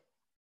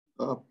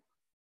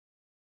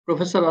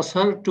Professor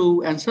Asar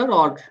to answer,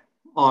 or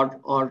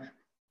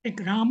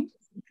Ram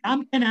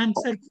can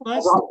answer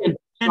first,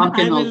 and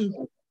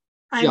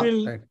I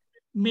will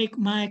make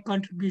my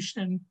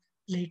contribution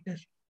later.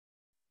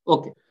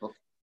 Okay.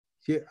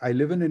 See, I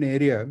live in an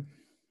area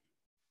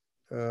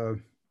where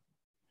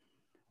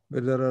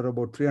there are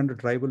about 300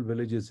 tribal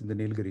villages in the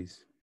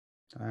Nilgiris.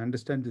 I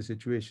understand the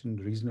situation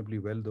reasonably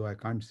well, though I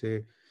can't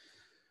say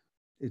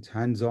it's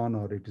hands-on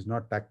or it is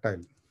not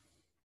tactile.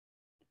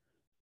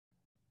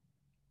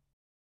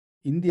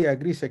 in the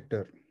agri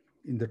sector,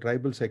 in the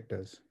tribal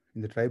sectors,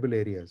 in the tribal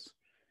areas,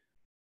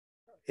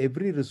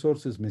 every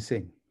resource is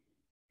missing.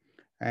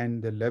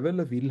 And the level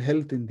of ill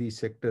health in these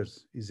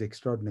sectors is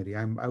extraordinary.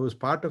 I was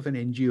part of an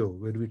NGO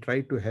where we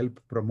tried to help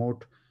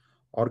promote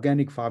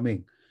organic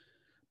farming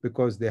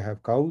because they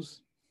have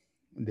cows,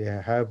 they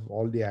have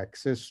all the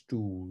access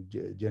to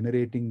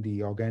generating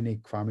the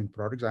organic farming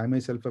products. I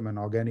myself am an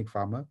organic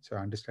farmer, so I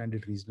understand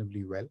it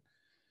reasonably well.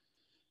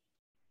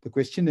 The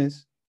question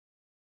is,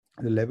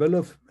 the level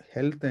of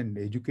health and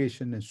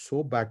education is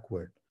so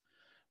backward.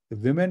 The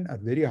women are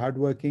very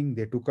hardworking.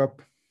 They took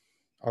up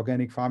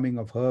organic farming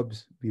of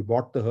herbs. We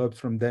bought the herbs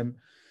from them,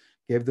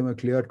 gave them a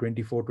clear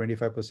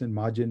 24-25%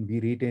 margin. We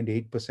retained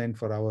 8%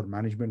 for our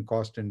management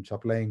cost and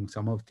supplying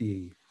some of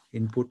the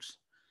inputs.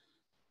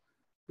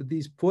 But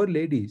these poor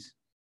ladies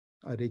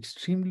are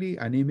extremely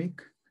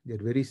anemic.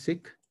 They're very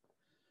sick.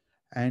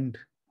 And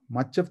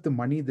much of the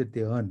money that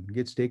they earn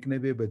gets taken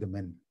away by the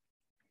men.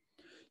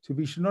 So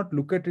we should not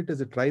look at it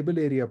as a tribal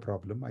area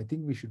problem. I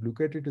think we should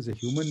look at it as a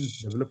human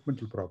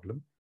developmental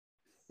problem.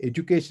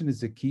 Education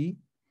is the key.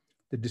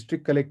 The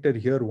district collector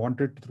here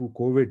wanted through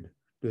COVID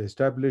to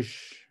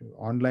establish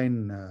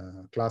online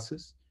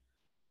classes.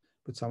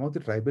 But some of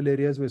the tribal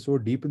areas were so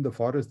deep in the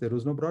forest, there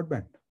was no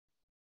broadband.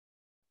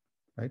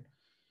 Right?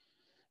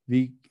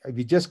 We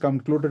just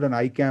concluded an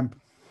iCamp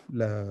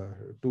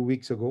 2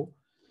 weeks ago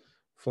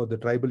for the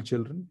tribal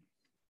children.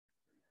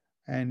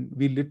 And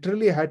we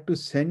literally had to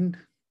send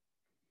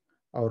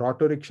our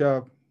auto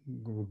rickshaw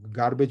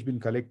garbage bin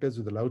collectors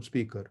with a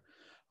loudspeaker,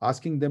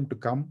 asking them to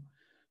come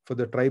for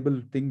the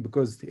tribal thing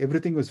because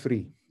everything was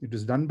free. It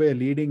was done by a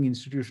leading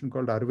institution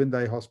called Arvind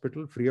Eye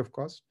Hospital, free of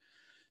cost.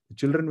 The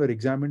children were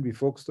examined. We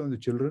focused on the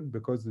children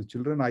because the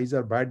children's eyes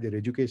are bad, their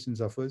education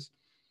suffers.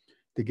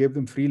 They gave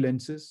them free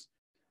lenses,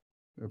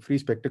 free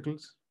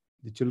spectacles.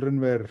 The children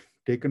were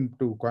taken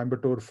to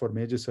Coimbatore for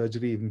major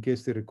surgery in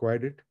case they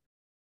required it.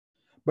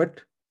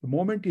 But the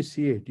moment you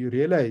see it, you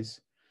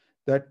realize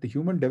that the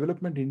human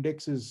development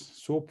index is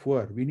so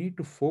poor. We need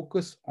to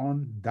focus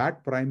on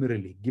that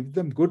primarily. Give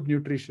them good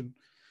nutrition,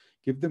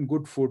 give them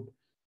good food.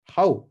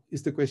 How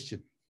is the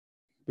question?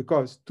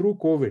 Because through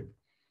COVID,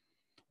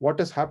 what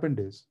has happened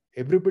is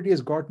everybody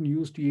has gotten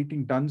used to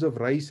eating tons of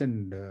rice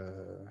and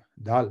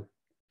dal,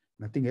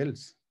 nothing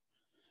else.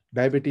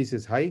 Diabetes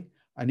is high,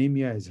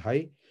 anemia is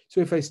high.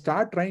 So if I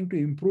start trying to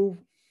improve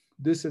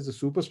this as a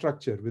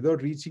superstructure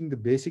without reaching the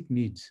basic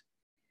needs,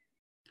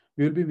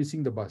 we will be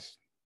missing the bus.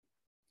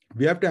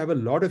 We have to have a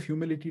lot of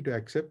humility to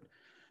accept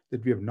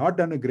that we have not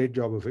done a great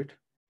job of it.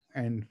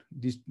 And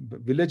these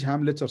village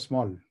hamlets are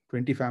small,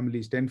 20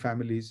 families, 10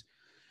 families.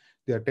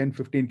 They are 10,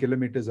 15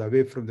 kilometers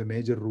away from the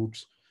major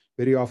routes.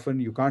 Very often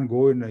you can't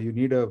go in, you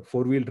need a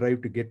four-wheel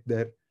drive to get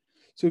there.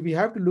 So we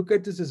have to look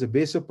at this as a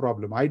basic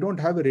problem. I don't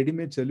have a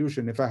ready-made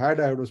solution. If I had,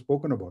 I would have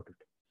spoken about it.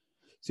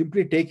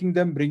 Simply taking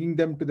them, bringing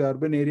them to the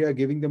urban area,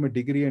 giving them a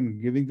degree and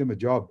giving them a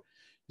job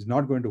is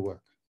not going to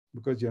work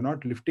because you're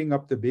not lifting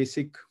up the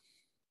basic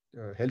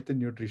health and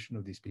nutrition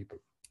of these people.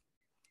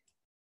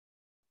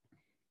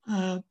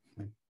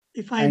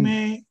 If I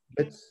may,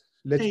 let's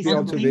be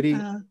also very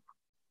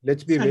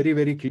very,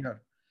 very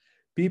clear.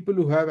 People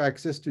who have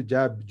access to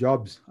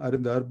jobs are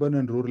in the urban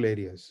and rural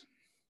areas,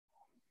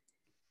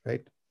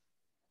 right?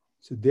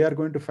 So they are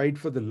going to fight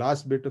for the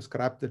last bit of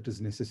scrap that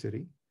is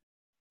necessary.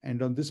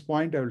 And on this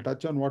point, I will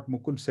touch on what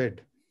Mukul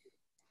said.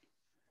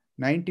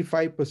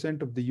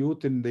 95% of the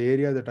youth in the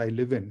area that I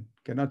live in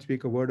cannot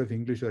speak a word of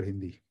English or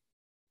Hindi.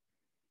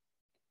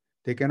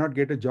 They cannot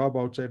get a job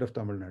outside of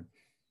Tamil Nadu.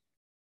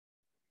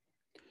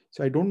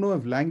 So I don't know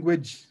if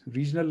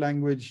regional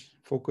language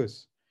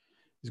focus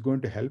is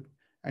going to help.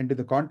 And in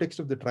the context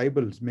of the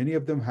tribals, many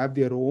of them have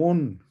their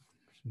own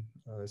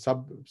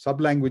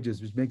sub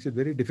languages, which makes it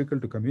very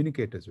difficult to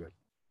communicate as well.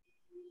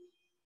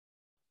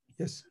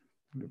 Yes.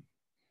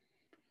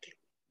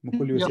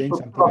 Mukul, you were saying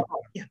something.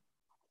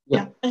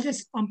 Yeah, I'll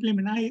just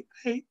compliment.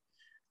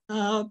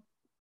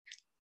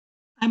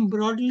 I'm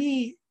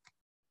broadly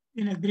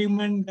in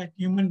agreement that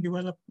human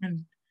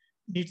development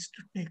needs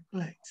to take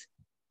place.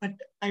 But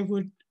I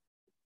would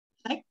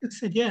like to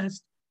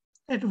suggest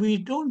that we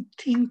don't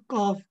think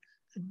of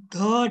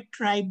the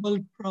tribal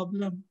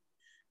problem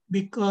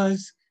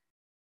because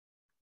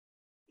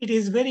it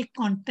is very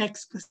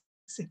context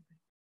specific.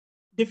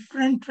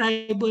 Different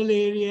tribal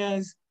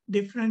areas,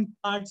 different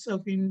parts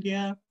of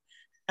India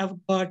have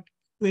got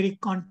very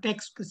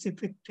context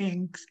specific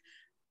things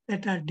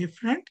that are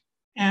different,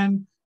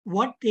 and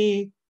what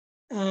they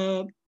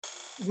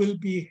will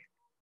be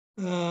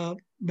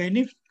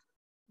benefit,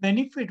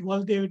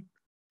 what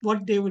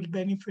they will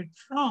benefit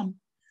from,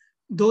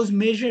 those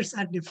measures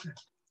are different.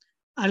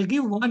 I'll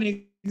give one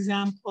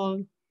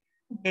example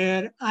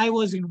where I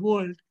was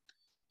involved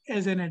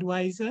as an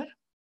advisor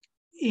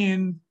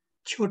in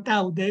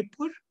Chota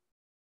Udaipur,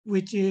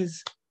 which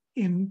is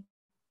in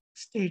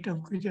state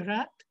of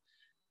Gujarat.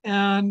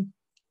 And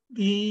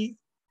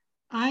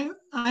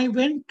I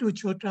went to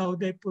Chota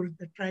Udaipur,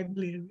 the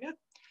tribal area,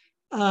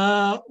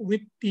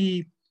 with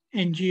the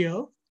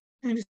NGO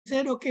and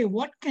said, okay,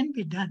 what can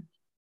be done?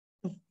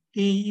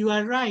 you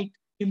are right,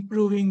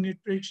 improving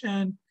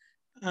nutrition,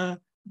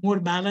 more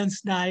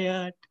balanced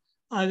diet,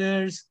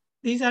 others,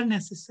 these are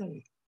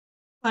necessary.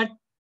 But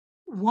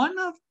one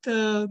of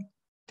the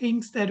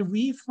things that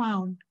we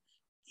found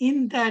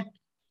in that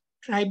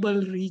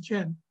tribal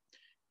region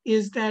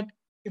is that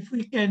if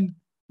we can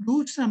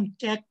do some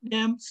check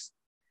dams,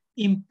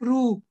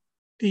 improve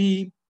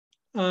the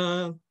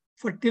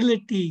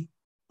fertility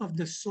of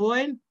the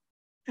soil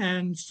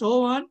and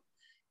so on,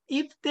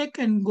 if they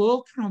can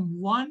go from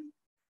 1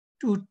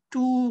 to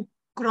 2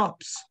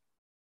 crops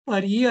per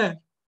year,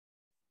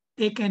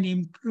 they can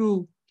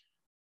improve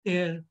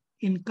their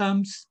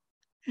incomes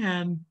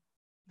and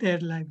their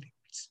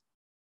livelihoods.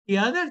 The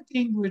other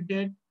thing we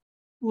did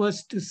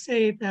was to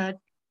say that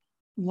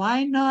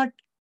why not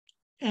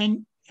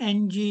an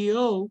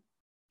NGO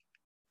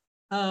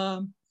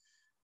that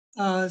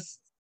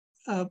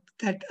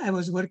I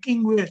was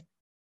working with,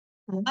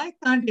 why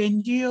can't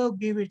NGO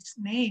give its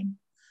name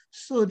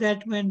so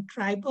that when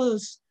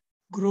tribals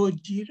grow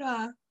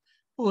jeera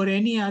or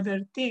any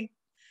other thing,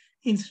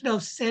 instead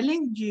of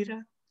selling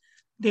jeera,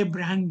 they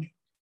brand it.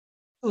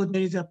 So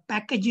there is a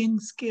packaging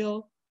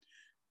skill.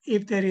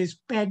 If there is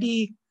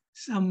paddy,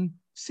 some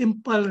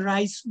simple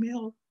rice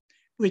mill,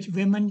 which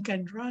women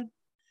can run,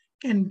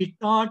 can be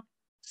taught,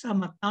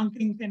 some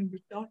accounting can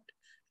be taught.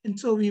 And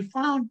so we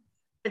found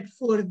that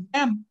for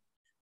them,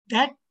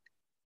 that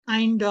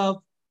kind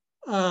of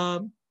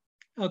a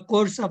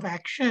course of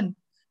action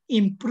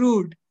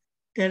improved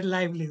their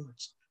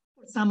livelihoods.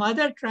 For some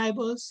other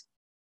tribals,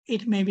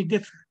 it may be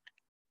different.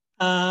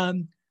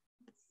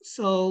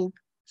 So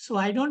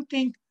I don't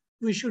think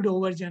we should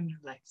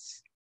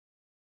overgeneralize.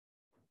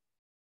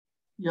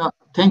 Yeah,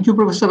 thank you,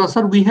 Professor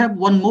Asar. We have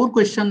one more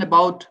question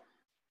about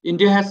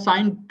India has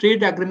signed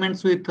trade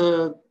agreements with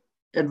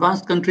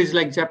advanced countries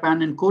like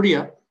Japan and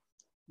Korea.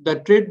 The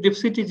trade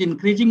deficit is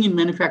increasing in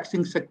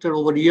manufacturing sector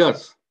over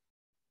years.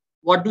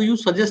 What do you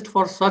suggest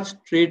for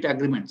such trade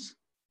agreements?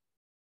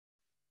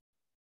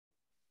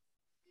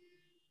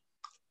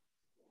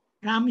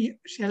 Ram,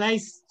 shall I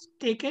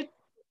take it?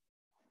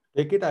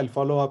 Take it. I'll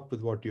follow up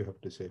with what you have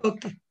to say.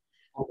 Okay.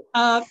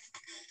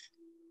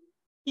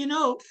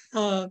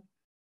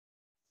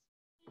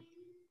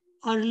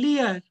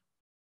 Earlier,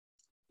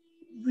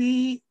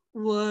 we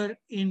were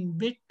in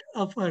bit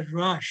of a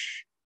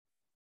rush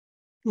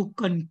to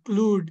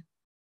conclude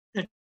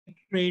the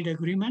trade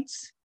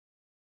agreements,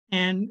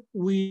 and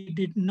we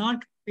did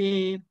not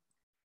pay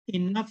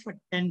enough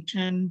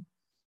attention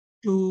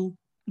to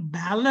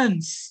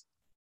balance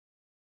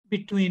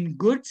between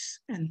goods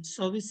and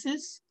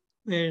services,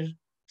 where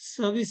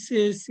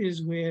services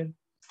is where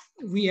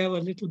we have a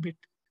little bit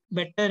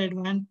better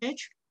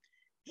advantage.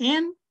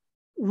 And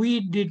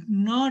we did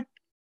not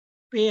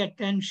pay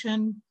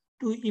attention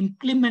to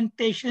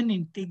implementation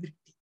integrity.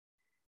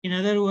 In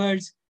other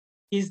words,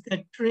 is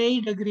the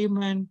trade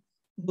agreement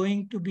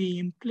going to be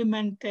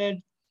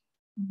implemented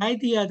by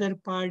the other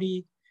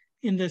party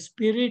in the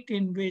spirit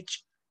in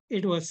which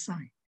it was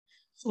signed?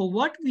 So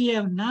what we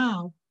have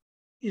now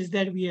is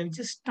that we have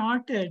just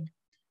started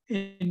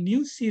a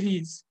new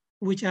series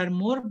which are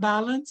more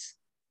balanced.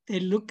 They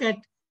look at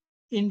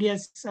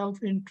India's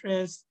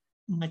self-interest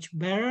much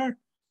better,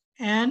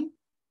 and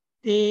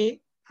they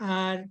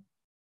are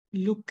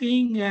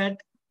looking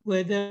at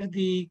whether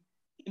the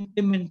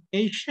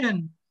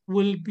implementation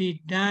will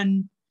be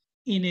done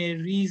in a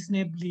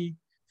reasonably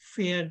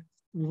fair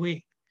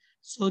way.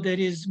 So there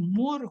is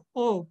more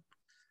hope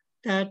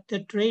that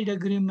the trade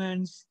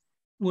agreements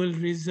will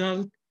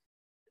result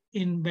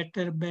in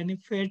better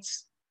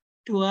benefits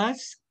to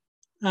us.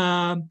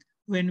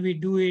 When we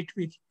do it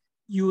with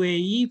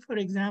UAE, for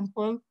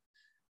example,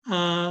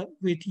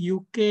 with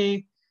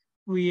UK,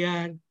 we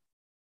are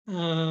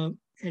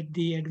at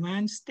the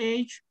advanced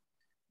stage.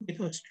 With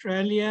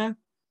Australia,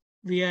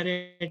 we are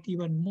at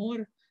even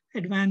more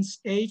advanced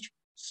stage.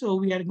 So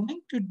we are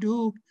going to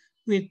do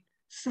with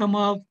some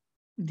of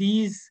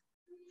these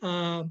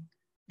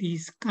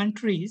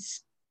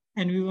countries,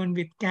 and even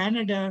with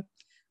Canada,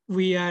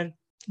 we are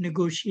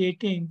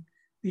negotiating.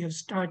 We have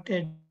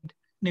started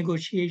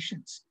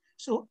negotiations.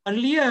 So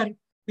earlier,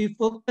 we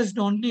focused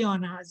only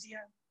on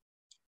ASEAN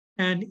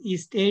and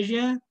East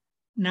Asia.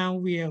 Now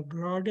we have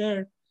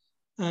broader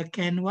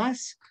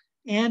canvas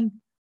and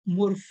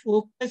more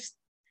focused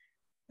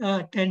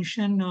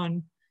attention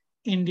on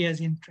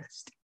India's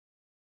interest.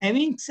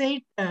 Having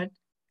said that,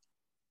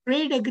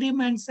 trade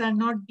agreements are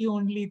not the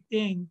only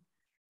thing,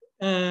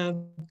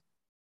 or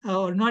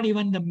not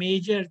even the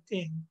major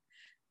thing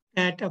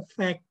that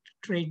affect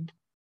trade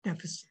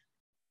deficit.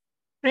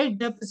 Trade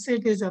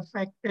deficit is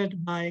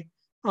affected by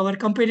our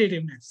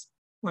competitiveness,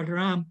 what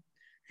Ram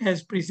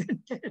has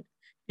presented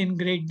in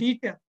great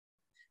detail.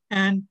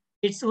 And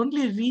it's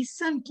only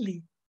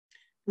recently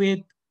with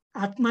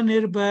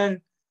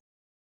Atmanirbhar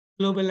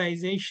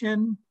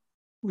globalization,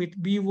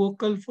 with Be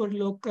Vocal for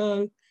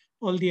Local,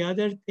 all the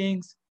other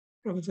things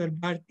Professor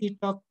Bharti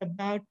talked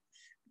about,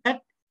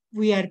 that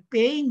we are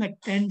paying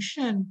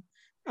attention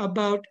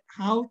about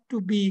how to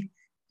be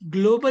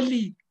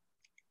globally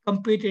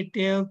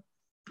competitive,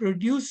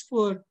 produce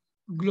for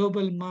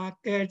global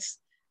markets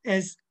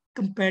as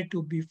compared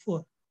to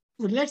before.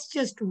 So let's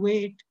just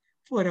wait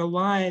for a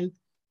while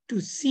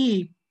to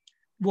see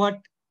what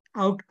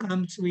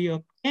outcomes we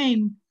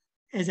obtain.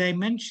 As I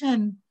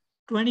mentioned,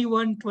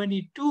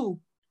 21-22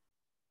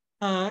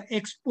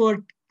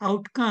 export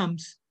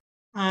outcomes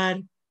are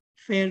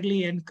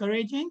fairly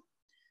encouraging,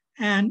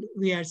 and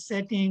we are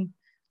setting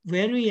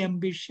very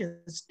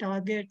ambitious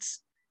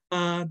targets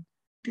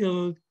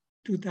till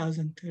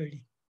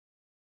 2030.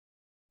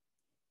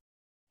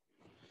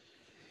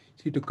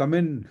 See, to come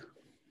in,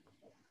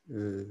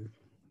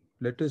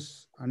 let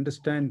us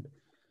understand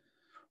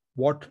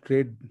what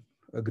trade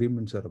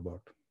agreements are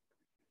about.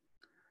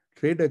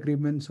 Trade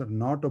agreements are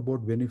not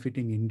about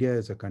benefiting India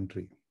as a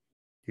country.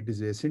 It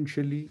is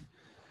essentially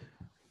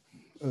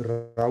a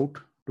route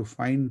to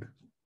find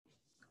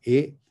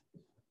A,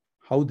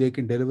 how they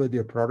can deliver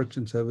their products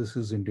and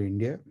services into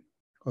India,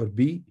 or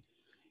B,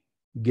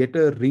 get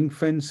a ring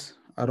fence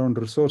around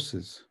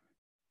resources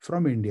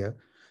from India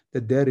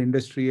that their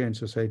industry and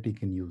society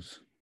can use.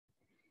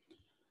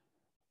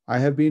 I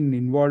have been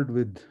involved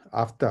with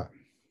AFTA,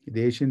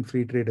 the Asian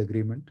Free Trade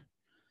Agreement,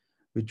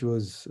 which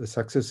was a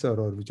successor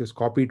or which was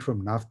copied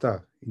from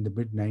NAFTA in the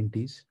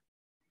mid-90s.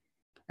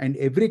 And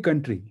every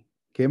country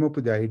came up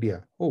with the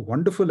idea, oh,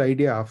 wonderful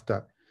idea,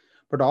 AFTA,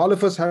 but all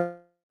of us have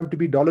to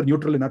be dollar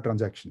neutral in our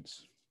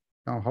transactions.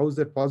 Now, how is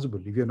that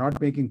possible? If you're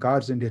not making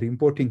cars and you're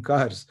importing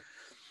cars,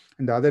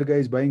 and the other guy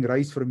is buying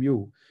rice from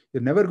you,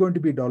 you're never going to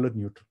be dollar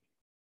neutral.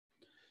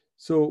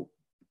 So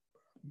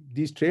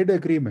these trade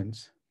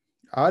agreements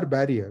are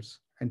barriers,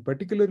 and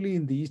particularly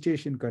in the East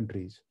Asian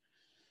countries,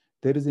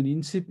 there is an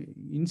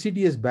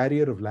insidious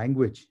barrier of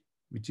language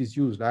which is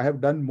used. I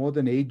have done more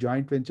than 8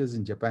 joint ventures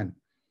in Japan.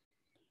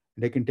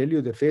 And I can tell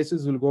you the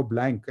faces will go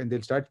blank and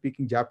they'll start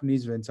speaking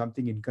Japanese when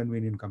something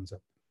inconvenient comes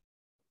up.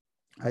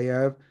 I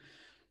have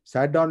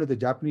sat down with a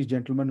Japanese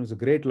gentleman who's a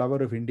great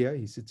lover of India.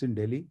 He sits in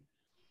Delhi.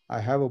 I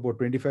have about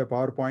 25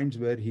 PowerPoints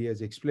where he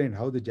has explained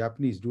how the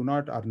Japanese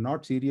are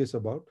not serious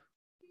about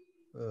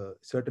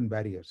certain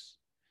barriers.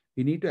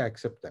 We need to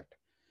accept that.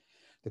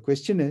 The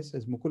question is,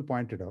 as Mukul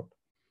pointed out,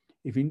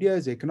 if India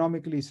is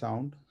economically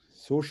sound,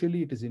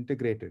 socially it is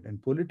integrated,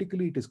 and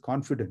politically it is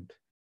confident,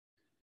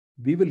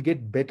 we will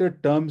get better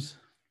terms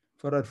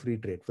for our free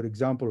trade. For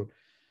example,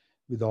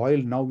 with oil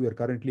now we are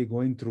currently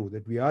going through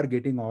that we are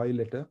getting oil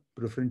at a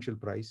preferential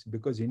price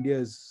because India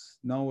is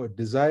now a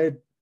desired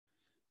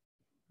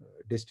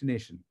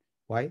destination.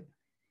 Why?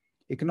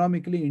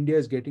 Economically, India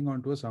is getting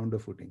onto a sounder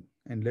footing.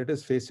 And let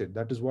us face it,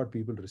 that is what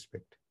people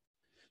respect.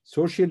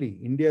 Socially,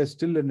 India is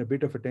still in a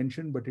bit of a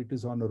tension, but it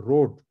is on a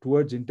road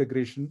towards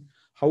integration.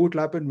 How it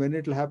will happen, when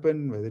it will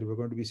happen, whether we're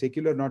going to be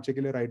secular, not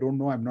secular, I don't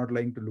know. I'm not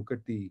lying to look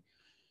at the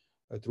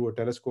through a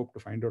telescope to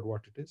find out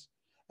what it is.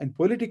 And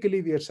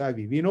politically, we are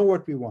savvy. We know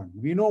what we want.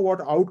 We know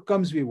what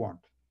outcomes we want.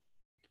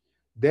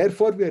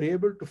 Therefore, we are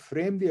able to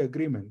frame the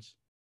agreements.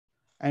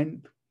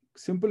 And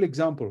simple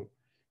example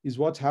is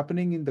what's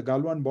happening in the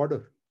Galwan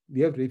border.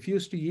 We have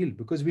refused to yield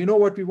because we know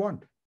what we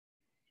want.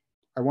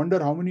 I wonder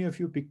how many of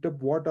you picked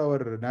up what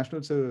our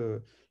national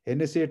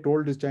NSA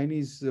told his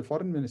Chinese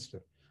foreign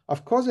minister.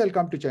 Of course, I'll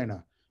come to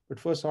China, but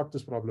first sort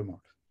this problem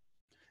out.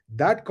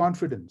 That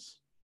confidence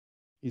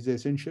is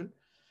essential.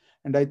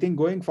 And I think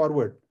going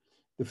forward,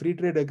 the free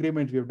trade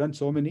agreement, we have done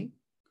so many,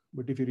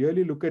 but if you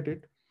really look at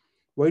it,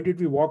 why did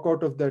we walk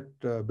out of that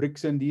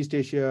BRICS and the East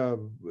Asia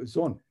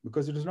zone?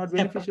 Because it is not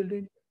beneficial to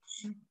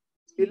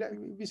India.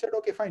 We said,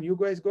 okay, fine, you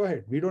guys go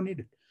ahead. We don't need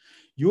it.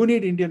 You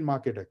need Indian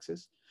market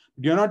access.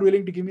 You're not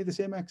willing to give me the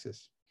same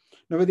access.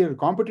 Now, whether you're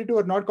competitive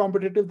or not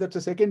competitive, that's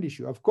a second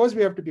issue. Of course,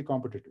 we have to be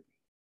competitive.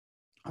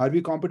 Are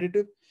we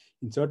competitive?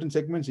 In certain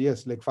segments,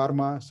 yes, like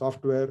pharma,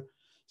 software,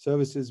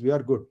 services, we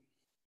are good.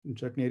 In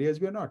certain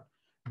areas, we are not.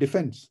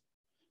 Defense,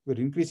 we're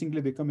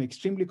increasingly become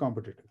extremely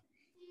competitive.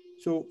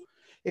 So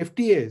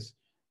FTAs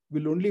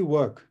will only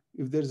work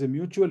if there's a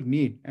mutual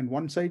need and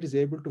one side is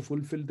able to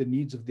fulfill the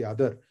needs of the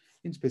other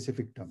in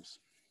specific terms.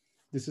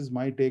 This is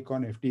my take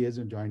on FTAs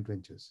and joint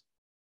ventures.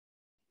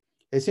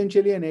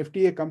 Essentially, an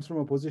FTA comes from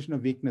a position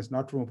of weakness,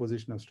 not from a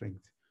position of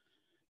strength.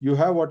 You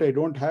have what I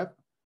don't have.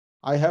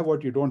 I have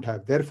what you don't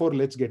have. Therefore,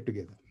 let's get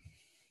together.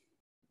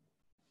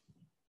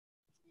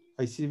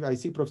 I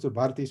see Professor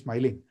Bharati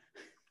smiling.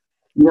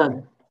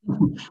 Yeah.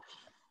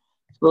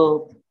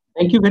 So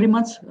thank you very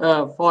much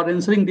for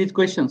answering these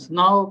questions.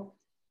 Now,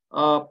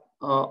 I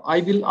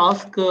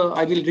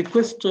will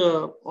request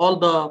all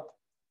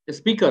the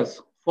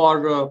speakers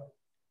for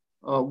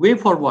way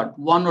forward,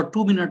 1 or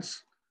 2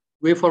 minutes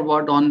way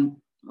forward on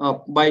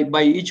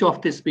by each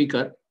of the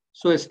speaker.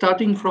 So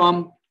starting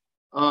from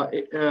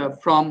Mr.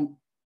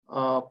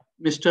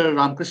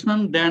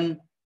 Ramakrishnan, then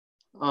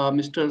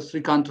Mr.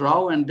 Srikant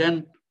Rao, and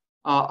then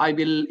I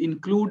will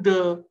include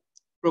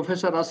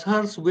Professor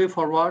Ashar's way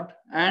forward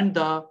and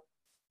the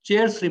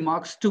chair's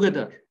remarks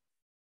together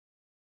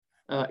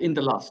in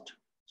the last.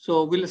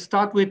 So we'll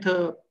start with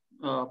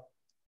Mr.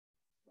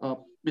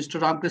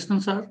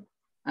 Ramakrishnan sir,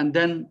 and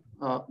then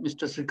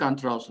Mr.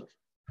 Srikant Rao sir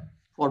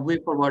for way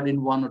forward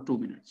in 1 or 2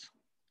 minutes.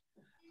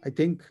 I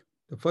think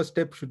The first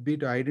step should be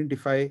to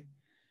identify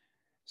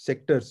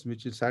sectors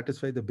which will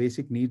satisfy the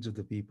basic needs of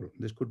the people.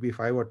 This could be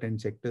 5 or 10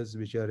 sectors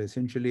which are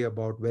essentially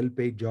about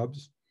well-paid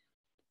jobs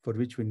for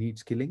which we need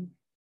skilling.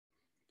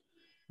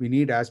 We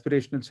need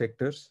aspirational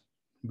sectors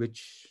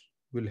which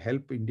will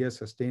help India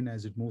sustain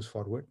as it moves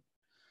forward.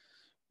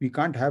 We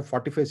can't have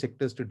 45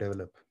 sectors to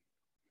develop.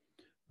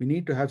 We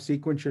need to have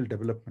sequential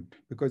development,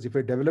 because if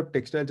I develop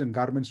textiles and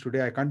garments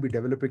today, I can't be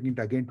developing it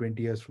again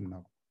 20 years from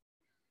now.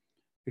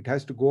 It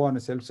has to go on a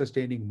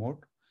self-sustaining mode.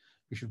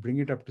 We should bring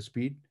it up to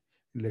speed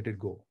and let it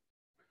go.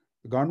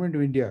 The government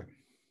of India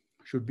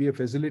should be a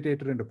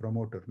facilitator and a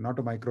promoter, not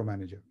a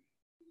micromanager.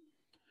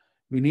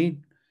 We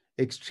need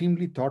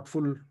extremely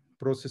thoughtful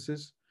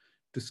processes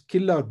to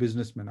skill our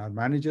businessmen. Our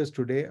managers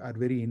today are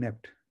very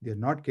inept. They're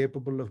not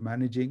capable of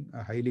managing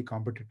a highly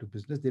competitive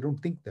business. They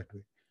don't think that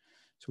way.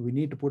 So we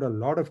need to put a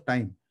lot of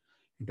time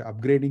into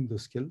upgrading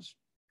those skills.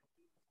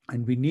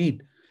 And we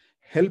need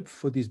help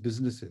for these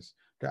businesses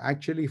to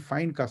actually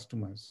find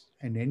customers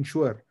and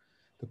ensure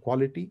the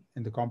quality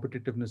and the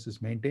competitiveness is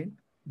maintained.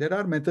 There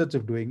are methods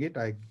of doing it.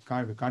 I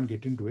can't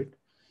get into it.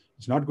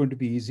 It's not going to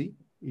be easy.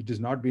 It has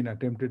not been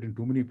attempted in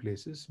too many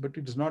places, but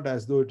it is not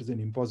as though it is an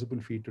impossible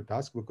feat to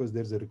task, because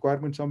there's a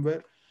requirement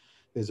somewhere,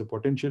 there's a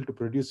potential to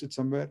produce it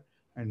somewhere,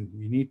 and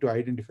we need to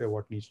identify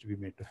what needs to be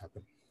made to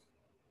happen.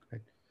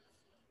 Right?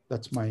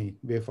 That's my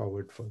way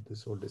forward for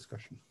this whole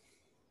discussion.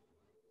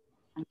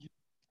 Thank you.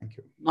 Thank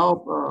you.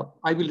 Now,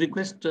 I will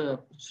request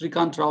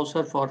Srikant Rao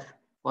sir for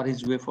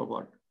his way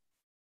forward.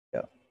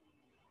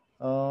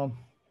 Yeah.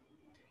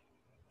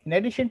 In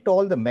addition to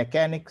all the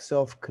mechanics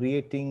of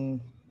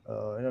creating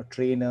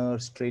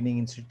trainers, training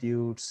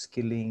institutes,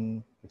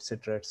 skilling,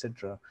 etc.,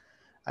 etc.,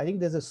 I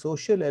think there's a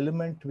social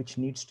element which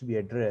needs to be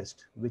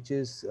addressed, which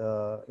is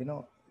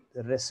the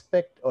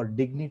respect or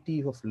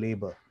dignity of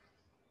labor.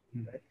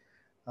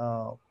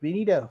 Right? We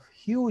need a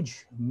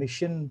huge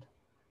mission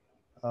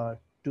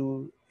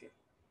to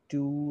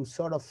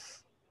sort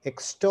of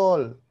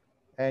extol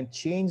and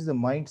change the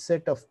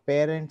mindset of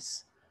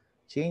parents,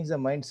 change the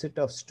mindset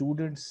of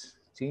students,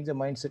 change the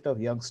mindset of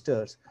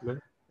youngsters,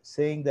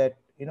 saying that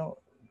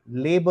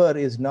labor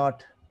is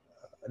not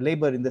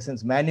labor in the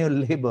sense manual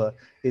labor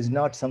is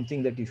not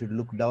something that you should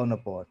look down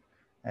upon,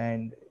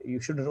 and you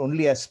shouldn't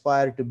only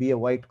aspire to be a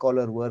white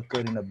collar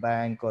worker in a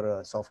bank or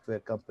a software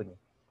company,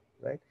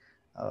 right?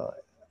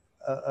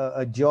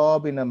 A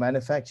job in a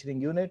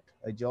manufacturing unit,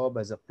 a job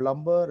as a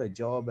plumber, a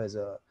job as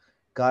a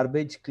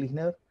garbage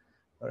cleaner,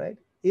 all right,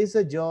 is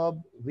a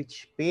job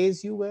which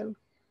pays you well,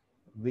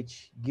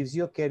 which gives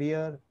you a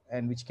career,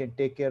 and which can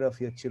take care of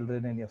your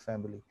children and your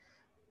family.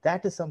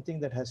 That is something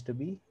that has to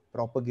be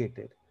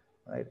propagated,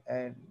 right?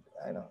 And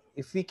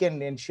if we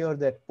can ensure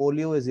that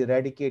polio is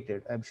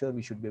eradicated, I'm sure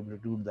we should be able to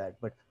do that.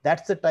 But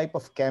that's the type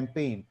of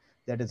campaign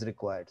that is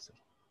required, sir.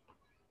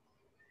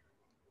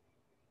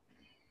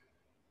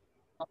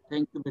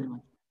 Thank you very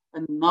much.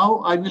 And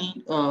now I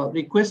will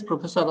request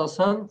Professor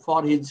Asar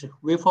for his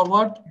way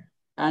forward,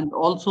 and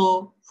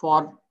also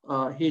for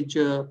his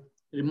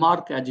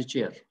remark as a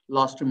chair,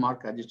 last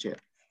remark as a chair.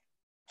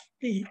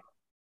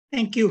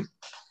 Thank you,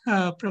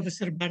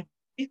 Professor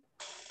Bharti.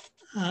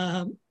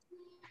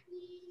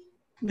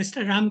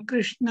 Mr.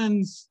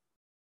 Ramakrishnan's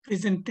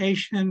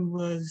presentation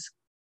was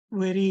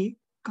very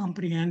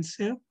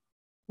comprehensive,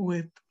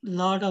 with a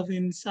lot of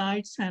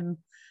insights and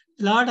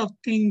a lot of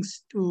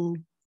things to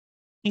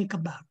think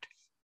about.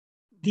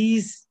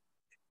 These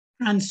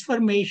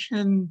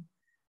transformation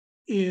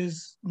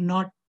is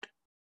not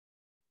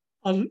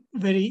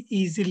very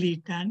easily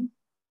done.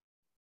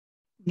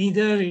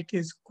 Neither it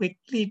is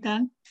quickly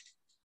done.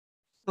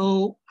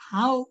 So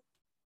how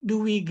do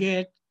we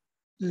get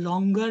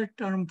longer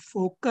term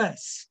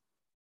focus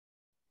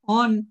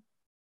on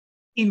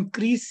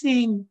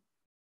increasing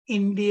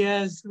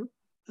India's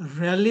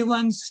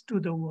relevance to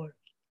the world?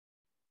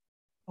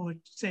 I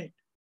would say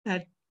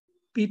that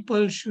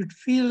people should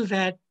feel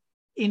that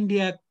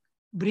India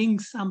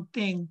brings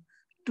something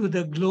to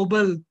the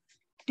global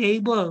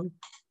table,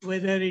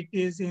 whether it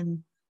is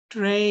in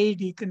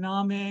trade,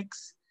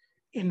 economics,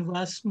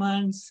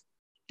 investments,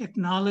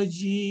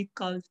 technology,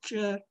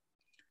 culture,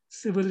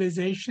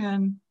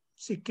 civilization,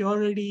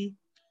 security,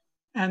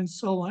 and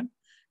so on.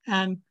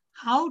 And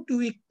how do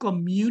we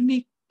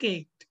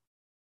communicate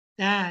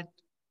that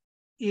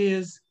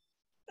is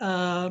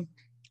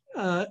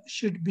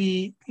should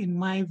be, in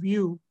my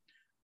view,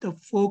 the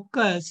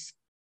focus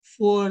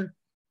for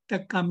the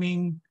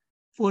coming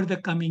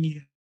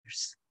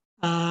years,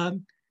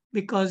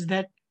 because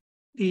that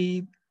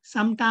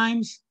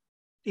sometimes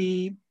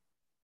the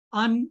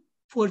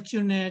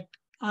unfortunate,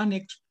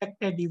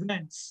 unexpected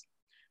events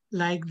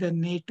like the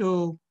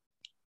NATO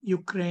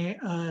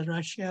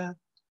Russia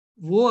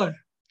war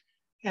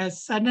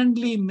has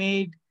suddenly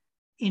made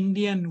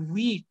Indian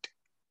wheat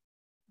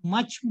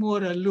much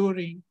more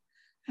alluring,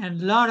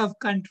 and a lot of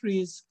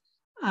countries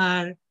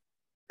are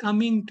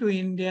coming to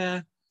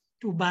India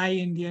to buy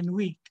Indian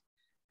wheat.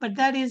 But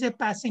that is a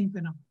passing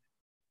phenomenon.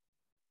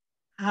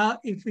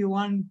 If we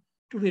want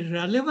to be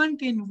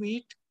relevant in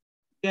wheat,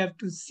 we have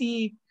to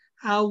see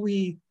how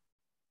we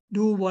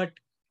do what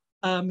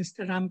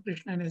Mr.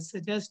 Ramakrishnan has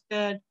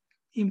suggested,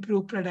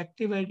 improve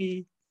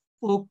productivity,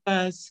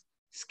 focus,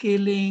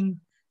 scaling,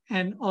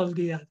 and all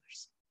the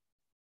others.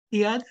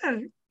 The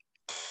other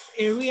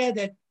area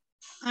that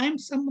I'm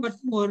somewhat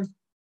more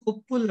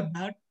hopeful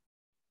about,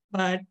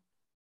 but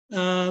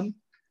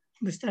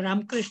Mr.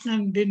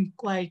 Ramakrishnan didn't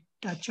quite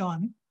touch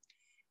on,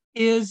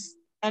 is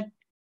that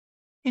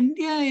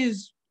India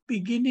is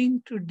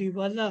beginning to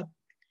develop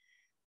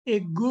a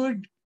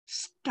good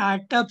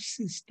startup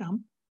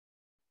system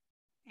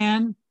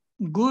and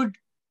good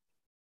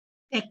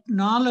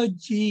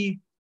technology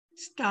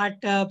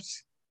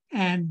startups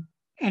and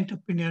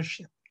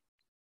entrepreneurship.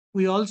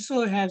 We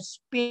also have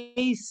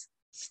space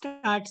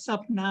starts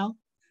up now,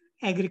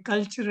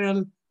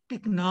 agricultural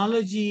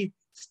technology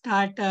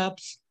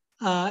startups,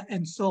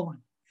 and so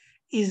on.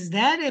 Is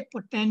there a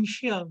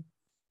potential,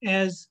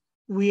 as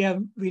we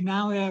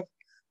now have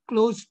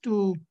close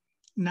to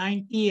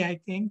 90, I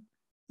think,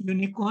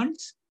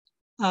 unicorns,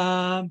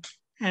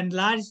 and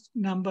large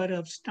number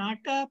of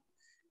startups?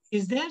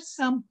 Is there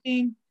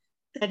something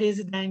that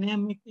is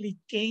dynamically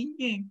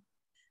changing,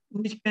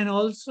 which can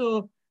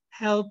also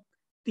help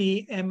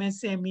the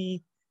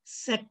MSME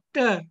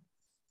sector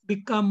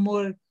become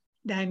more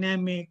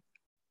dynamic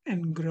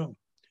and grow?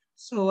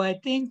 So I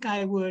think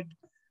I would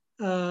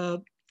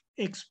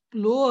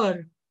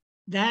explore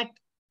that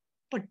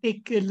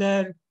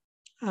particular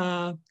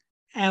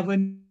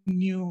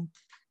avenue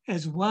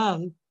as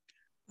well,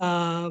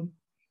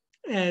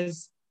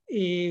 as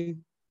a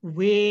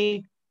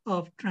way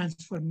of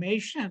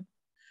transformation,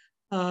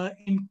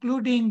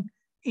 including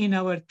in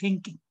our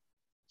thinking.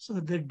 So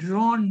the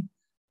drone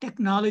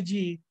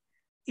technology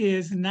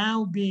is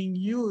now being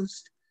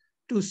used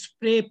to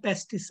spray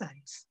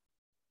pesticides.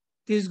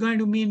 This is going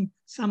to mean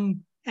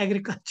some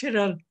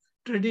agricultural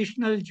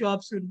traditional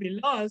jobs will be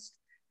lost,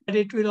 but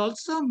it will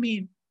also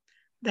mean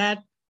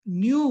that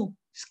new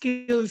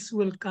skills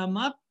will come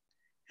up,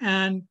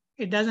 and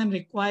it doesn't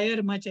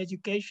require much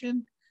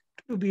education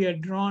to be a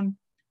drone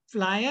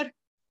flyer,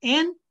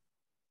 and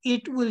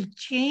it will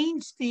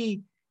change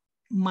the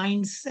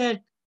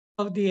mindset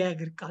of the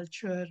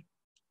agriculture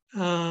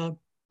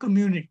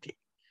community.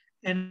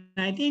 And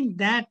I think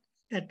that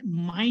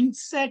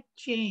mindset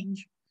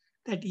change,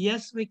 that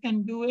yes, we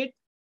can do it.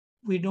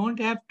 We don't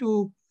have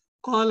to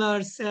call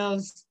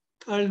ourselves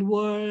third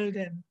world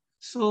and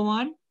so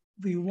on.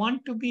 We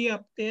want to be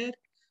up there.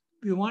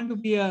 We want to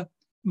be a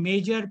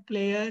major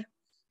player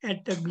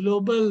at the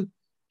global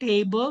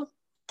table,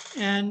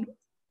 and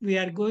we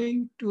are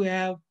going to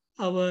have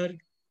our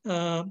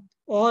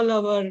all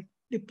our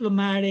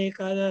diplomatic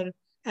other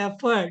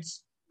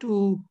efforts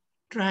to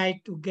try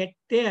to get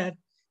there.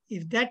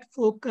 If that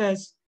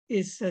focus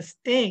is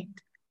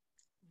sustained,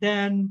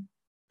 then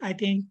I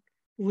think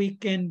we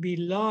can be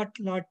lot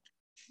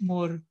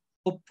more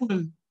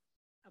hopeful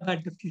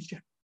about the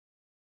future.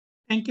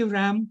 Thank you,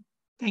 Ram.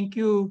 Thank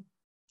you,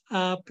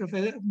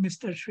 Professor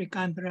Mr.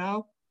 Shrikant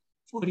Rao,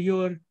 for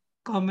your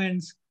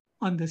comments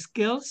on the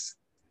skills.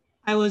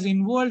 I was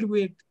involved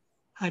with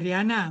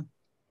Haryana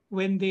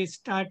when they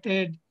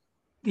started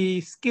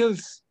the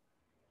skills,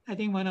 I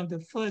think one of the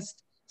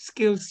first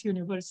skills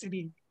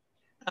university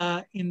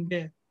in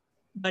there.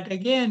 But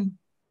again,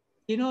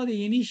 you know,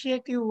 the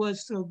initiative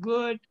was so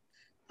good.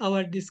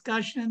 Our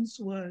discussions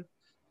were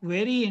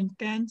very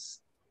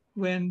intense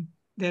when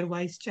their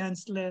vice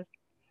chancellor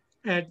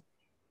had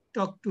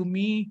talked to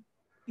me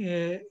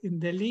in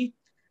Delhi.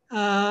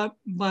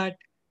 But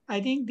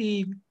I think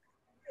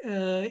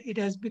it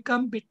has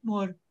become a bit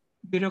more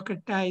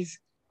bureaucratized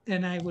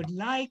than I would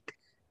like.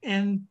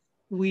 And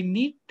we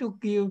need to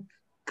give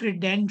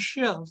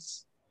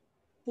credentials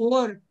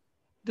for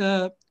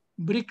the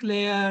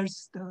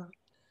bricklayers, the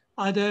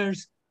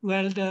others,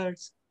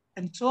 welders,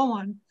 and so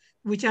on,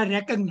 which are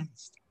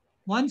recognized.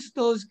 Once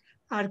those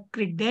are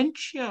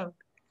credentialed,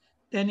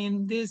 then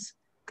in this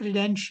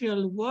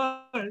credential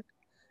world,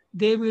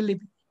 they will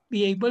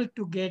be able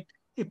to get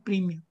a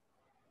premium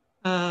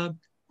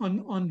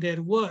on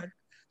their work.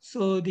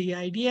 So the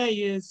idea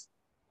is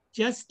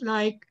just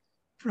like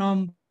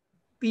from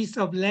piece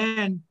of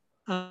land,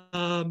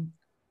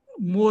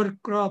 more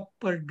crop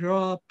per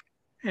drop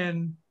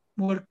and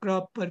more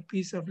crop per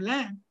piece of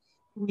land,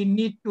 we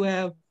need to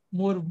have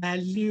more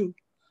value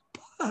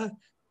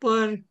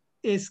per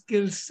a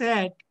skill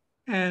set,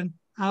 and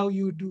how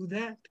you do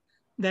that,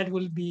 that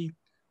will be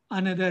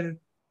another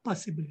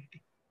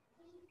possibility.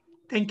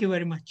 Thank you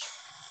very much.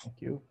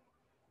 Thank you.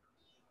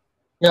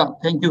 Yeah,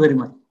 thank you very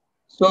much.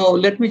 So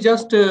let me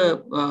just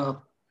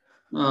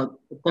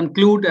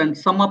conclude and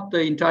sum up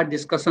the entire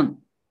discussion.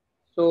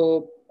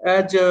 So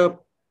as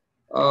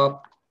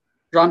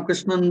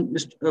Ramakrishnan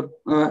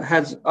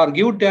has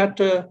argued that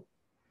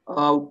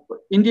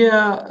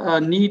India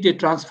needs a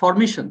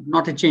transformation,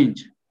 not a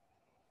change.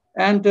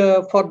 And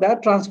for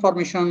that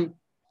transformation,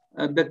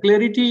 the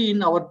clarity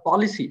in our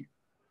policy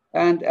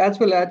and as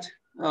well as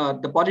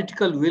the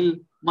political will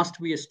must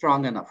be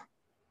strong enough.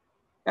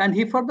 And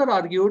he further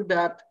argued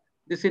that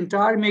this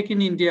entire Make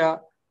in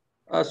India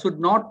should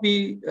not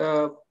be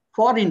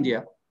for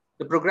India.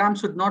 The program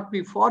should not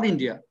be for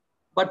India,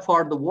 but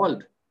for the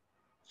world.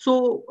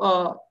 So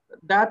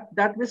that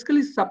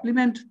basically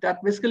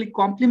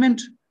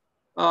complement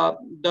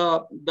the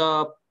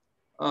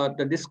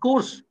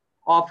discourse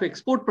of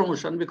export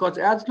promotion, because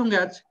as long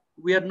as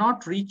we are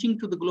not reaching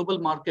to the global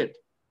market,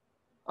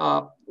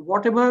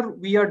 whatever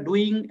we are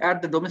doing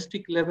at the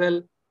domestic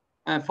level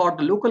for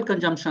the local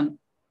consumption,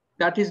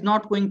 that is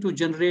not going to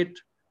generate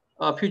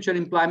future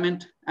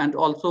employment and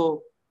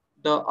also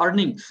the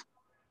earnings.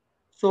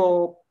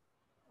 So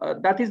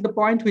that is the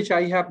point which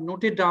I have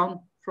noted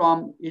down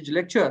from his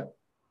lecture.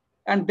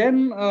 And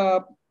then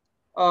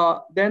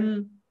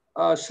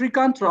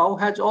Srikant Rao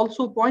has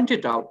also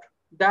pointed out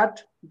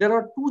that there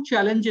are two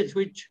challenges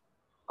which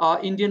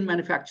Indian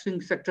manufacturing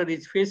sector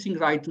is facing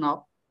right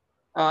now,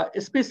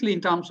 especially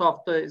in terms of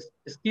the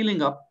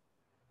scaling up.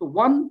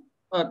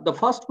 The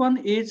first one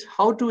is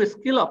how to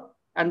scale up,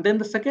 and then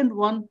the second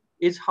one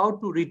is how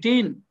to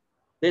retain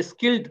the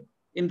skilled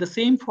in the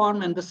same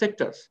firm and the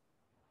sectors.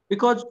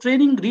 Because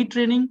training,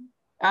 retraining,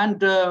 and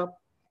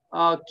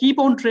keep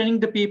on training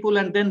the people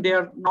and then they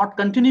are not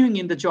continuing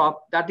in the job,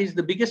 that is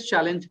the biggest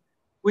challenge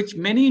which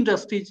many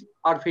industries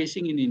are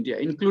facing in India,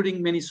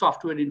 including many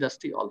software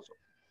industry also.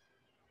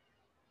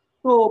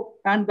 So,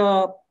 and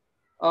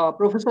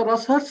Professor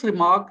Ashar's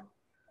remark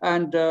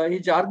and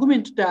his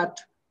argument that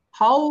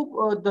how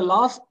the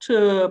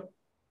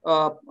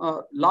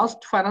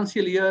last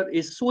financial year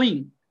is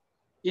showing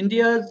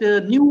India's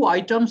new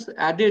items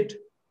added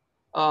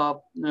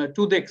to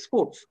the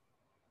exports,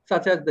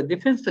 such as the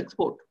defense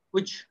export,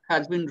 which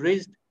has been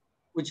raised,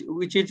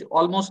 which is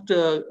almost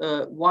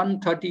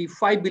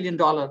 $135 billion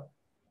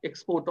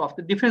export of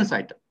the defense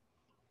item.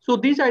 So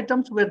these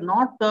items were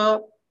not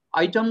the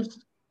items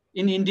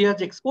in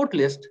India's export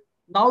list.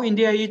 Now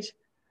India is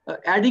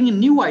adding in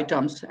new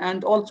items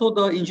and also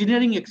the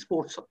engineering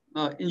exports,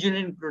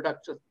 engineering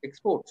products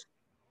exports.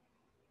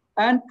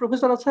 And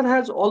Professor Asar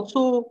has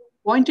also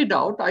pointed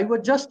out, I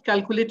was just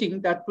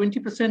calculating that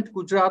 20%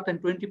 Gujarat and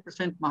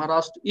 20%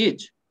 Maharashtra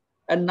each,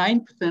 and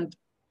 9%,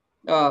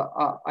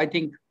 I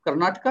think,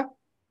 Karnataka.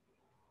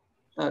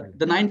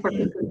 The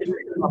 9%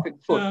 of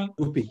export.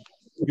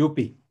 UP.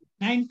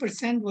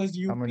 9% was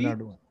UP. Tamil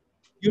Nadu.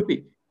 UP.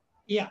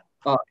 Yeah.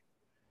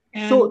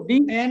 And, so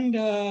these and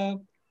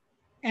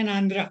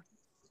Andhra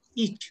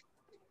each.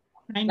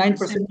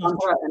 9%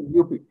 Andhra and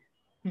UP.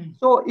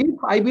 So if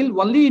I will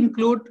only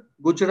include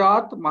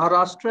Gujarat,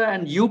 Maharashtra,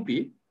 and UP,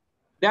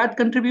 that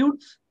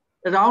contributes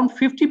around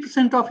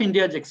 50% of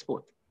India's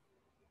export.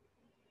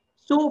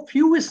 So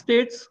few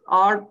states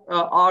are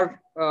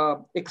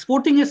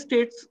exporting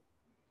states,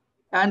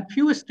 and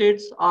few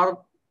states are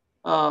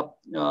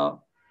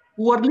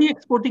poorly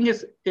exporting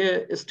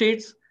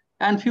states,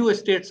 and few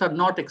states are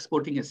not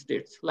exporting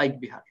states like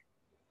Bihar.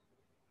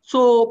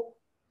 So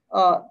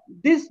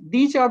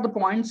these are the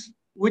points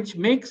which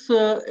makes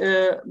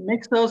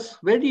us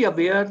very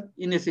aware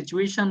in a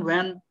situation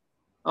when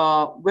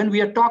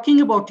we are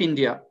talking about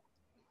India.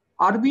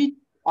 Are we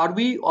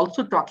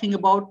also talking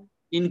about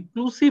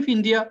inclusive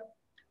India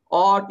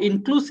or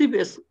inclusive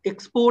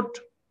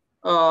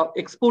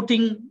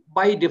exporting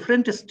by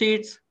different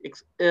states,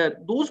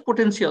 those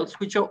potentials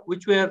which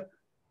were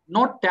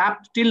not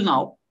tapped till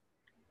now,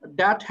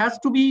 that has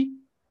to be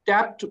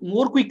tapped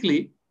more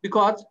quickly,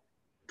 because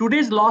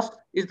today's loss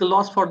is the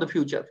loss for the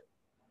future.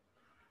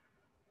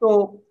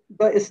 So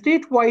the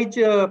state-wise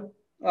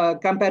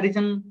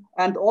comparison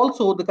and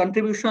also the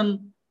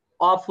contribution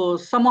of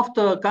some of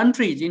the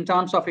countries in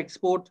terms of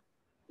export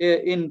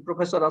in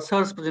Professor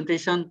Asar's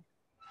presentation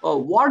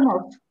warn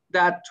us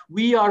that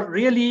we are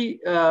really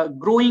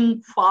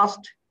growing fast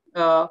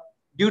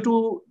due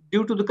to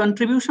the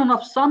contribution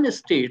of some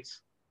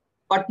states,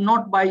 but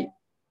not by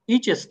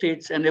each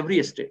state and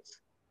every state.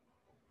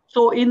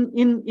 So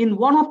in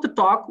one of the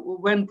talk,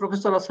 when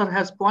Professor Asar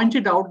has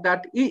pointed out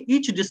that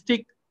each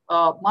district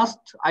must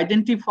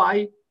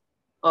identify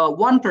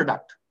one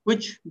product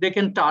which they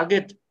can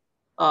target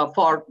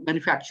for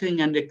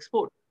manufacturing and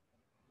export.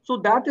 So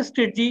that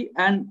strategy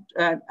and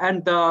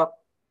the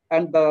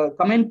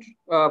comment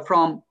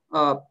from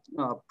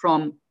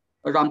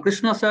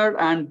Ramakrishnan sir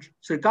and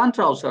Srikant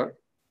Rao sir,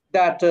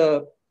 that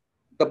the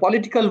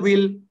political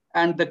will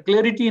and the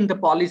clarity in the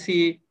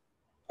policy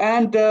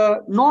and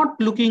not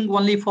looking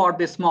only for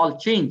the small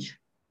change,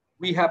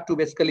 we have to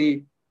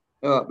basically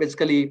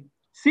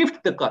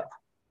shift the curve.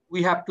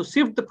 We have to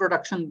shift the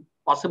production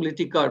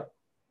possibility curve.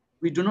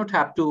 We do not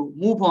have to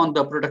move on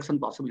the production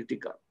possibility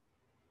curve.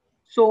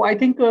 So I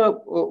think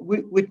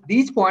with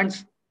these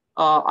points,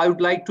 I would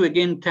like to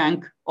again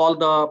thank all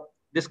the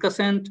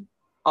discussant,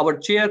 our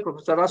chair,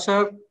 Professor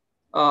Asar,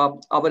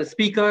 our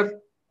speaker,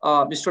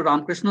 Mr.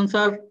 Ramakrishnan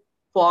sir,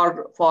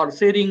 for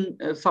sharing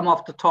some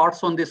of the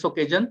thoughts on this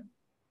occasion.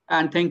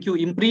 And thank you,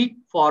 IMPRI,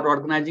 for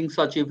organizing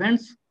such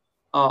events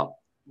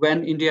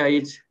when India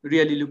is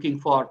really looking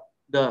for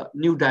the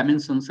new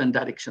dimensions and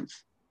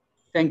directions.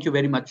 Thank you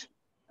very much.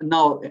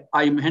 Now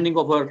I'm handing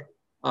over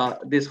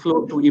this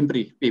floor to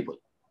IMPRI people.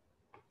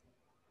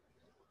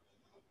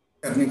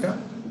 Karnika?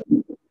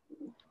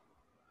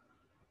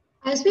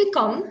 As we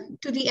come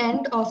to the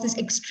end of this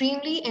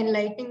extremely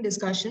enlightening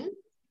discussion,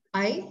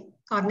 I,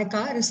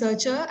 Karnika,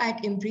 researcher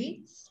at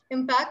IMPRI,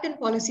 Impact and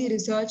Policy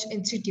Research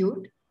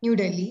Institute, New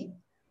Delhi,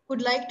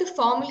 would like to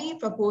formally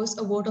propose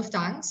a vote of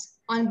thanks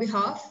on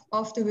behalf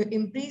of the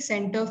IMPRI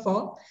Center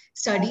for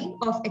Study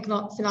of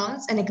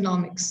Finance and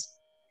Economics.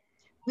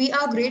 We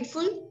are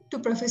grateful to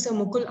Professor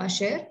Mukul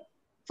Asher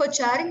for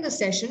chairing the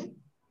session,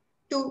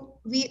 to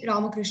V.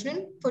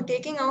 Ramakrishnan for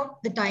taking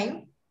out the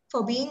time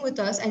for being with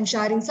us and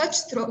sharing such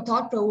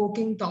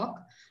thought-provoking talk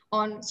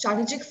on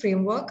strategic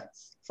framework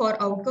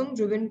for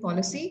outcome-driven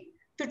policy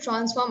to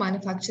transform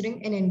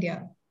manufacturing in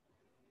India.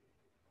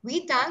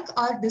 We thank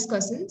our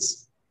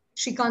discussants,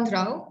 Shrikant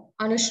Rao,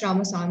 Anush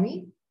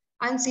Ramasamy,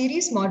 and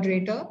series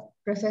moderator,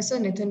 Professor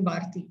Nitin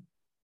Bharti.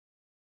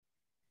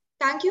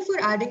 Thank you for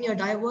adding your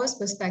diverse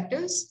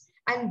perspectives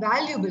and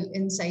valuable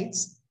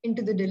insights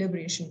into the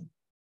deliberation.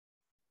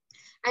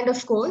 And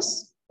of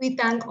course, we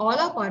thank all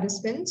our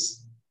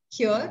participants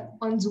here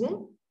on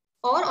Zoom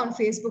or on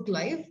Facebook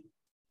Live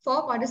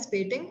for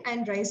participating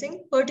and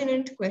raising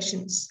pertinent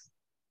questions.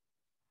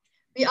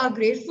 We are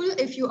grateful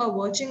if you are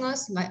watching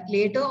us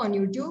later on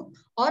YouTube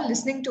or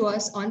listening to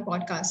us on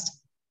podcast.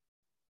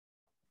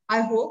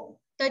 I hope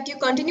that you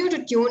continue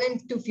to tune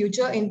into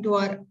future into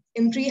our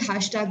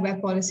IMPRI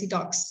 #Web Policy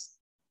Talks.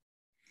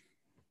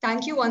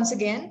 Thank you once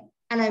again,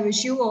 and I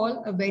wish you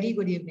all a very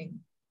good evening.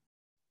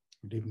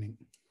 Good evening.